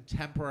is the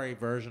contemporary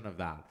version of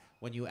that.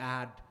 When you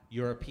add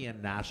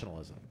European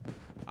nationalism,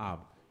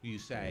 you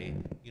say,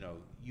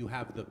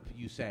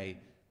 you say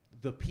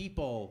the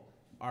people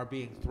are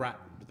being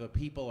threatened. The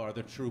people are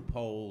the true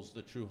Poles,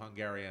 the true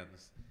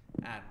Hungarians,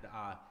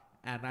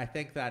 and I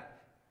think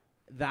that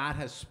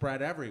has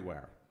spread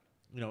everywhere.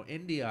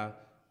 India,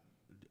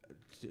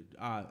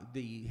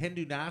 the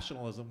Hindu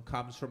nationalism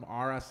comes from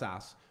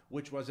RSS,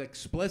 which was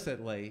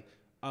explicitly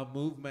a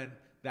movement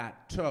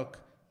that took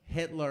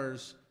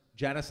Hitler's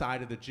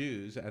genocide of the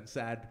Jews and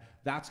said,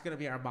 that's going to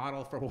be our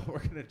model for what we're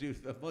going to do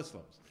to the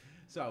Muslims.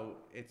 So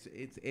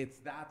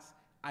that's,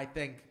 I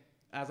think,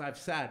 as I've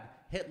said,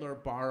 Hitler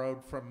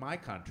borrowed from my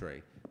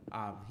country.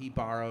 He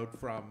borrowed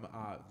from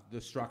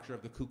the structure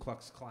of the Ku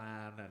Klux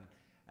Klan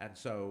and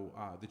so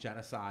the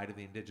genocide of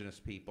the indigenous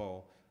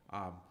people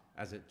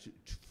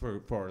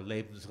for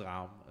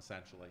Lebensraum,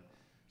 essentially.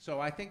 So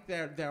I think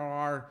there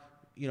are,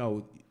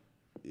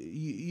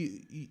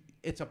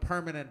 it's a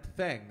permanent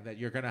thing that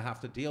you're going to have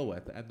to deal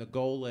with, and the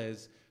goal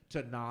is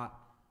to not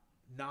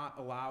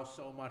allow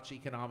so much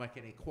economic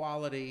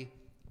inequality,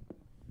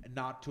 and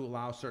not to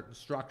allow certain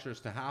structures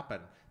to happen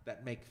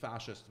that make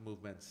fascist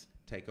movements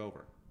take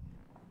over.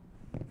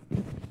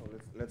 So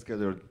let's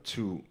gather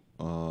two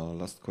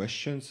last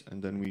questions,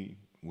 and then we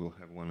will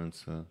have one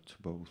answer to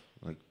both,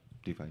 like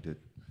divided,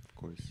 of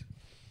course.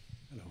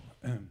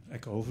 Hello,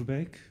 Ecco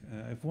Overbeek.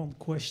 I have one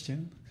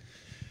question.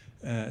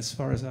 As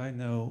far as I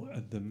know,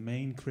 the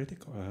main critic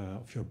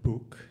of your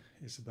book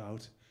is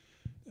about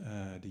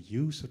the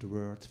use of the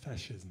word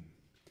fascism.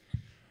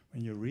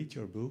 When you read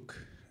your book,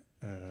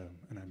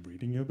 and I'm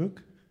reading your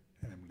book,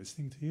 and I'm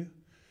listening to you,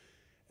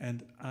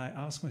 and I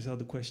ask myself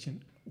the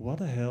question, what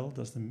the hell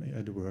does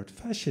the word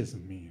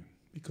fascism mean?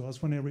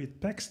 Because when I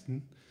read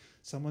Paxton,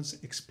 someone's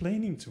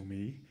explaining to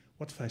me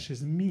what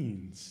fascism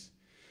means.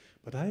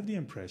 But I have the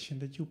impression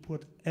that you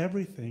put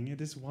everything in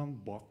this one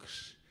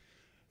box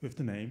with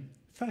the name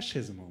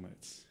fascism on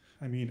it.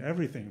 I mean,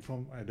 everything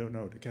from, I don't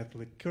know, the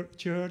Catholic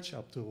Church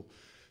up to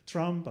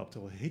Trump, up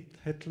to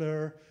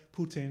Hitler,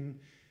 Putin.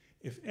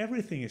 If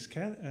everything is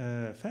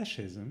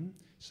fascism,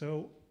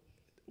 so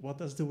what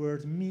does the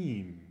word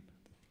mean?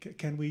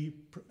 Can we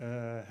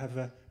have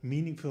a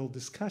meaningful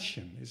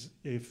discussion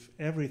if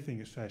everything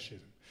is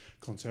fascism?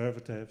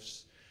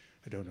 Conservatives,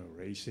 I don't know,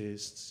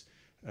 racists,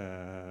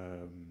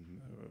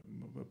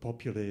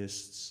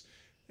 populists,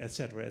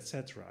 etc.,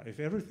 etc. If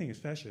everything is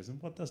fascism,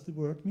 what does the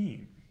word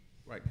mean?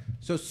 Right.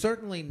 So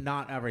certainly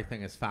not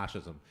everything is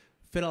fascism.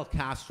 Fidel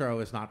Castro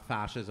is not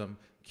fascism.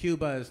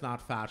 Cuba is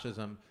not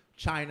fascism.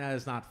 China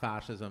is not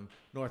fascism.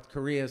 North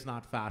Korea is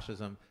not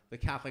fascism. The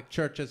Catholic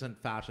Church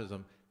isn't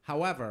fascism.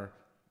 However,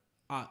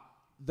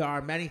 there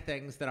are many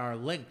things that are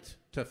linked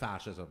to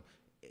fascism.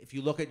 If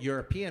you look at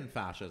European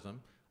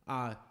fascism,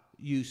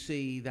 you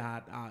see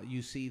that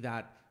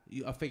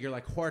a figure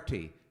like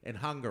Horthy in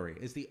Hungary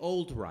is the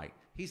old right.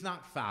 He's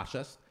not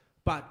fascist,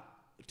 but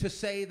to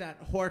say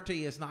that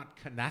Horthy is not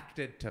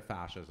connected to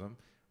fascism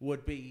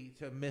would be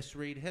to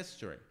misread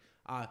history.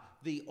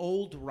 The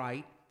old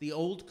right the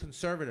old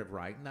conservative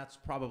right, and that's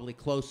probably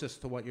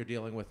closest to what you're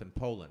dealing with in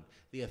Poland,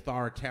 the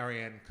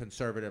authoritarian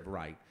conservative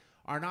right,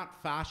 are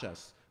not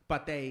fascists,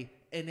 but they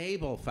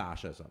enable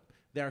fascism.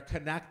 They're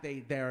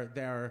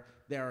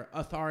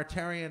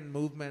authoritarian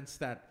movements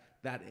that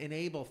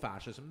enable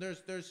fascism.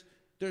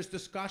 There's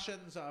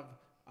discussions of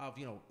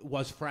you know,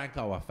 was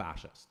Franco a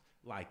fascist,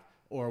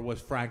 or was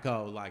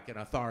Franco like an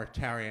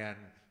authoritarian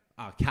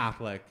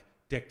Catholic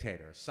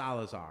dictator,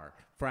 Salazar,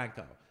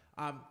 Franco.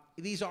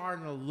 These are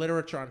in the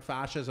literature on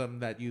fascism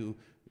that you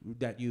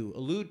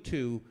allude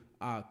to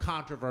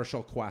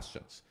controversial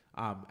questions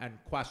and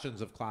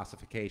questions of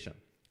classification.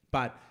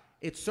 But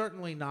it's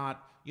certainly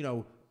not, you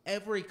know,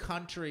 every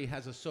country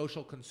has a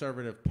social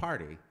conservative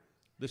party.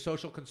 The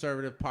social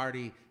conservative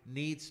party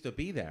needs to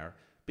be there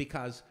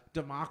because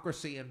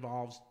democracy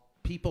involves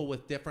people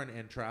with different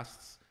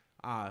interests,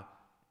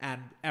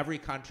 and every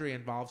country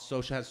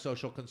has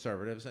social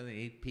conservatives, and they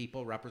need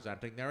people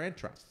representing their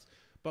interests.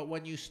 But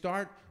when you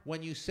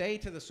say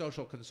to the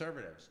social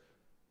conservatives,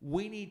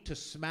 we need to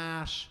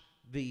smash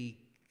the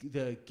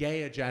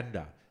gay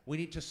agenda, we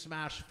need to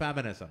smash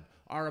feminism,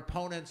 our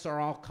opponents are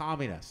all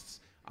communists,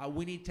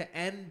 we need to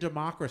end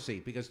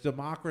democracy because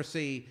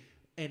democracy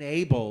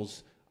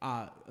enables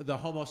the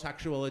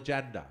homosexual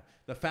agenda,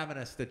 the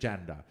feminist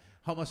agenda.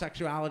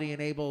 Homosexuality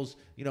enables,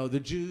 you know, the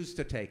Jews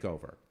to take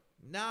over.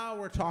 Now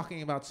we're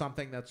talking about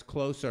something that's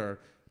closer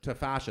to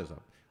fascism.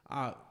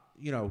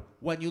 You know,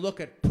 when you look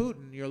at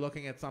Putin, you're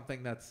looking at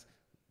something that's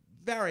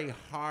very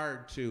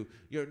hard to.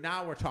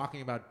 Now we're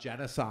talking about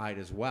genocide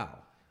as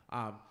well.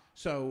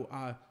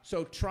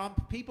 So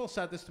Trump, people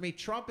said this to me,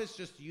 Trump is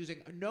just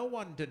using, no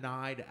one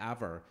denied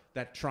ever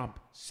that Trump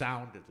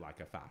sounded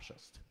like a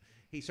fascist.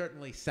 He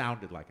certainly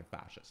sounded like a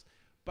fascist.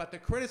 But the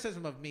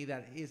criticism of me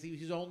that is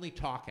he's only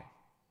talking.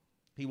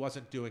 He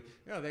wasn't doing,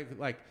 you know,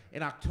 like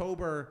in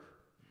October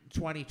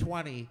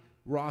 2020,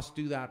 Ross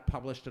Douthat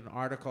published an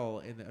article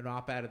in an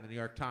op-ed in the New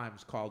York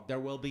Times called "There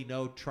Will Be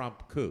No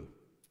Trump Coup."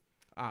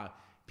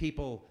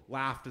 People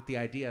laughed at the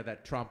idea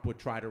that Trump would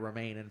try to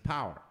remain in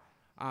power.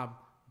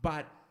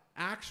 But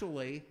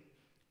actually,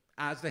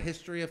 as the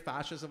history of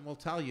fascism will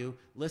tell you,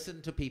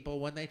 listen to people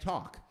when they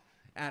talk.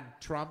 And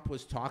Trump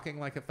was talking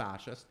like a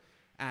fascist,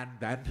 and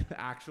then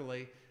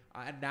actually,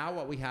 and now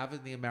what we have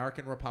in the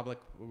American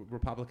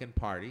Republican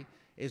Party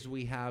is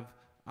we have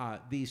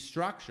these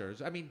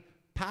structures. I mean,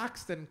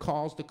 Paxton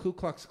calls the Ku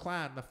Klux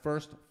Klan the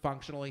first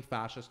functionally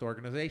fascist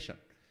organization.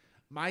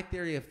 My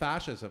theory of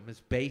fascism is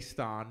based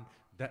on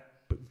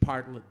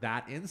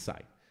that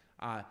insight.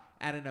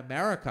 And in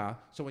America,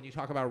 so when you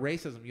talk about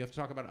racism, you have to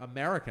talk about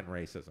American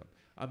racism.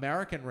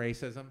 American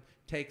racism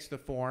takes the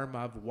form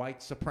of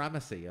white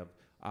supremacy,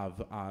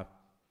 of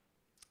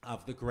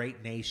the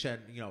great nation,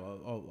 you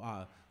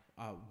know,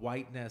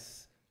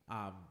 whiteness,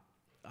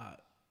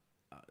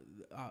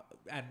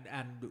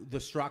 and the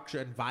structure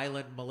and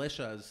violent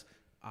militias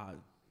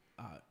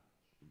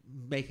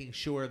making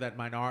sure that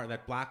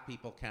that black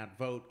people can't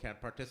vote,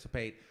 can't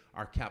participate,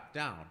 are kept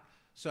down.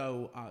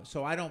 So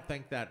I don't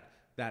think that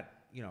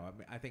you know,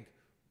 I think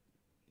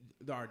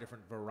there are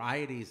different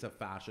varieties of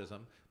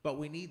fascism, but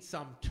we need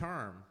some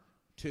term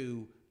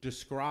to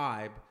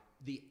describe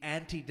the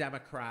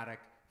anti-democratic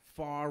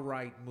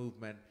far-right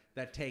movement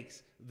that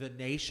takes the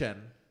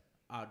nation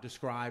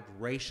described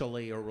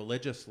racially or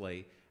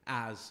religiously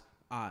as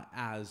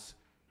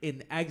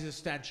an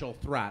existential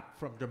threat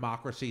from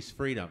democracy's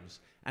freedoms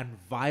and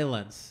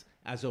violence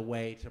as a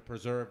way to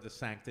preserve the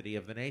sanctity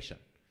of the nation.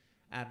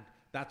 And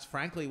that's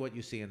frankly what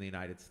you see in the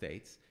United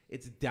States.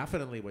 It's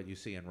definitely what you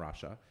see in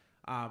Russia.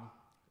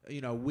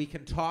 You know, we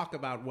can talk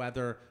about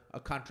whether a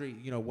country,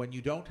 you know, when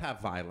you don't have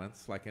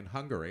violence, like in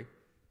Hungary,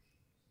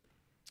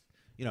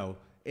 you know,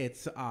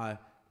 it's,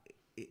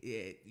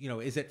 you know,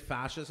 is it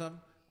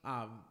fascism?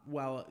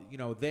 Well, you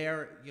know,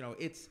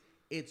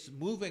 it's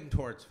moving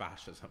towards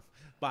fascism,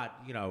 but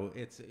you know,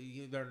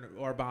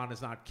 Orban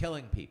is not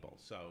killing people.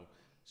 So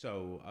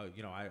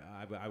you know,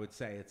 I would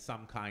say it's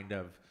some kind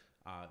of,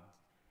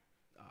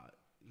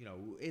 you know,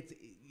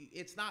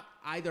 it's not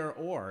either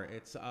or.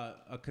 It's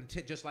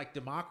just like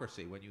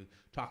democracy. When you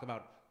talk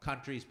about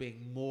countries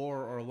being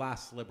more or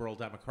less liberal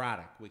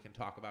democratic, we can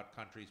talk about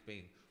countries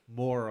being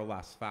more or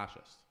less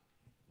fascist.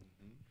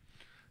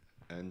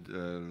 Mm-hmm.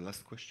 And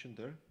last question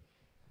there,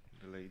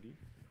 the lady.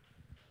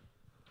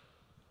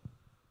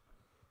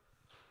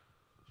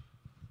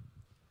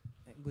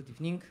 Good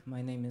evening.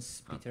 My name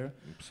is Peter.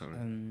 Sorry.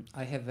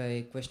 I have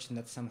a question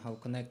that's somehow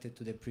connected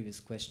to the previous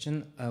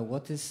question.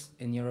 What is,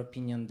 in your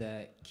opinion,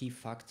 the key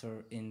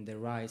factor in the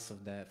rise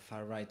of the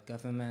far-right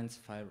governments,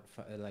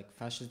 like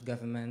fascist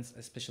governments,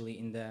 especially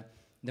in the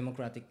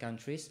democratic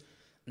countries?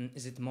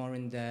 Is it more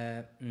in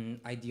the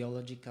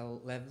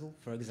ideological level,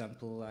 for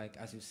example, like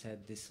as you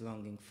said, this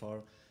longing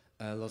for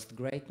lost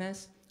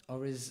greatness,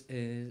 or is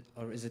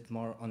it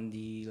more on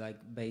the like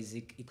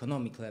basic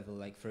economic level,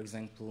 like for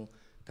example,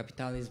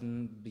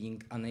 capitalism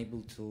being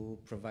unable to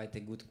provide a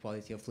good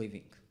quality of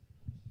living?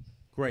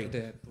 Great.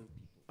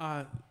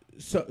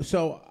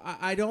 So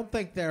I don't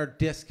think they're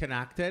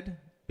disconnected,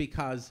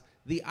 because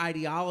the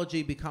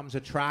ideology becomes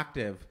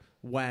attractive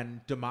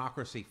when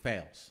democracy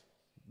fails.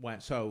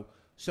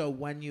 So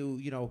when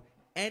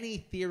any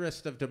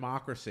theorist of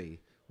democracy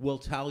will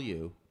tell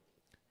you,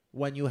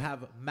 when you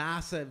have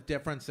massive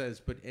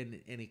differences but in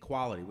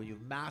inequality, when you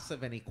have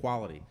massive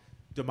inequality,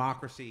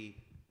 democracy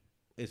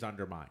is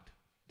undermined.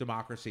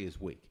 Democracy is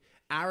weak.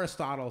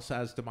 Aristotle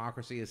says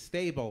democracy is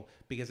stable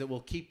because it will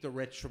keep the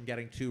rich from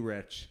getting too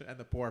rich and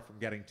the poor from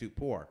getting too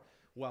poor.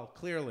 Well,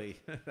 clearly,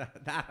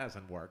 that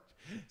hasn't worked.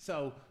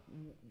 So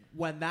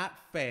when that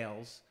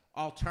fails,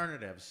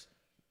 alternatives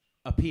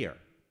appear.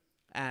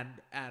 And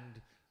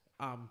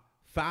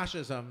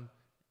fascism,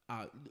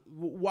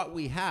 what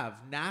we have,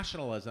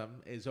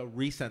 nationalism, is a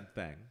recent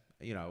thing.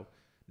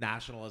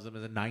 Nationalism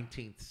is a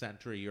 19th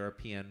century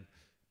European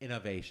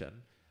innovation.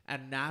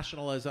 And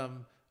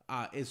nationalism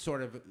is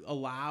sort of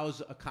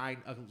allows a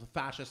kind of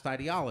fascist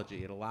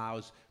ideology. It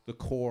allows the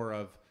core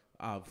of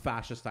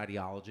fascist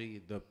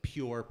ideology, the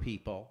pure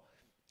people.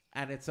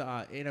 And it's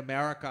in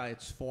America,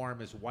 its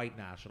form is white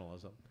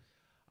nationalism.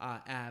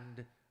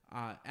 And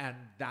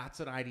that's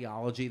an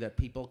ideology that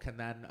people can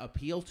then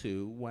appeal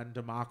to when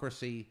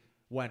democracy,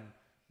 when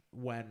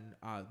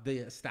the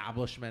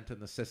establishment and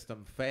the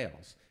system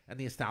fails. And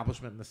the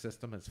establishment and the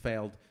system has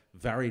failed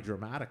very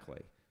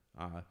dramatically.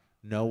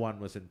 No one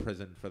was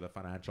imprisoned for the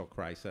financial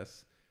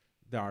crisis.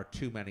 There are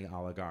too many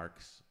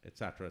oligarchs, et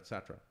cetera, et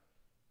cetera.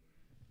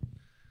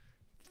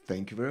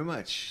 Thank you very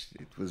much.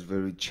 It was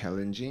very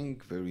challenging,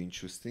 very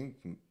interesting.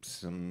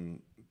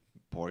 Some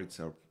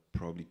parts are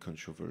probably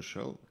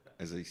controversial,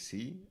 as I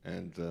see.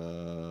 And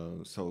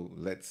so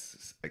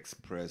let's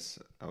express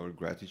our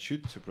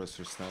gratitude to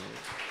Professor Stanley.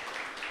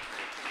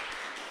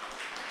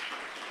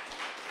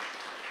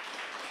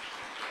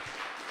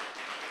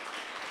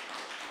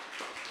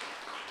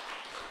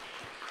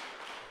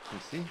 You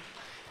see?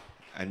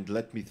 And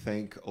let me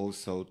thank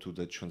also to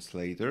the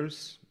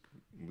translators.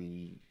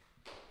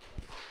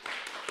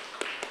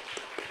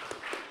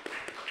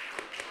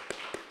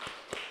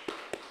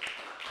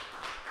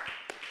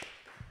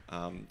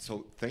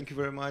 So thank you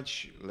very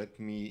much. Let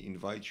me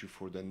invite you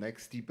for the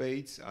next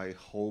debates. I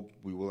hope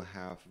we will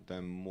have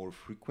them more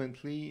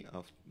frequently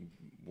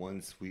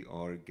once we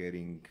are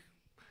getting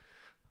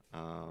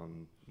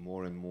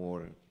more and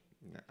more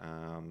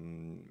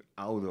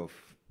out of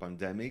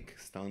pandemic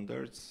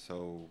standards.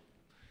 So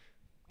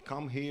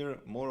come here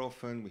more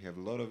often. We have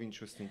a lot of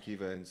interesting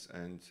events,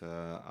 and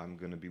I'm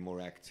going to be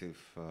more active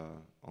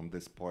on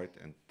this part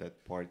and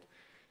that part.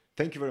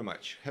 Thank you very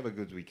much. Have a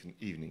good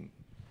evening.